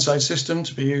the line-side system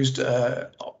to be used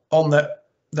on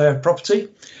their property.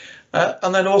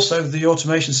 And then also the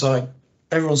automation side.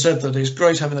 Everyone said that it's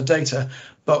great having the data,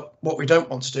 but what we don't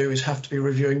want to do is have to be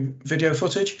reviewing video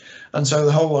footage. And so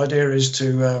the whole idea is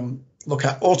to look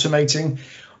at automating.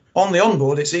 On the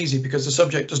onboard, it's easy because the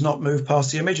subject does not move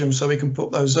past the image, and so we can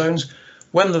put those zones.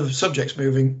 When the subject's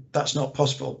moving, that's not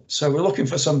possible. So we're looking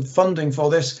for some funding for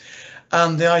this.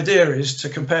 And the idea is to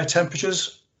compare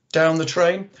temperatures down the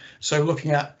train. So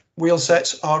looking at wheel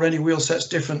sets, are any wheel sets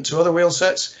different to other wheel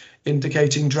sets,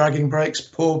 indicating dragging brakes,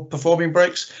 poor performing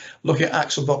brakes, looking at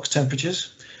axle box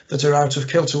temperatures that are out of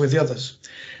kilter with the others.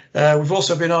 We've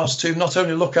also been asked to not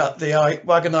only look at the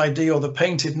wagon ID or the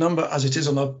painted number as it is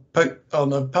on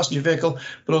a passenger vehicle,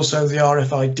 but also the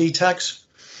RFID tags,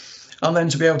 and then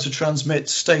to be able to transmit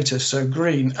status, so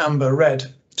green, amber,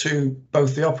 red, to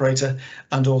both the operator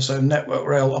and also Network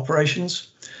Rail operations.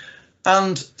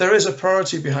 And there is a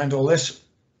priority behind all this,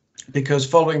 because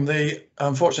following the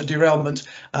unfortunate derailment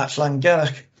at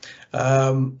Llangarach,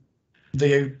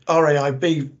 the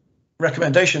RAIB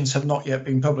recommendations have not yet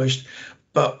been published,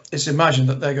 but it's imagined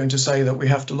that they're going to say that we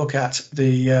have to look at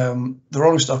the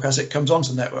rolling stock as it comes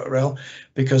onto Network Rail,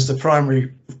 because the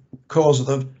primary cause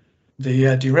of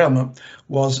the derailment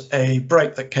was a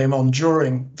brake that came on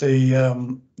during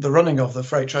the running of the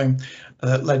freight train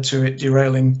that led to it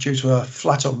derailing due to a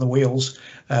flat on the wheels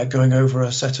going over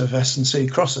a set of S&C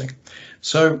crossing.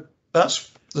 So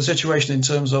that's the situation in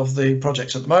terms of the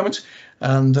projects at the moment.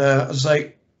 And as I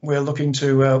say, we're looking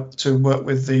to work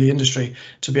with the industry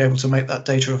to be able to make that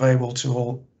data available to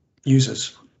all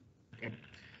users. Okay.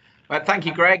 Well, thank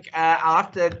you, Greg. I'll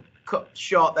have to cut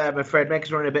short there, I'm afraid,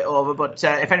 because we're running a bit over. But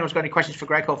if anyone's got any questions for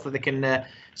Greg, hopefully they can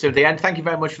see at the end. Thank you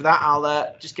very much for that. I'll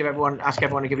just ask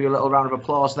everyone to give you a little round of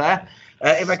applause there.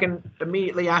 If I can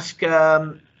immediately ask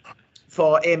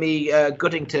for Amy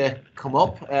Gooding to come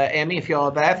up. Amy, if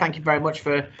you're there, thank you very much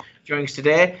for joining us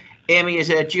today. Amy is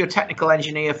a geotechnical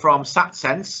engineer from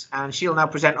SatSense, and she'll now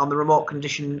present on the remote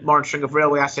condition monitoring of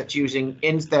railway assets using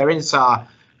their InSAR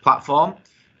platform.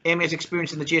 Amy has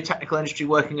experience in the geotechnical industry,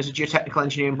 working as a geotechnical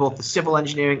engineer in both the civil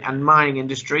engineering and mining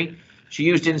industry. She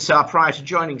used InSAR prior to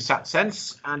joining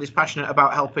SatSense and is passionate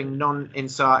about helping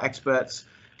non-InSAR experts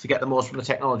to get the most from the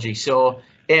technology. So,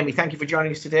 Amy, thank you for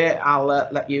joining us today. I'll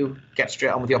let you get straight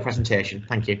on with your presentation.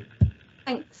 Thank you.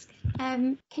 Thanks.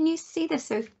 Can you see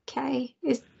this okay?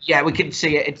 Yeah, we can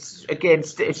see it.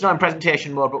 It's not in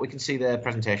presentation mode, but we can see the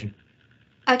presentation.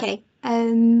 Okay.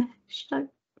 Should I?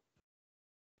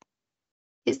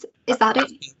 Is that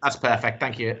it? That's perfect.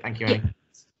 Thank you. Thank you, Amy.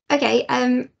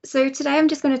 Okay. So today I'm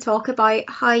just going to talk about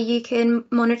how you can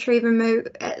monitor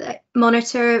remote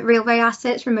monitor railway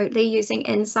assets remotely using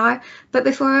InSAR. But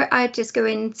before I just go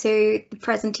into the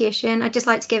presentation, I'd just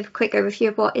like to give a quick overview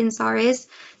of what InSAR is.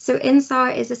 So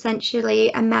InSAR is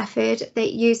essentially a method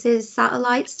that uses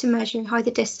satellites to measure how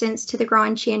the distance to the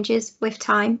ground changes with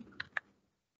time.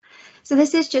 So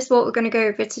this is just what we're going to go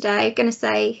over today. I'm going to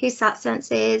say who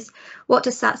SatSense is, what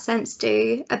does SatSense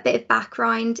do, a bit of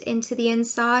background into the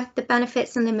InSAR, the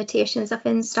benefits and limitations of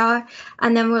InSAR,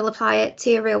 and then we'll apply it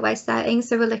to a railway setting.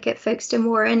 So we'll look at Folkestone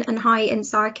Warren and how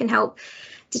InSAR can help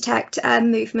detect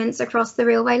movements across the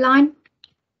railway line.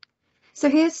 So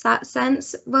here's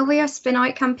SatSense. Well, we are a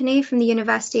spin-out company from the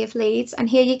University of Leeds, and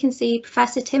here you can see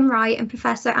Professor Tim Wright and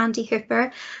Professor Andy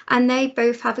Hooper, and they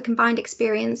both have a combined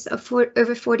experience of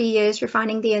over 40 years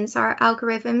refining the InSAR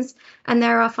algorithms, and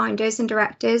they're our founders and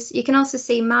directors. You can also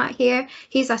see Matt here,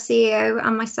 he's our CEO,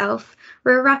 and myself.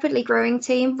 We're a rapidly growing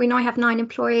team. We now have 9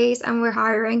 employees and we're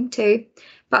hiring too.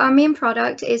 But our main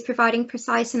product is providing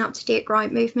precise and up-to-date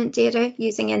ground movement data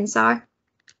using InSAR.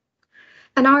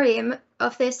 And our aim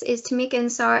of this is to make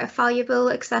InSAR a valuable,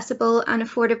 accessible and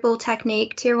affordable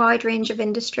technique to a wide range of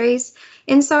industries.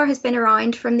 InSAR has been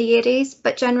around from the 80s,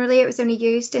 but generally it was only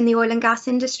used in the oil and gas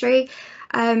industry,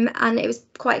 and it was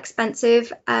quite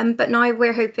expensive. But now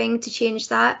we're hoping to change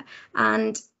that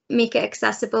and make it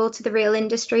accessible to the rail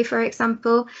industry, for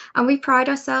example. And we pride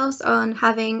ourselves on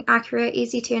having accurate,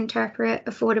 easy to interpret,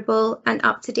 affordable and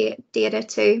up-to-date data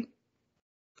too.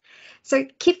 So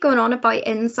keep going on about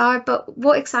InSAR, but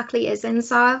what exactly is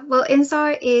InSAR? Well,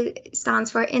 InSAR stands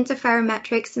for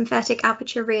Interferometric Synthetic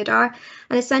Aperture Radar,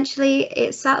 and essentially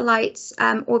its satellites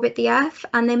orbit the Earth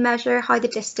and they measure how the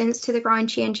distance to the ground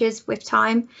changes with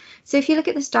time. So if you look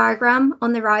at this diagram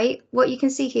on the right, what you can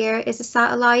see here is a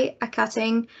satellite, a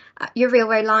cutting, your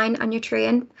railway line and your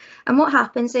train. And what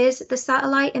happens is the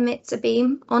satellite emits a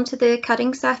beam onto the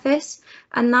cutting surface,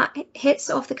 and that hits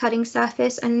off the cutting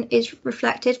surface and is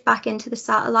reflected back into the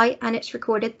satellite, and it's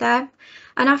recorded there.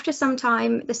 And after some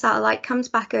time, the satellite comes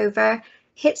back over,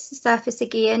 hits the surface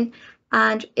again,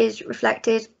 and is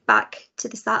reflected back to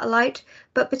the satellite.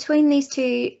 But between these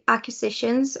two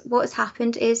acquisitions, what has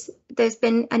happened is there's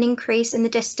been an increase in the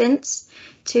distance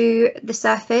to the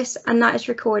surface, and that is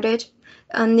recorded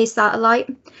on the satellite.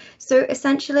 So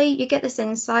essentially you get this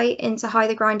insight into how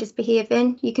the ground is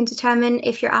behaving. You can determine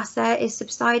if your asset is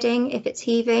subsiding, if it's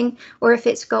heaving, or if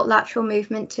it's got lateral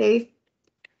movement too.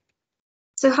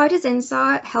 So how does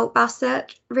InSAR help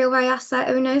railway asset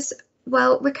owners?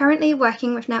 Well, we're currently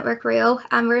working with Network Rail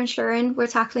and we're ensuring we're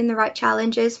tackling the right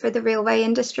challenges for the railway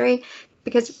industry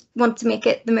because we want to make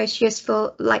it the most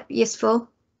useful.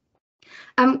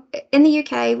 In the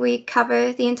UK, we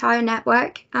cover the entire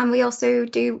network and we also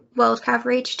do world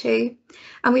coverage too.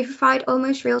 And we provide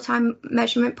almost real-time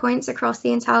measurement points across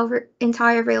the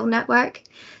entire rail network.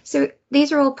 So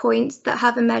these are all points that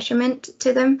have a measurement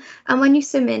to them. And when you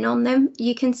zoom in on them,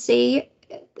 you can see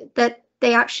that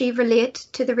they actually relate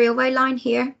to the railway line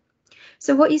here.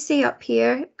 So what you see up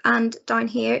here and down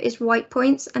here is white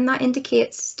points, and that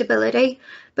indicates stability.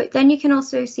 But then you can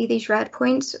also see these red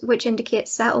points, which indicate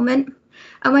settlement.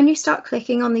 And when you start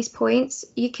clicking on these points,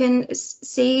 you can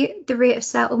see the rate of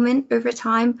settlement over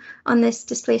time on this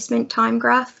displacement time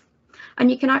graph. And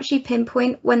you can actually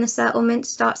pinpoint when the settlement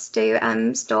starts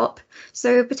to stop.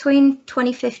 So between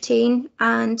 2015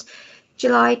 and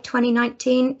July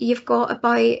 2019, you've got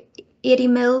about 80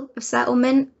 mil of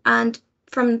settlement, and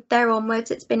from there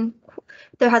onwards,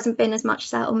 there hasn't been as much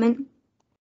settlement.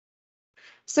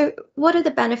 So what are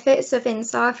the benefits of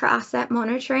InSAR for asset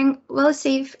monitoring? Well, as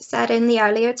Steve said in the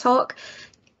earlier talk,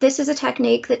 this is a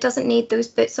technique that doesn't need those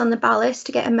boots on the ballast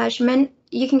to get a measurement.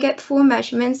 You can get 4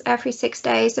 measurements every 6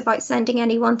 days without sending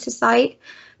anyone to site.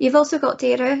 You've also got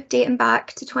data dating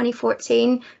back to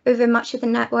 2014 over much of the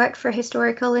network for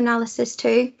historical analysis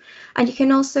too. And you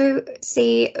can also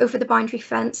see over the boundary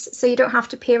fence, so you don't have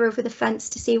to peer over the fence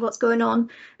to see what's going on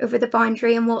over the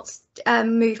boundary and what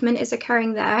movement is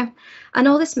occurring there. And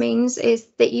all this means is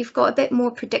that you've got a bit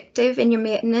more predictive in your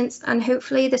maintenance, and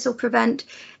hopefully this will prevent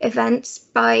events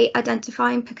by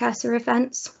identifying precursor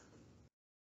events.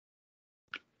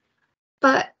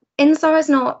 But InSAR is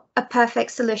not a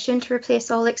perfect solution to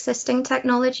replace all existing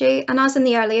technology, and as in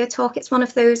the earlier talk, it's one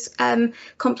of those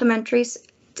complementary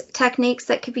techniques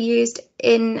that could be used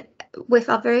with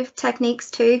other techniques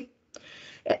too.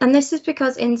 And this is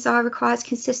because InSAR requires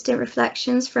consistent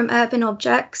reflections from urban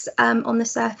objects on the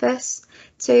surface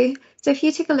too. So if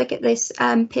you take a look at this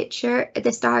picture,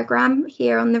 this diagram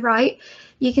here on the right,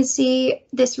 you can see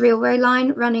this railway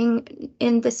line running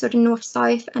in the sort of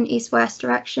north-south and east-west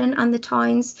direction, and the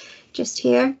towns just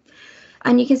here.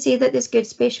 And you can see that there's good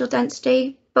spatial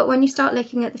density But when you start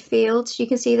looking at the fields, you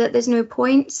can see that there's no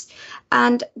points,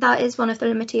 and that is one of the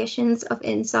limitations of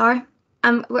InSAR.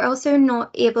 We're also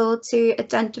not able to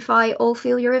identify all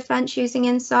failure events using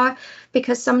InSAR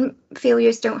because some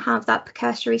failures don't have that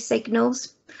precursory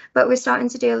signals, but we're starting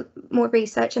to do more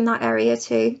research in that area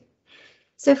too.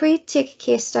 So if we take a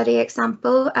case study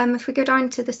example, if we go down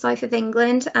to the south of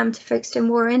England, to Folkestone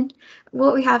Warren,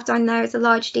 what we have down there is a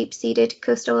large deep-seated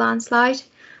coastal landslide.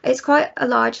 It's quite a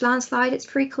large landslide. It's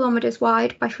 3 kilometres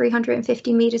wide by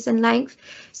 350 metres in length.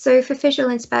 So for visual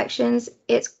inspections,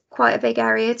 it's quite a big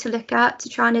area to look at to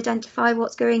try and identify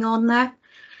what's going on there.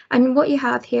 And what you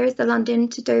have here is the London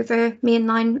to Dover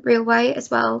mainline railway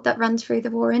as well that runs through the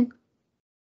Warren.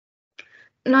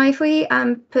 Now, if we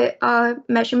put our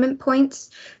measurement points,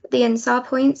 the InSAR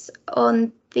points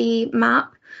on the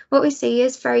map, what we see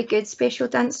is very good spatial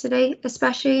density,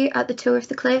 especially at the toe of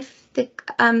the cliff,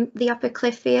 the upper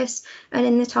cliff face, and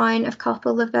in the town of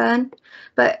Coppell Laverne.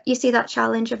 But you see that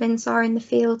challenge of InSAR in the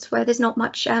fields where there's not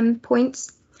much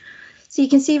points. So you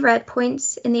can see red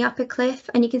points in the upper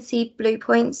cliff, and you can see blue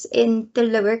points in the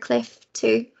lower cliff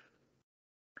too,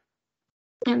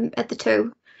 at the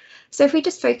toe. So if we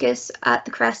just focus at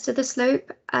the crest of the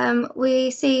slope, we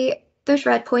see those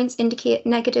red points indicate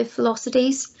negative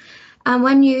velocities. And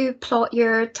when you plot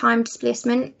your time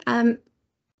displacement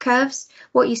curves,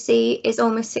 what you see is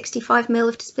almost 65 mil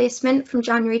of displacement from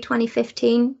January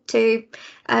 2015 to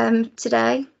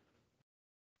today.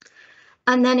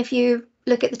 And then if you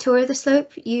look at the toe of the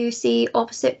slope, you see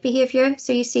opposite behaviour.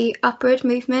 So you see upward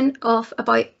movement of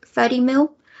about 30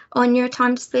 mil on your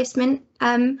time displacement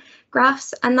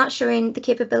graphs, and that's showing the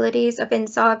capabilities of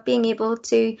InSAR being able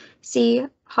to see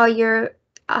how your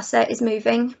asset is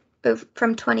moving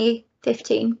from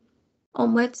 2015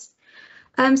 onwards.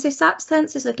 So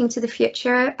SatSense is looking to the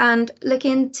future and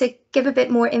looking to give a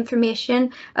bit more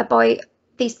information about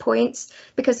these points,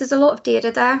 because there's a lot of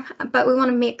data there, but we want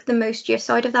to make the most use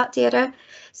out of that data.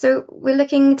 So we're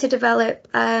looking to develop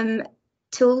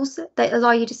tools that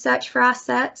allow you to search for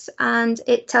assets, and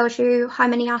it tells you how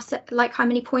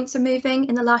many points are moving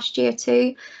in the last year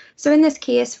too. So in this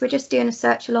case, we're just doing a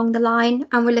search along the line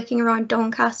and we're looking around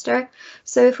Doncaster.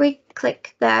 So if we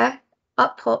click there,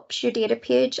 up pops your data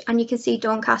page, and you can see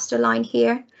Doncaster line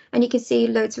here, and you can see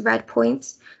loads of red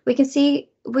points. We can see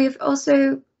we've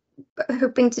also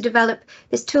hoping to develop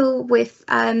this tool with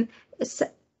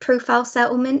profile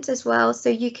settlement as well, so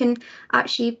you can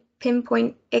actually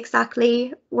pinpoint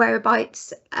exactly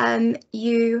whereabouts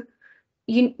you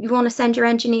want to send your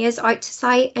engineers out to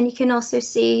site, and you can also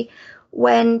see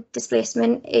when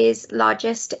displacement is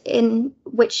largest in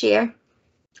which year.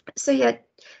 So yeah,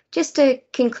 just to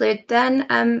conclude then,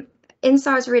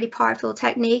 InSAR is a really powerful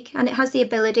technique, and it has the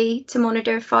ability to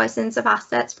monitor thousands of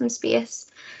assets from space.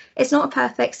 It's not a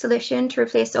perfect solution to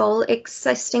replace all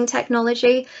existing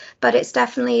technology, but it's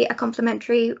definitely a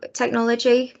complementary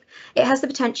technology. It has the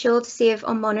potential to save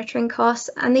on monitoring costs,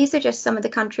 and these are just some of the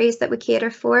countries that we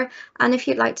cater for. And if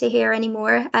you'd like to hear any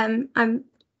more,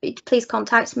 please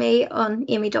contact me on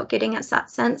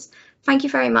amy.gooding@SatSense. Thank you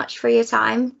very much for your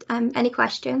time. Any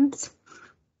questions?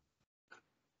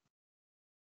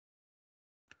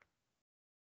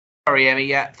 Sorry, Amy.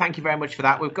 Yeah, thank you very much for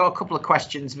that. We've got a couple of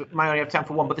questions, but might only have time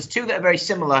for one. But there's two that are very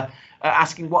similar,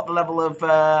 asking what the level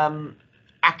of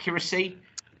accuracy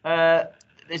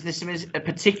is this,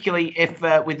 particularly if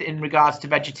in regards to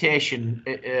vegetation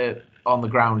on the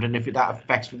ground, and if that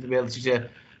affects the ability to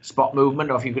spot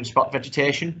movement, or if you can spot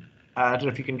vegetation. I don't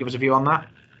know if you can give us a view on that.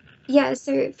 Yeah,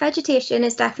 so vegetation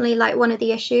is definitely like one of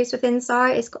the issues with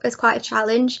InSAR. It's quite a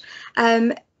challenge.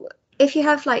 If you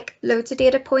have like loads of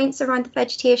data points around the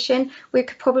vegetation, we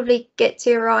could probably get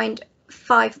to around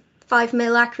 5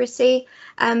 mil accuracy,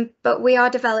 but we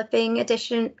are developing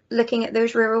looking at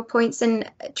those rural points and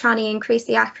trying to increase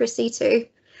the accuracy too.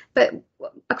 But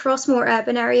across more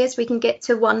urban areas, we can get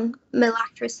to 1 mil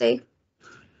accuracy.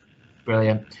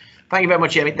 Brilliant. Thank you very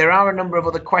much, Amy. There are a number of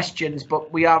other questions,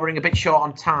 but we are running a bit short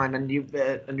on time, and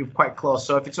you're quite close.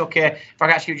 So if it's okay, if I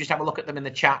can ask you just have a look at them in the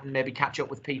chat and maybe catch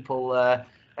up with people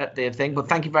at the thing. But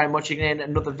thank you very much again.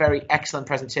 Another very excellent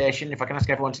presentation. If I can ask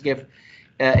everyone to give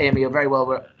Amy a very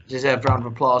well deserved round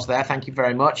of applause there. Thank you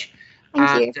very much.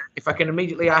 Thank you. If I can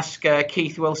immediately ask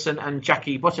Keith Wilson and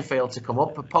Jackie Butterfield to come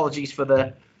up. Apologies for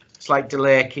the slight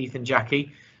delay, Keith and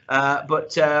Jackie.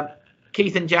 But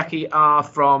Keith and Jackie are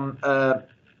from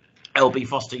LB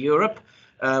Foster Europe,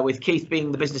 with Keith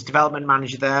being the business development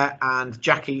manager there, and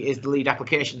Jackie is the lead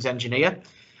applications engineer.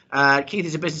 Keith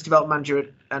is a business development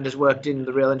manager and has worked in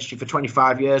the rail industry for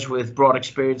 25 years with broad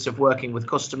experience of working with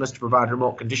customers to provide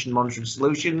remote condition monitoring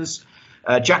solutions.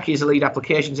 Jackie is a lead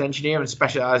applications engineer and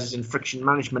specialises in friction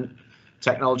management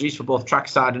technologies for both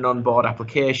trackside and onboard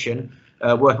application,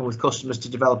 working with customers to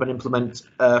develop and implement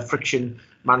friction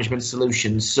management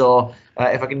solutions. So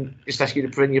if I can just ask you to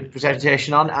bring your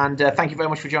presentation on, and thank you very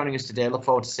much for joining us today. Look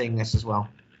forward to seeing this as well.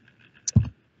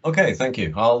 Okay, thank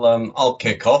you. I'll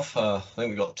kick off. I think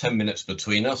we've got 10 minutes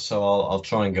between us, so I'll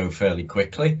try and go fairly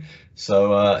quickly.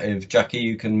 So if Jackie,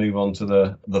 you can move on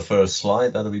to the first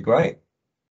slide, that'll be great.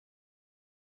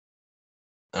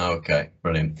 Okay,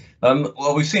 brilliant.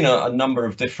 Well, we've seen a number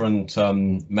of different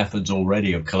methods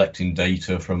already of collecting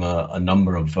data from a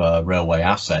number of railway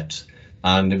assets.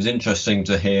 And it was interesting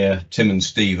to hear Tim and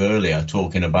Steve earlier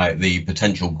talking about the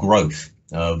potential growth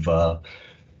of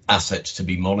assets to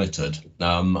be monitored.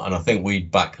 And I think we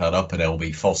back that up at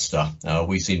LB Foster.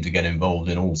 We seem to get involved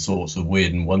in all sorts of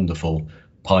weird and wonderful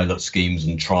pilot schemes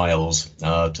and trials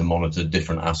to monitor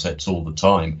different assets all the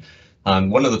time.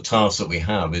 And one of the tasks that we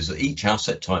have is that each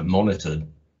asset type monitored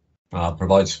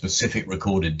provides specific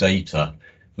recorded data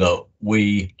that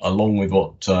we, along with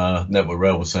what Network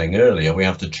Rail was saying earlier, we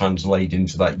have to translate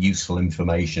into that useful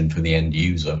information for the end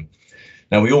user.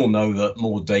 Now, we all know that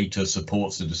more data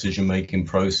supports the decision-making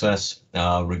process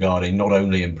regarding not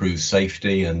only improved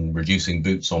safety and reducing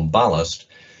boots on ballast,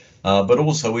 but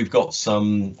also we've got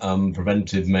some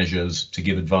preventive measures to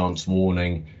give advance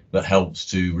warning that helps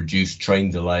to reduce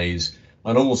train delays,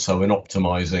 and also in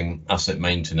optimising asset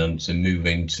maintenance and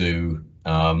moving to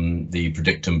the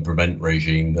predict and prevent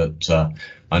regime that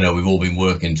I know we've all been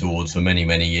working towards for many,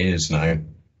 many years now.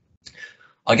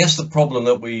 I guess the problem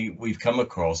that we've come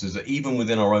across is that even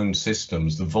within our own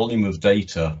systems, the volume of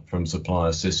data from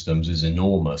supplier systems is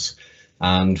enormous.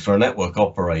 And for a network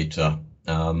operator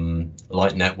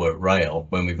like Network Rail,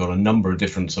 when we've got a number of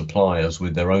different suppliers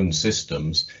with their own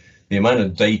systems, the amount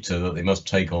of data that they must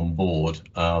take on board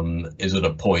is at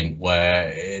a point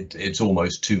where it's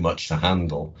almost too much to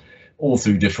handle, all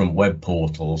through different web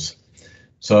portals.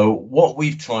 So what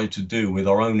we've tried to do with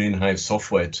our own in-house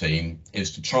software team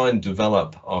is to try and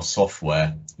develop our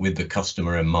software with the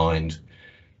customer in mind.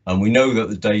 And we know that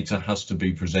the data has to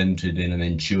be presented in an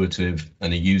intuitive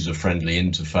and a user-friendly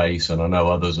interface, and I know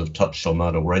others have touched on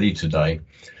that already today.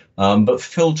 But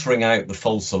filtering out the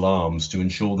false alarms to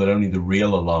ensure that only the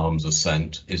real alarms are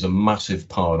sent is a massive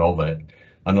part of it.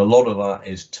 And a lot of that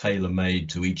is tailor-made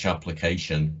to each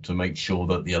application to make sure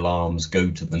that the alarms go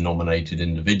to the nominated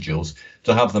individuals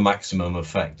to have the maximum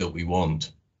effect that we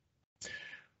want.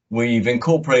 We've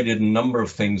incorporated a number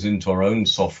of things into our own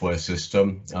software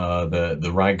system.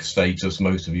 The RAG status,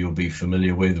 most of you will be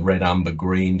familiar with, red, amber,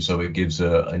 green, so it gives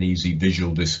an easy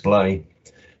visual display.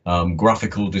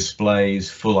 Graphical displays,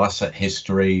 full asset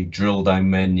history, drill down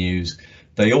menus,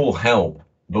 they all help.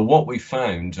 But what we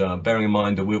found, bearing in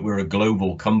mind that we're a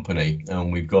global company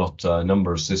and we've got a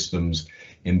number of systems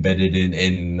embedded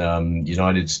in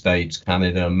United States,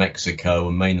 Canada, Mexico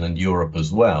and mainland Europe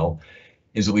as well,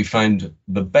 is that we found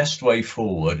the best way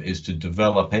forward is to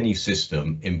develop any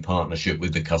system in partnership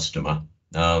with the customer.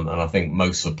 And I think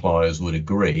most suppliers would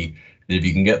agree that if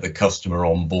you can get the customer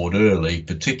on board early,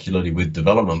 particularly with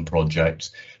development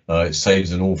projects, it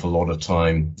saves an awful lot of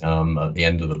time at the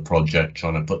end of the project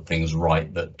trying to put things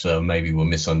right that maybe were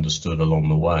misunderstood along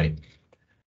the way.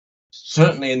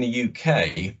 Certainly in the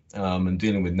UK and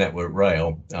dealing with Network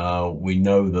Rail, we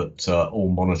know that all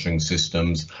monitoring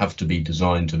systems have to be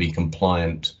designed to be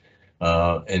compliant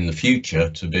in the future,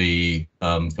 to be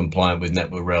compliant with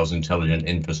Network Rail's intelligent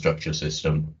infrastructure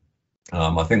system.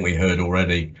 I think we heard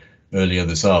already earlier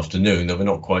this afternoon that we're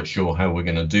not quite sure how we're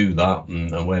going to do that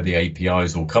and where the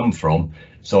APIs will come from.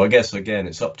 So I guess, again,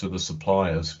 it's up to the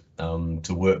suppliers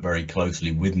to work very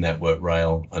closely with Network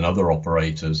Rail and other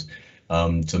operators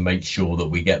to make sure that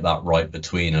we get that right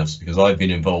between us, because I've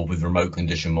been involved with remote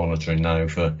condition monitoring now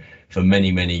for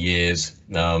many, many years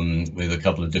with a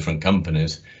couple of different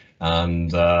companies.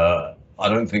 And I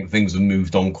don't think things have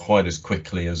moved on quite as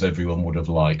quickly as everyone would have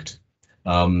liked.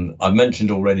 I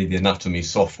mentioned already the anatomy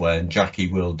software, and Jackie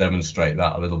will demonstrate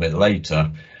that a little bit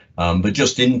later. But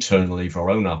just internally for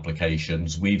our own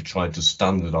applications, we've tried to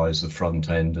standardize the front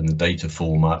end and the data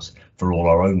formats for all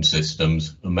our own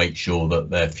systems and make sure that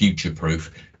they're future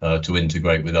proof to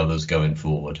integrate with others going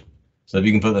forward. So if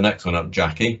you can put the next one up,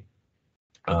 Jackie.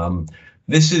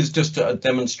 This is just a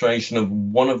demonstration of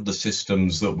one of the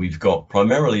systems that we've got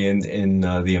primarily in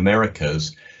the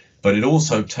Americas, but it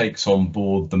also takes on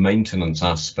board the maintenance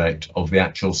aspect of the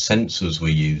actual sensors we're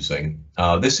using.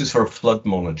 This is for a flood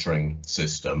monitoring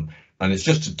system, and it's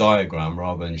just a diagram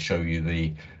rather than show you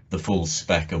the full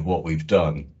spec of what we've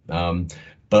done.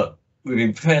 But we've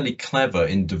been fairly clever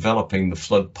in developing the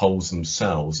flood poles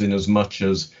themselves, in as much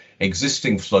as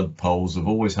existing flood poles have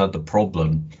always had the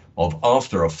problem of,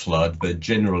 after a flood, they're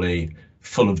generally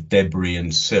full of debris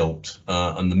and silt,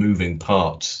 and the moving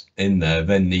parts in there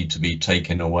then need to be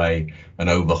taken away and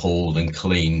overhauled and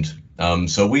cleaned.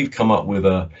 So we've come up with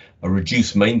a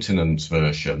reduced maintenance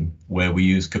version where we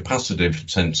use capacitive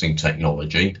sensing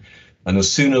technology, and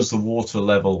as soon as the water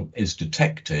level is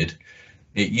detected,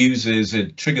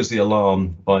 it triggers the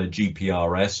alarm via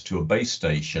GPRS to a base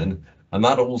station, and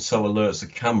that also alerts a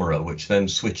camera, which then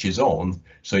switches on,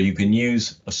 so you can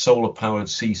use a solar-powered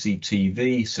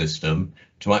CCTV system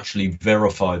to actually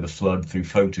verify the flood through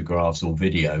photographs or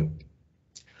video.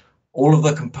 All of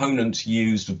the components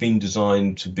used have been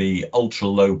designed to be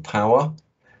ultra-low power,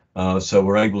 so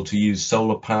we're able to use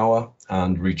solar power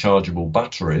and rechargeable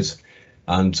batteries.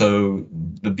 And so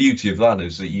the beauty of that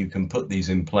is that you can put these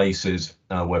in places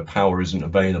where power isn't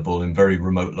available in very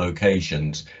remote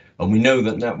locations. And we know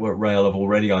that Network Rail have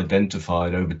already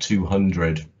identified over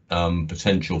 200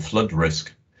 potential flood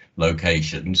risk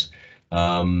locations.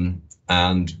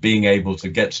 And being able to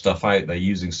get stuff out there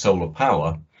using solar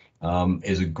power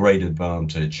is a great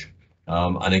advantage.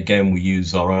 And again, we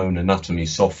use our own anatomy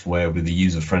software with a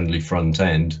user-friendly front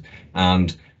end.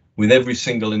 And with every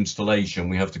single installation,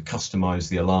 we have to customize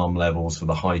the alarm levels for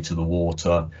the height of the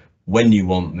water, when you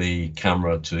want the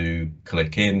camera to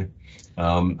click in.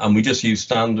 And we just use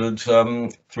standard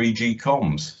 3G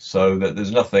comms, so that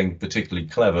there's nothing particularly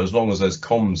clever. As long as there's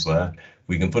comms there,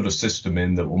 we can put a system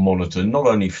in that will monitor not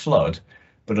only flood,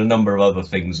 but a number of other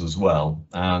things as well.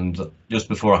 And just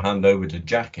before I hand over to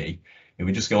Jackie, if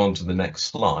we just go on to the next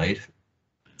slide,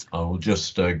 I will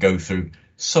just go through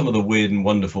some of the weird and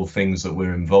wonderful things that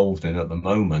we're involved in at the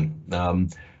moment.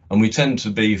 And we tend to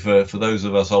be, for those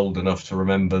of us old enough to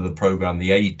remember the program,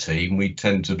 the A-Team, we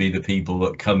tend to be the people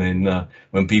that come in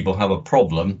when people have a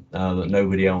problem that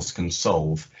nobody else can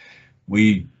solve.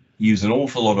 We use an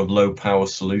awful lot of low power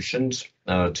solutions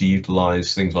to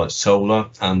utilize things like solar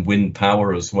and wind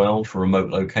power as well for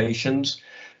remote locations.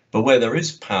 But where there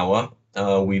is power,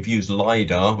 we've used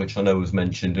LiDAR, which I know was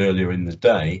mentioned earlier in the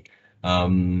day,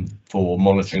 for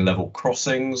monitoring level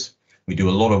crossings. We do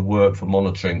a lot of work for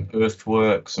monitoring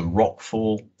earthworks and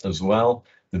rockfall as well.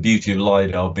 The beauty of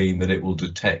LiDAR being that it will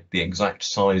detect the exact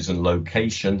size and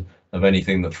location of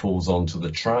anything that falls onto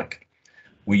the track.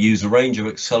 We use a range of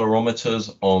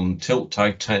accelerometers on tilt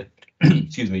tag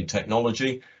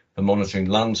technology for monitoring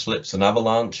landslips and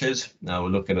avalanches. Now we're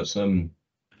looking at some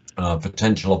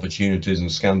potential opportunities in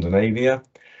Scandinavia.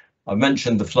 I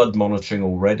mentioned the flood monitoring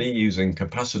already using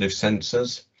capacitive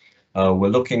sensors. We're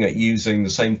looking at using the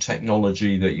same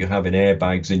technology that you have in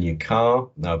airbags in your car,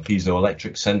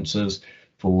 piezoelectric sensors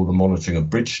for the monitoring of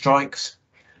bridge strikes,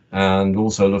 and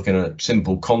also looking at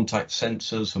simple contact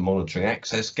sensors for monitoring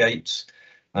access gates.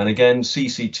 And again,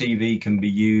 CCTV can be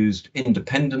used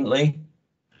independently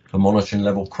for monitoring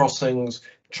level crossings,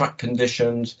 track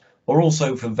conditions, or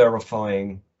also for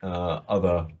verifying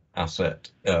other asset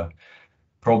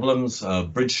problems,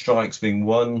 bridge strikes being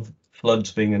one,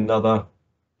 floods being another,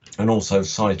 and also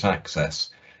site access.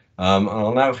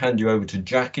 I'll now hand you over to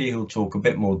Jackie, who'll talk a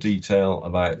bit more detail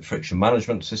about friction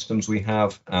management systems we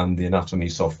have and the anatomy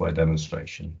software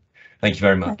demonstration. Thank you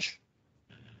very much.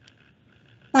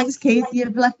 Thanks, Keith.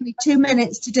 You've left me 2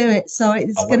 minutes to do it, so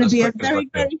it's going to be a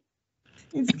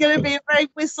very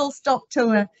whistle-stop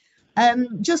tour.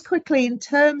 Just quickly, in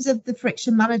terms of the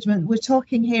friction management, we're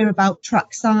talking here about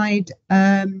trackside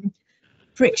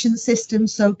friction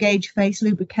systems, so gauge face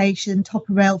lubrication, top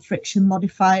of rail friction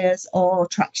modifiers, or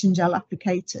traction gel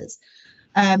applicators.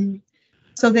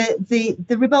 So the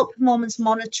remote performance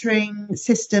monitoring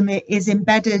system is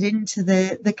embedded into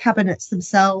the cabinets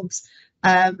themselves.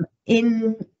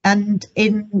 In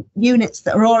units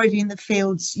that are already in the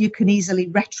fields, you can easily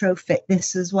retrofit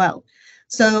this as well.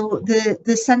 So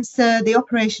the sensor, the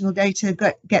operational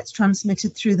data gets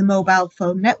transmitted through the mobile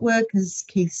phone network, as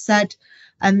Keith said,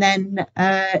 and then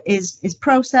is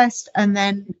processed and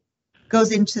then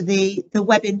goes into the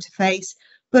web interface.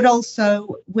 But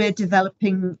also we're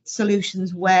developing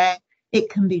solutions where it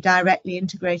can be directly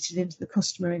integrated into the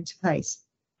customer interface.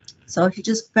 So if you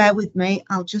just bear with me,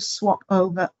 I'll just swap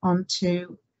over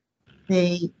onto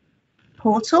the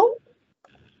portal.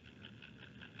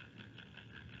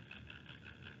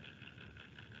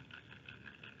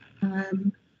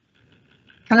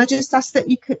 Can I just ask that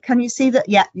can you see that?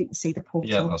 Yeah, you can see the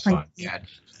portal. Yeah, that's right.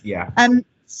 Yeah.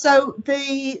 So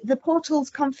the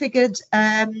portal's configured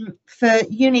for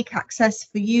unique access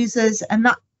for users, and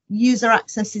that user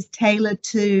access is tailored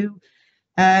to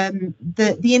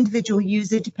the individual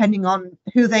user, depending on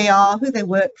who they are, who they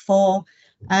work for.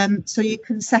 So you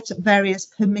can set up various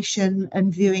permission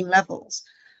and viewing levels.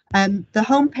 The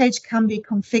homepage can be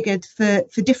configured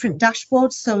for different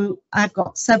dashboards. So I've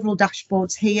got several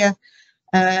dashboards here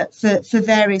for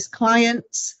various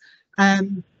clients.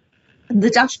 The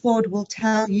dashboard will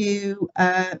tell you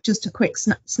just a quick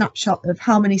snapshot of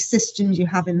how many systems you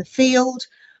have in the field,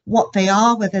 what they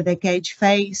are, whether they're gauge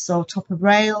face or top of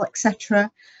rail, etc.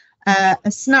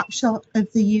 A snapshot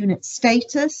of the unit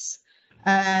status.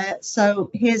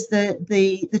 So here's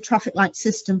the traffic light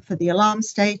system for the alarm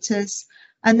status.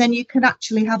 And then you can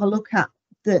actually have a look at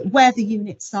where the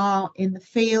units are in the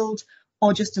field,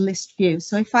 or just a list view.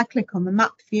 So if I click on the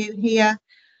map view here,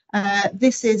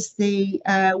 this is the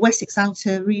Wessex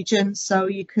Outer region. So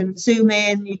you can zoom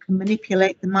in, you can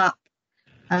manipulate the map,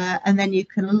 and then you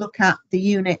can look at the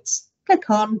units,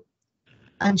 click on,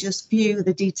 and just view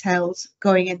the details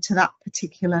going into that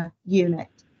particular unit.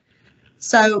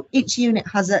 So each unit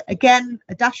has, again,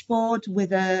 a dashboard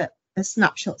with a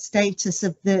snapshot status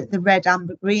of the red,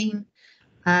 amber, green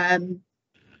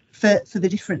for the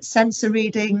different sensor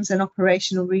readings and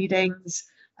operational readings,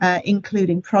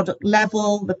 including product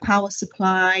level, the power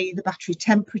supply, the battery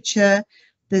temperature.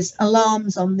 There's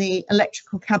alarms on the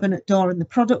electrical cabinet door and the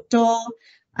product door,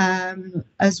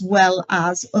 as well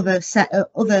as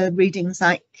other readings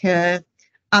like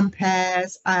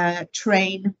amperes,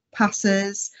 train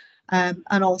passes,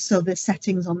 and also the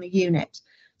settings on the unit.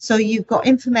 So you've got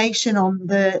information on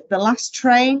the last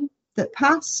train that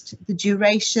passed, the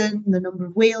duration, the number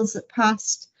of wheels that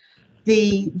passed,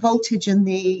 the voltage and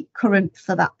the current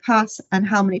for that pass, and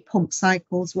how many pump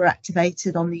cycles were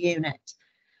activated on the unit.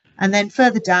 And then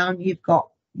further down, you've got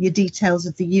your details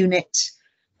of the unit,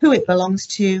 who it belongs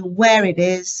to, where it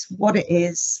is, what it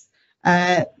is,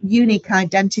 unique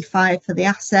identifier for the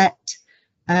asset,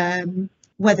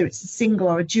 whether it's a single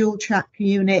or a dual track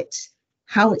unit,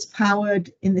 how it's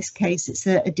powered. In this case, it's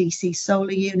a DC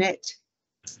solar unit.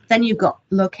 Then you've got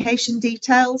location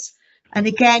details. And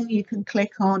again, you can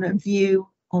click on and view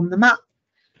on the map.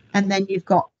 And then you've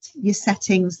got your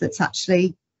settings that's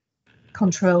actually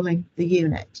controlling the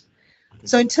unit.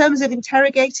 So in terms of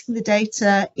interrogating the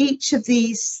data, each of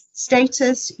these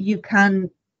status you can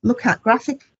look at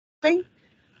graphically.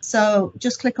 So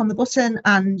just click on the button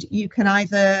and you can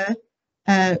either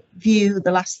view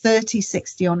the last 30,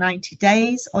 60 or 90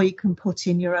 days, or you can put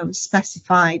in your own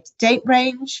specified date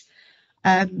range.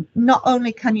 Not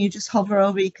only can you just hover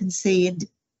over, you can see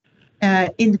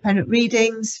independent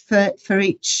readings for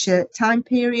each time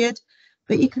period,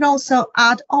 but you can also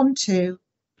add on to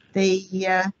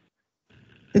the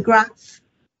graph.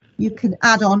 You can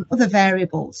add on other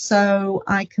variables. So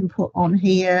I can put on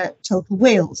here total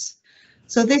wheels.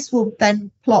 So this will then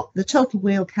plot the total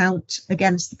wheel count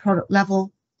against the product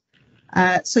level.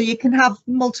 So you can have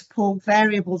multiple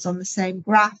variables on the same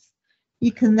graph.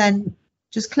 You can then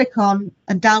just click on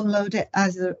and download it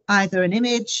as either an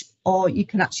image, or you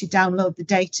can actually download the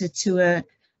data to a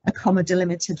comma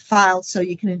delimited file, so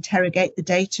you can interrogate the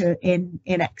data in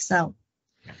Excel.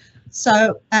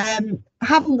 So I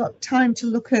haven't got time to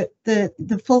look at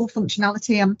the full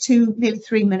functionality. I'm nearly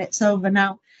 3 minutes over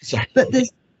now. Sorry.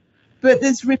 But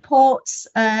there's reports,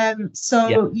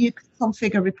 so you can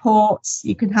configure reports,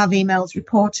 you can have emails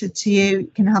reported to you,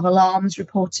 you can have alarms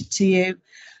reported to you.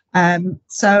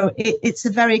 So it's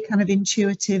a very kind of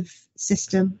intuitive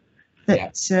system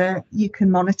that you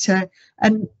can monitor.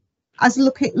 And as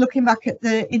looking back at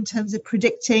in terms of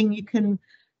predicting, you can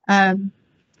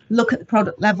look at the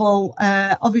product level.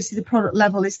 Obviously, the product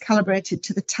level is calibrated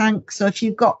to the tank. So if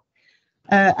you've got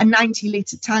a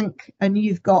 90-litre tank and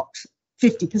you've got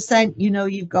 50%, you know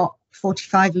you've got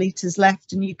 45 litres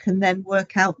left, and you can then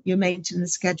work out your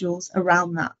maintenance schedules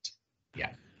around that. Yeah.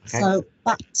 Okay. So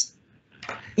that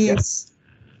is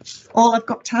all I've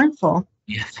got time for.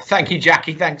 Yeah, thank you,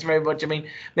 Jackie. Thanks very much. I mean,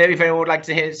 maybe if anyone would like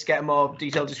to get a more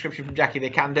detailed description from Jackie,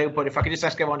 they can do. But if I could just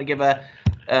ask everyone to give a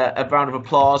round of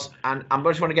applause, and I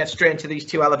just want to get straight into these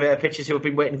two elevator pitches who have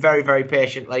been waiting very, very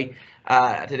patiently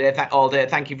today, all day.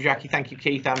 Thank you, Jackie. Thank you,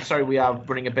 Keith. I'm sorry we are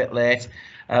running a bit late,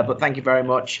 but thank you very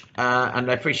much, and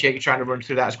I appreciate you trying to run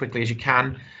through that as quickly as you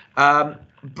can.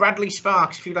 Bradley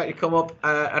Sparks, if you'd like to come up,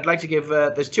 I'd like to give.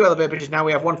 There's two elevator pitches now.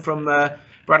 We have one from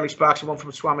Bradley Sparks and one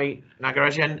from Swami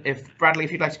Nagarajan. If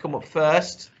you'd like to come up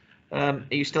first, are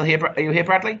you still here? Are you here,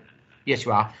 Bradley? Yes,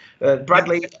 you are.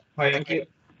 Bradley, Hi, thank you.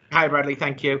 Hi, Bradley,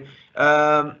 thank you.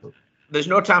 There's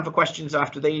no time for questions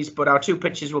after these, but our two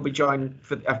pitches will be joined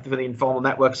after the informal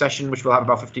network session, which we'll have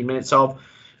about 15 minutes of.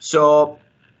 So,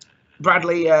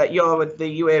 Bradley, you're with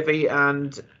the UAV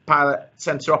and pilot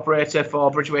sensor operator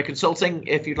for Bridgeway Consulting.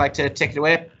 If you'd like to take it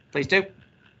away, please do.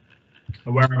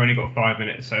 Aware I've only got 5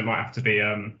 minutes, so it might have to be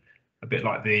a bit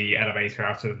like the elevator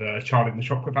out of Charlie and the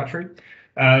Chocolate Factory.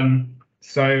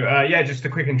 Yeah, just a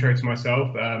quick intro to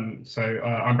myself. I'm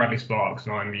Bradley Sparks,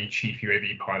 and I'm the Chief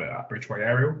UAV Pilot at Bridgeway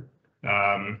Aerial.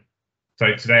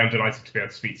 So today I'm delighted to be able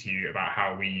to speak to you about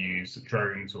how we use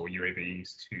drones or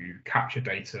UAVs to capture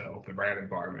data of the rail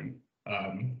environment,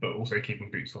 but also keeping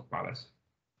boots off ballast.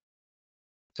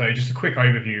 So just a quick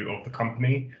overview of the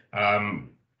company.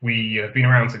 We have been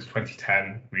around since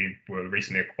 2010. We were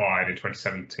recently acquired in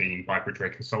 2017 by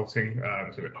Bridgeway Consulting,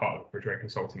 so we're part of the Bridgeway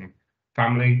Consulting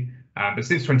family. But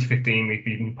since 2015, we've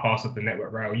been part of the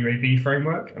Network Rail UAV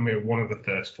framework, and we're one of the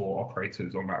first 4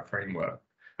 operators on that framework.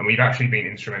 And we've actually been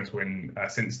instrumental in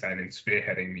since then in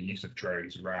spearheading the use of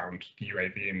drones around the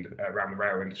UAV and around the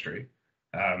rail industry.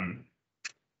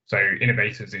 So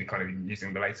innovators in kind of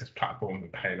using the latest platforms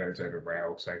and payloads over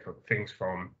rail. So for things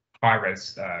from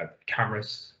high-res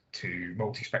cameras to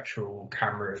multispectral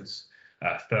cameras,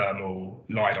 thermal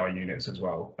LiDAR units as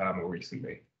well, more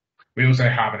recently. We also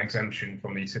have an exemption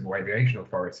from the Civil Aviation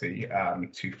Authority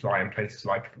to fly in places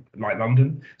like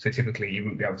London. So typically you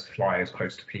wouldn't be able to fly as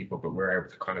close to people, but we're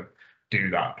able to kind of do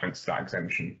that thanks to that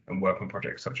exemption and work on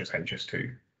projects such as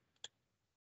HS2.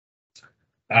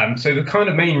 So the kind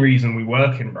of main reason we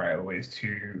work in rail is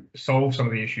to solve some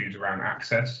of the issues around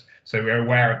access. So we're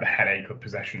aware of the headache of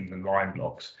possessions and line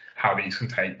blocks, how these can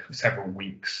take several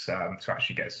weeks to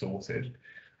actually get sorted.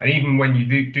 And even when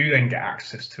you do then get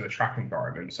access to the track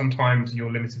environment, sometimes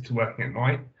you're limited to working at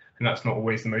night, and that's not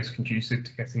always the most conducive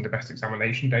to getting the best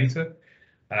examination data.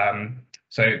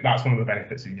 So that's one of the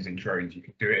benefits of using drones. You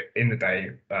can do it in the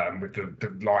day with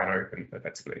the line open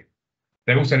effectively.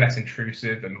 They're also less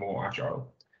intrusive and more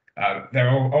agile. There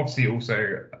are obviously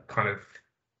also kind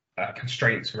of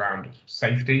constraints around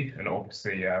safety, and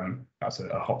obviously that's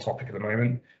a hot topic at the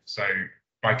moment. So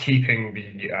by keeping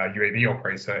the UAV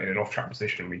operator in an off-track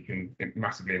position, we can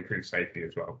massively improve safety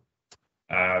as well.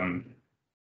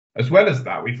 As well as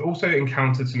that, we've also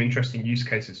encountered some interesting use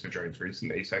cases for drones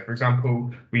recently. So, for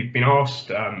example, we've been asked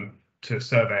to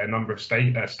survey a number of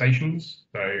stations.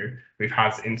 So we've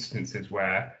had instances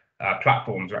where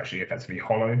platforms are actually effectively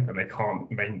hollow and they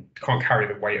can't carry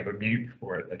the weight of a mute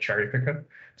or a cherry picker.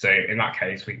 So in that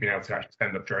case, we've been able to actually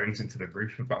send up drones into the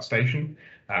roof of that station.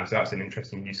 So that's an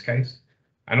interesting use case.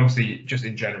 And obviously, just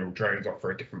in general, drones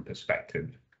offer a different perspective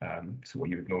to what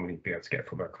you would normally be able to get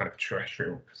from a kind of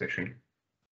terrestrial position.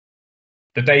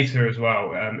 The data as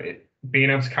well,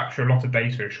 being able to capture a lot of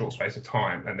data in a short space of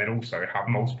time, and then also have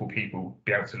multiple people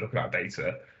be able to look at that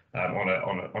data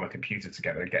on a computer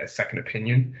together and get a second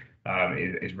opinion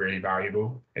is really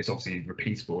valuable. It's obviously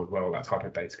repeatable as well, that type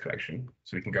of data collection.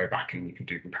 So we can go back and you can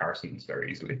do comparisons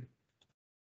very easily.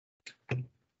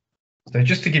 So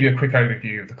just to give you a quick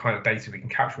overview of the kind of data we can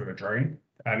capture with a drone,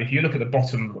 if you look at the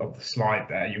bottom of the slide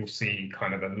there, you'll see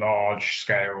kind of a large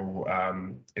scale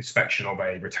inspection of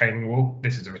a retaining wall.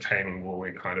 This is a retaining wall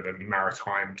in kind of a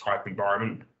maritime type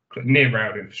environment, near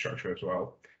rail infrastructure as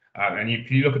well. And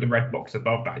if you look at the red box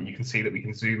above that, you can see that we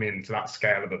can zoom into that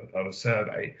scale of a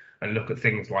survey and look at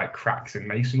things like cracks in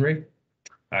masonry.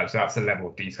 So that's the level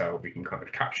of detail we can kind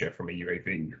of capture from a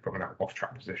UAV from an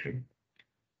off-track position.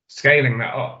 Scaling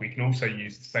that up, we can also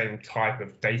use the same type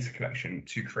of data collection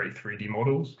to create 3D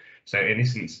models. So in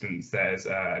this instance, there's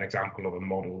an example of a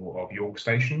model of York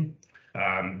Station.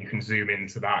 You can zoom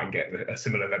into that and get a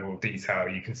similar level of detail.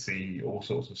 You can see all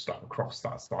sorts of stuff across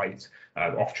that site,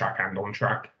 off track and on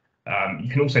track. You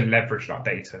can also leverage that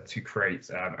data to create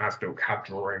as-built CAD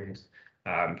drawings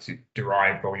to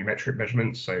derive volumetric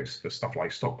measurements, so for stuff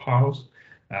like stockpiles.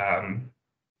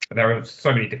 There are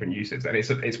so many different uses, and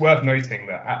it's worth noting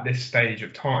that at this stage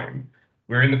of time,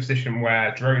 we're in the position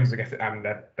where drones are getting, and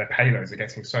their payloads are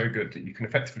getting so good that you can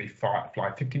effectively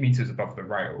fly 50 meters above the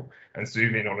rail and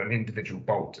zoom in on an individual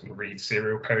bolt and read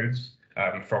serial codes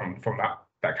from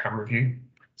that camera view.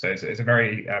 So it's a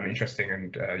very interesting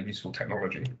and useful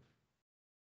technology.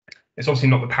 It's obviously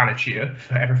not the panacea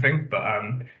for everything, but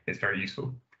it's very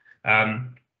useful.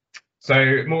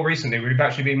 So more recently, we've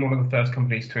actually been one of the first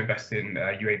companies to invest in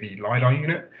a UAV LiDAR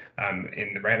unit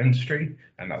in the rail industry,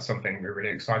 and that's something we're really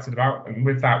excited about. And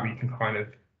with that, we can kind of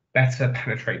better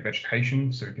penetrate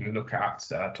vegetation, so we can look at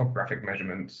topographic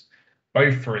measurements,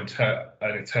 both for an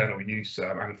internal use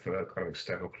and for kind of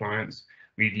external clients.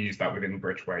 We've used that within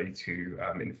Bridgeway to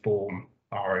inform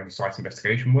our own site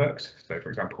investigation works. So, for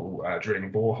example,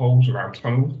 drilling boreholes around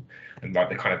tunnels and like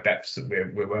the kind of depths that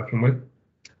we're working with.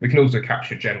 We can also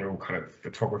capture general kind of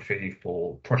photography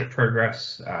for project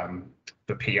progress,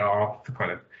 for PR, for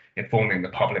kind of informing the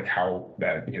public how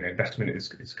their investment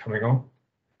is coming on.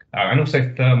 And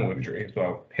also thermal imagery as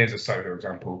well. Here's a solar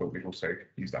example, but we've also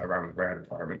used that around the rail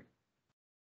environment.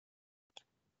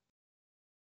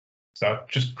 So I'll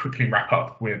just quickly wrap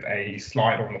up with a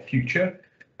slide on the future.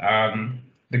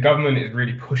 The government is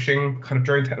really pushing kind of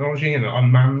drone technology and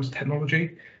unmanned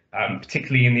technology,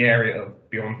 particularly in the area of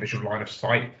beyond visual line of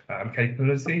sight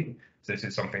capability. So this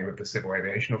is something with the Civil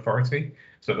Aviation Authority.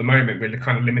 So at the moment, we're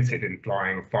kind of limited in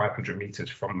flying 500 meters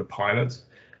from the pilot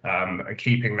and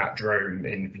keeping that drone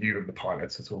in view of the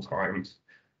pilots at all times.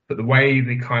 But the way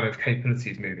the kind of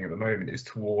capability is moving at the moment is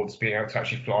towards being able to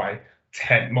actually fly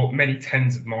many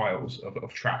tens of miles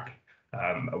of track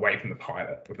away from the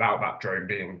pilot without that drone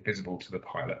being visible to the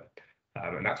pilot.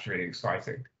 And that's really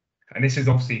exciting. And this is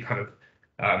obviously kind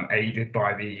of aided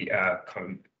by the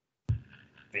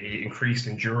the increased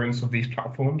endurance of these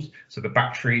platforms. So the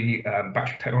battery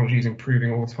technology is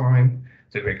improving all the time.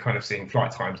 So we're kind of seeing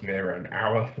flight times near an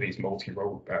hour for these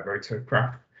multi-rotor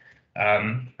craft.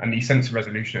 And the sensor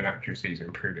resolution and accuracies are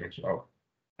improving as well.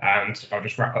 And I'll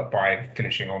just wrap up by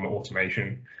finishing on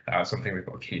automation, something we've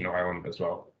got a keen eye on as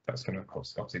well. That's going to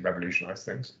obviously revolutionise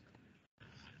things.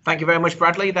 Thank you very much,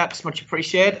 Bradley. That's much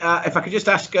appreciated. If I could just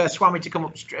ask Swami to come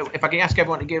up, if I can ask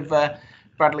everyone to give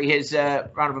Bradley his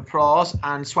round of applause,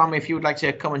 and Swami, if you would like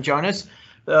to come and join us.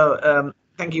 So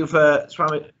thank you for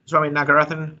Swami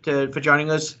Nagarathan for joining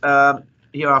us.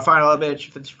 Here our final pitch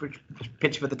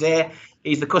for the day.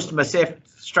 He's the Customer Safe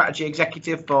Strategy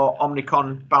Executive for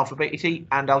Omnicom Balfour Beatty,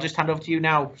 and I'll just hand over to you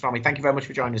now, Swami. Thank you very much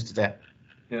for joining us today.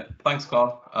 Yeah, thanks,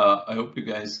 Carl. I hope you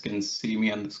guys can see me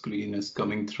and the screen is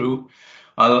coming through.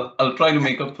 I'll try to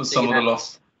make up for some of the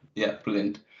lost. Yeah,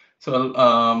 brilliant. So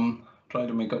I'll try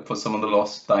to make up for some of the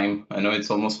lost time. I know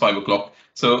it's almost 5 o'clock.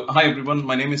 So hi everyone,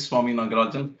 my name is Swami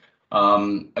Nagarajan.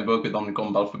 I work with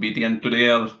Omnicom Balfour Beatty, and today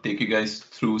I'll take you guys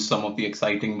through some of the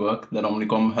exciting work that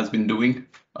Omnicom has been doing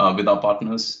with our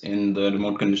partners in the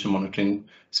remote condition monitoring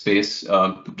space,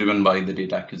 driven by the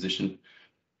data acquisition.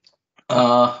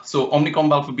 So Omnicom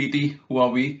Balfour Beatty, who are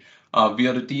we? We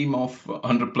are a team of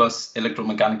 100 plus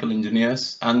electromechanical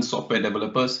engineers and software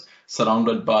developers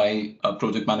surrounded by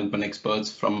project management experts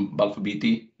from Balfour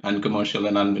Beatty and commercial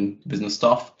and admin business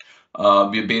staff.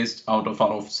 We are based out of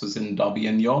our offices in Derby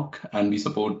and York, and we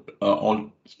support all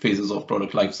phases of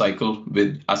product lifecycle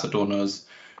with asset owners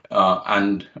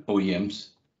and OEMs.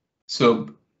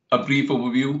 So a brief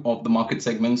overview of the market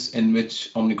segments in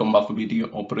which Omnicom Balfour Beatty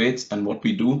operates and what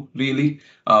we do really.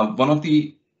 One of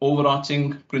the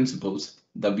overarching principles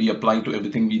that we apply to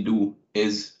everything we do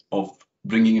is of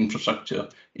bringing infrastructure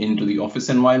into the office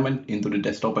environment, into the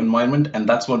desktop environment, and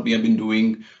that's what we have been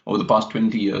doing over the past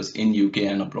 20 years in UK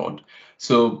and abroad.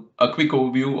 So a quick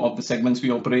overview of the segments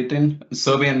we operate in.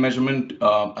 Survey and measurement,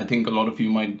 I think a lot of you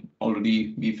might already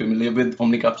be familiar with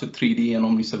OmniCapture 3D and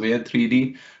OmniSurveyor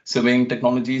 3D surveying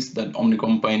technologies that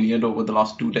Omnicom pioneered over the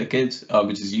last 2 decades,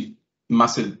 which is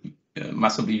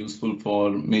massively useful for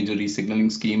major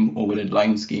resignaling scheme, overhead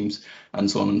line schemes,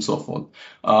 and so on and so forth.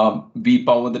 We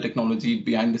power the technology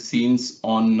behind the scenes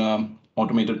on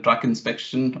automated track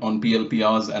inspection on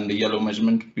PLPRs and the yellow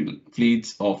measurement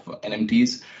fleets of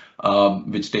NMTs,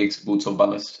 which takes boots of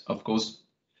ballast, of course,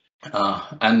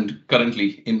 and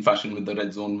currently in fashion with the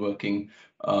red zone working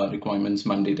requirements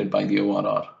mandated by the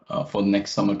ORR for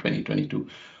next summer 2022.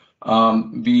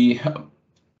 We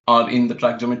are in the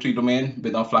track geometry domain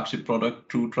with our flagship product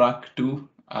TrueTrack 2,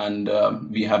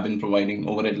 and we have been providing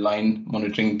overhead line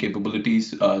monitoring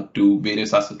capabilities to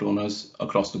various asset owners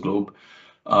across the globe.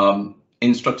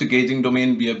 In structure gauging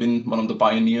domain, we have been one of the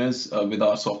pioneers with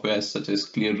our software such as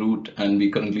ClearRoute, and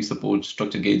we currently support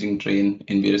structure gauging train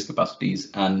in various capacities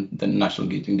and the national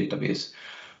gauging database.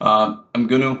 I'm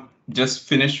going to just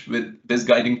finish with this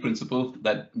guiding principle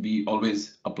that we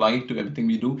always apply to everything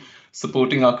we do,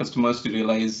 supporting our customers to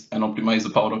realize and optimize the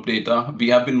power of data. We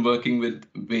have been working with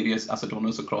various asset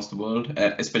owners across the world,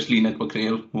 especially Network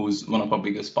Rail, who's one of our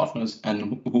biggest partners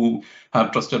and who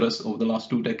have trusted us over the last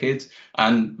 2 decades,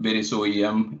 and various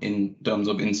OEM in terms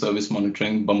of in-service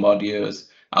monitoring, Bombardiers,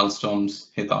 Alstoms,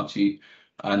 Hitachi,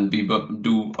 and we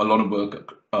do a lot of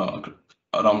work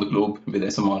around the globe with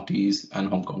SMRTs and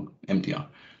Hong Kong MTR.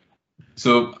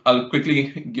 So I'll quickly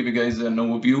give you guys an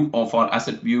overview of our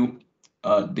Asset View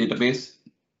database,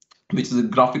 which is a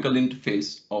graphical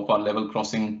interface of our level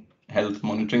crossing health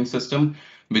monitoring system,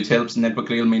 which helps Network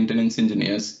Rail maintenance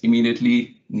engineers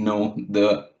immediately know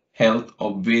the health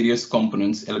of various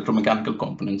components, electromechanical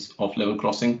components of level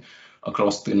crossing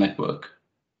across the network.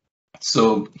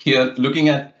 So here looking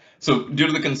at, so due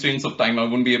to the constraints of time, I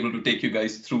won't be able to take you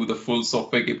guys through the full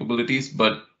software capabilities,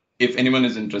 but if anyone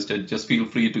is interested, just feel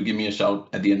free to give me a shout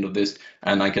at the end of this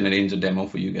and I can arrange a demo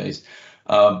for you guys.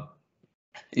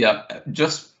 Yeah,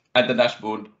 just at the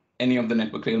dashboard, any of the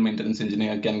network rail maintenance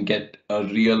engineer can get a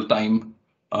real-time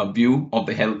view of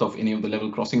the health of any of the level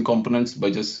crossing components by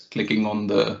just clicking on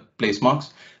the place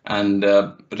marks, and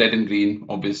red and green,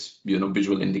 obvious,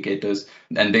 visual indicators,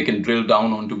 and they can drill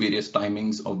down onto various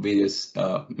timings of various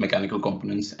mechanical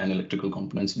components and electrical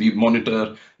components. We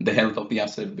monitor the health of the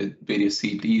asset with various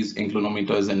CTs,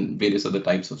 inclinometers, and various other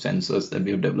types of sensors that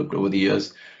we have developed over the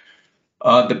years.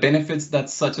 The benefits that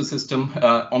such a system,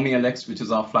 OmniLX, which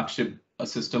is our flagship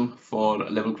system for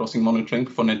level crossing monitoring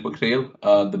for network rail,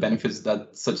 the benefits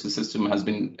that such a system has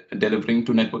been delivering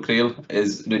to network rail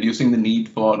is reducing the need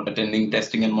for attending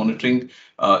testing and monitoring,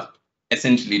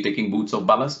 essentially taking boots of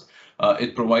ballast.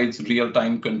 It provides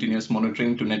real-time continuous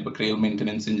monitoring to network rail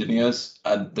maintenance engineers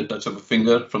at the touch of a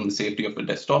finger from the safety of a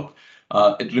desktop.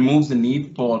 It removes the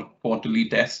need for quarterly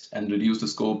tests and reduces the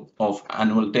scope of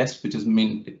annual tests, which is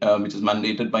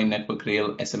mandated by network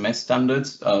rail SMS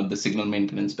standards, the signal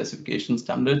maintenance specification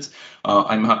standards.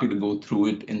 I'm happy to go through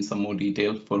it in some more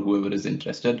detail for whoever is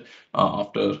interested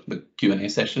after the Q&A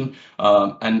session.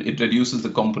 And it reduces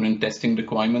the component testing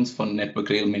requirements for network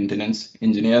rail maintenance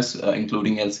engineers,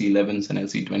 including LC11s and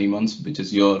LC21s, which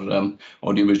is your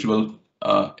audiovisual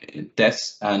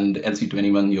tests, and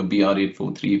LC21, your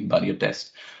BR843 barrier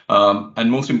test.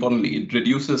 And most importantly, it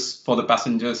reduces, for the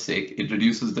passenger's sake, it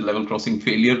reduces the level crossing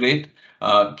failure rate,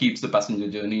 keeps the passenger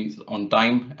journeys on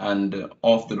time, and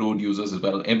off the road users as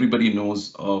well. Everybody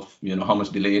knows of how much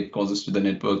delay it causes to the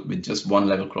network with just one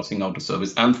level crossing out of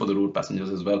service, and for the road passengers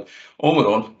as well.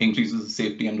 Overall, increases the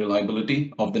safety and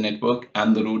reliability of the network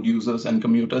and the road users and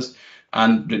commuters,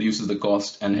 and reduces the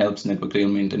cost and helps network rail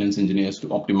maintenance engineers to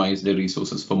optimize their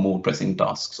resources for more pressing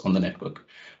tasks on the network.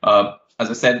 As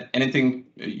I said, anything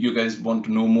you guys want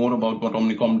to know more about what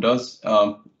Omnicom does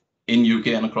in UK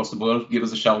and across the world, give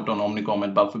us a shout on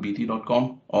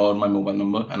omnicom@balfourbt.com or my mobile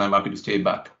number, and I'm happy to stay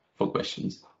back for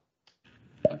questions.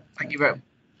 Thank you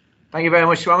very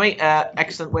much, Swami.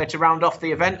 Excellent way to round off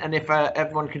the event, and if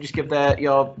everyone could just give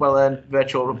your well-earned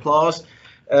virtual applause.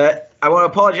 I want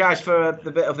to apologise for the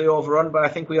bit of the overrun, but I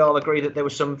think we all agree that there were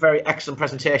some very excellent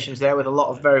presentations there with a lot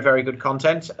of very, very good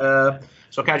content.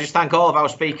 So can I just thank all of our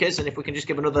speakers, and if we can just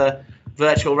give another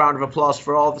virtual round of applause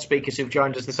for all the speakers who've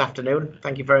joined us this afternoon.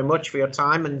 Thank you very much for your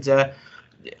time and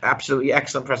absolutely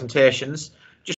excellent presentations.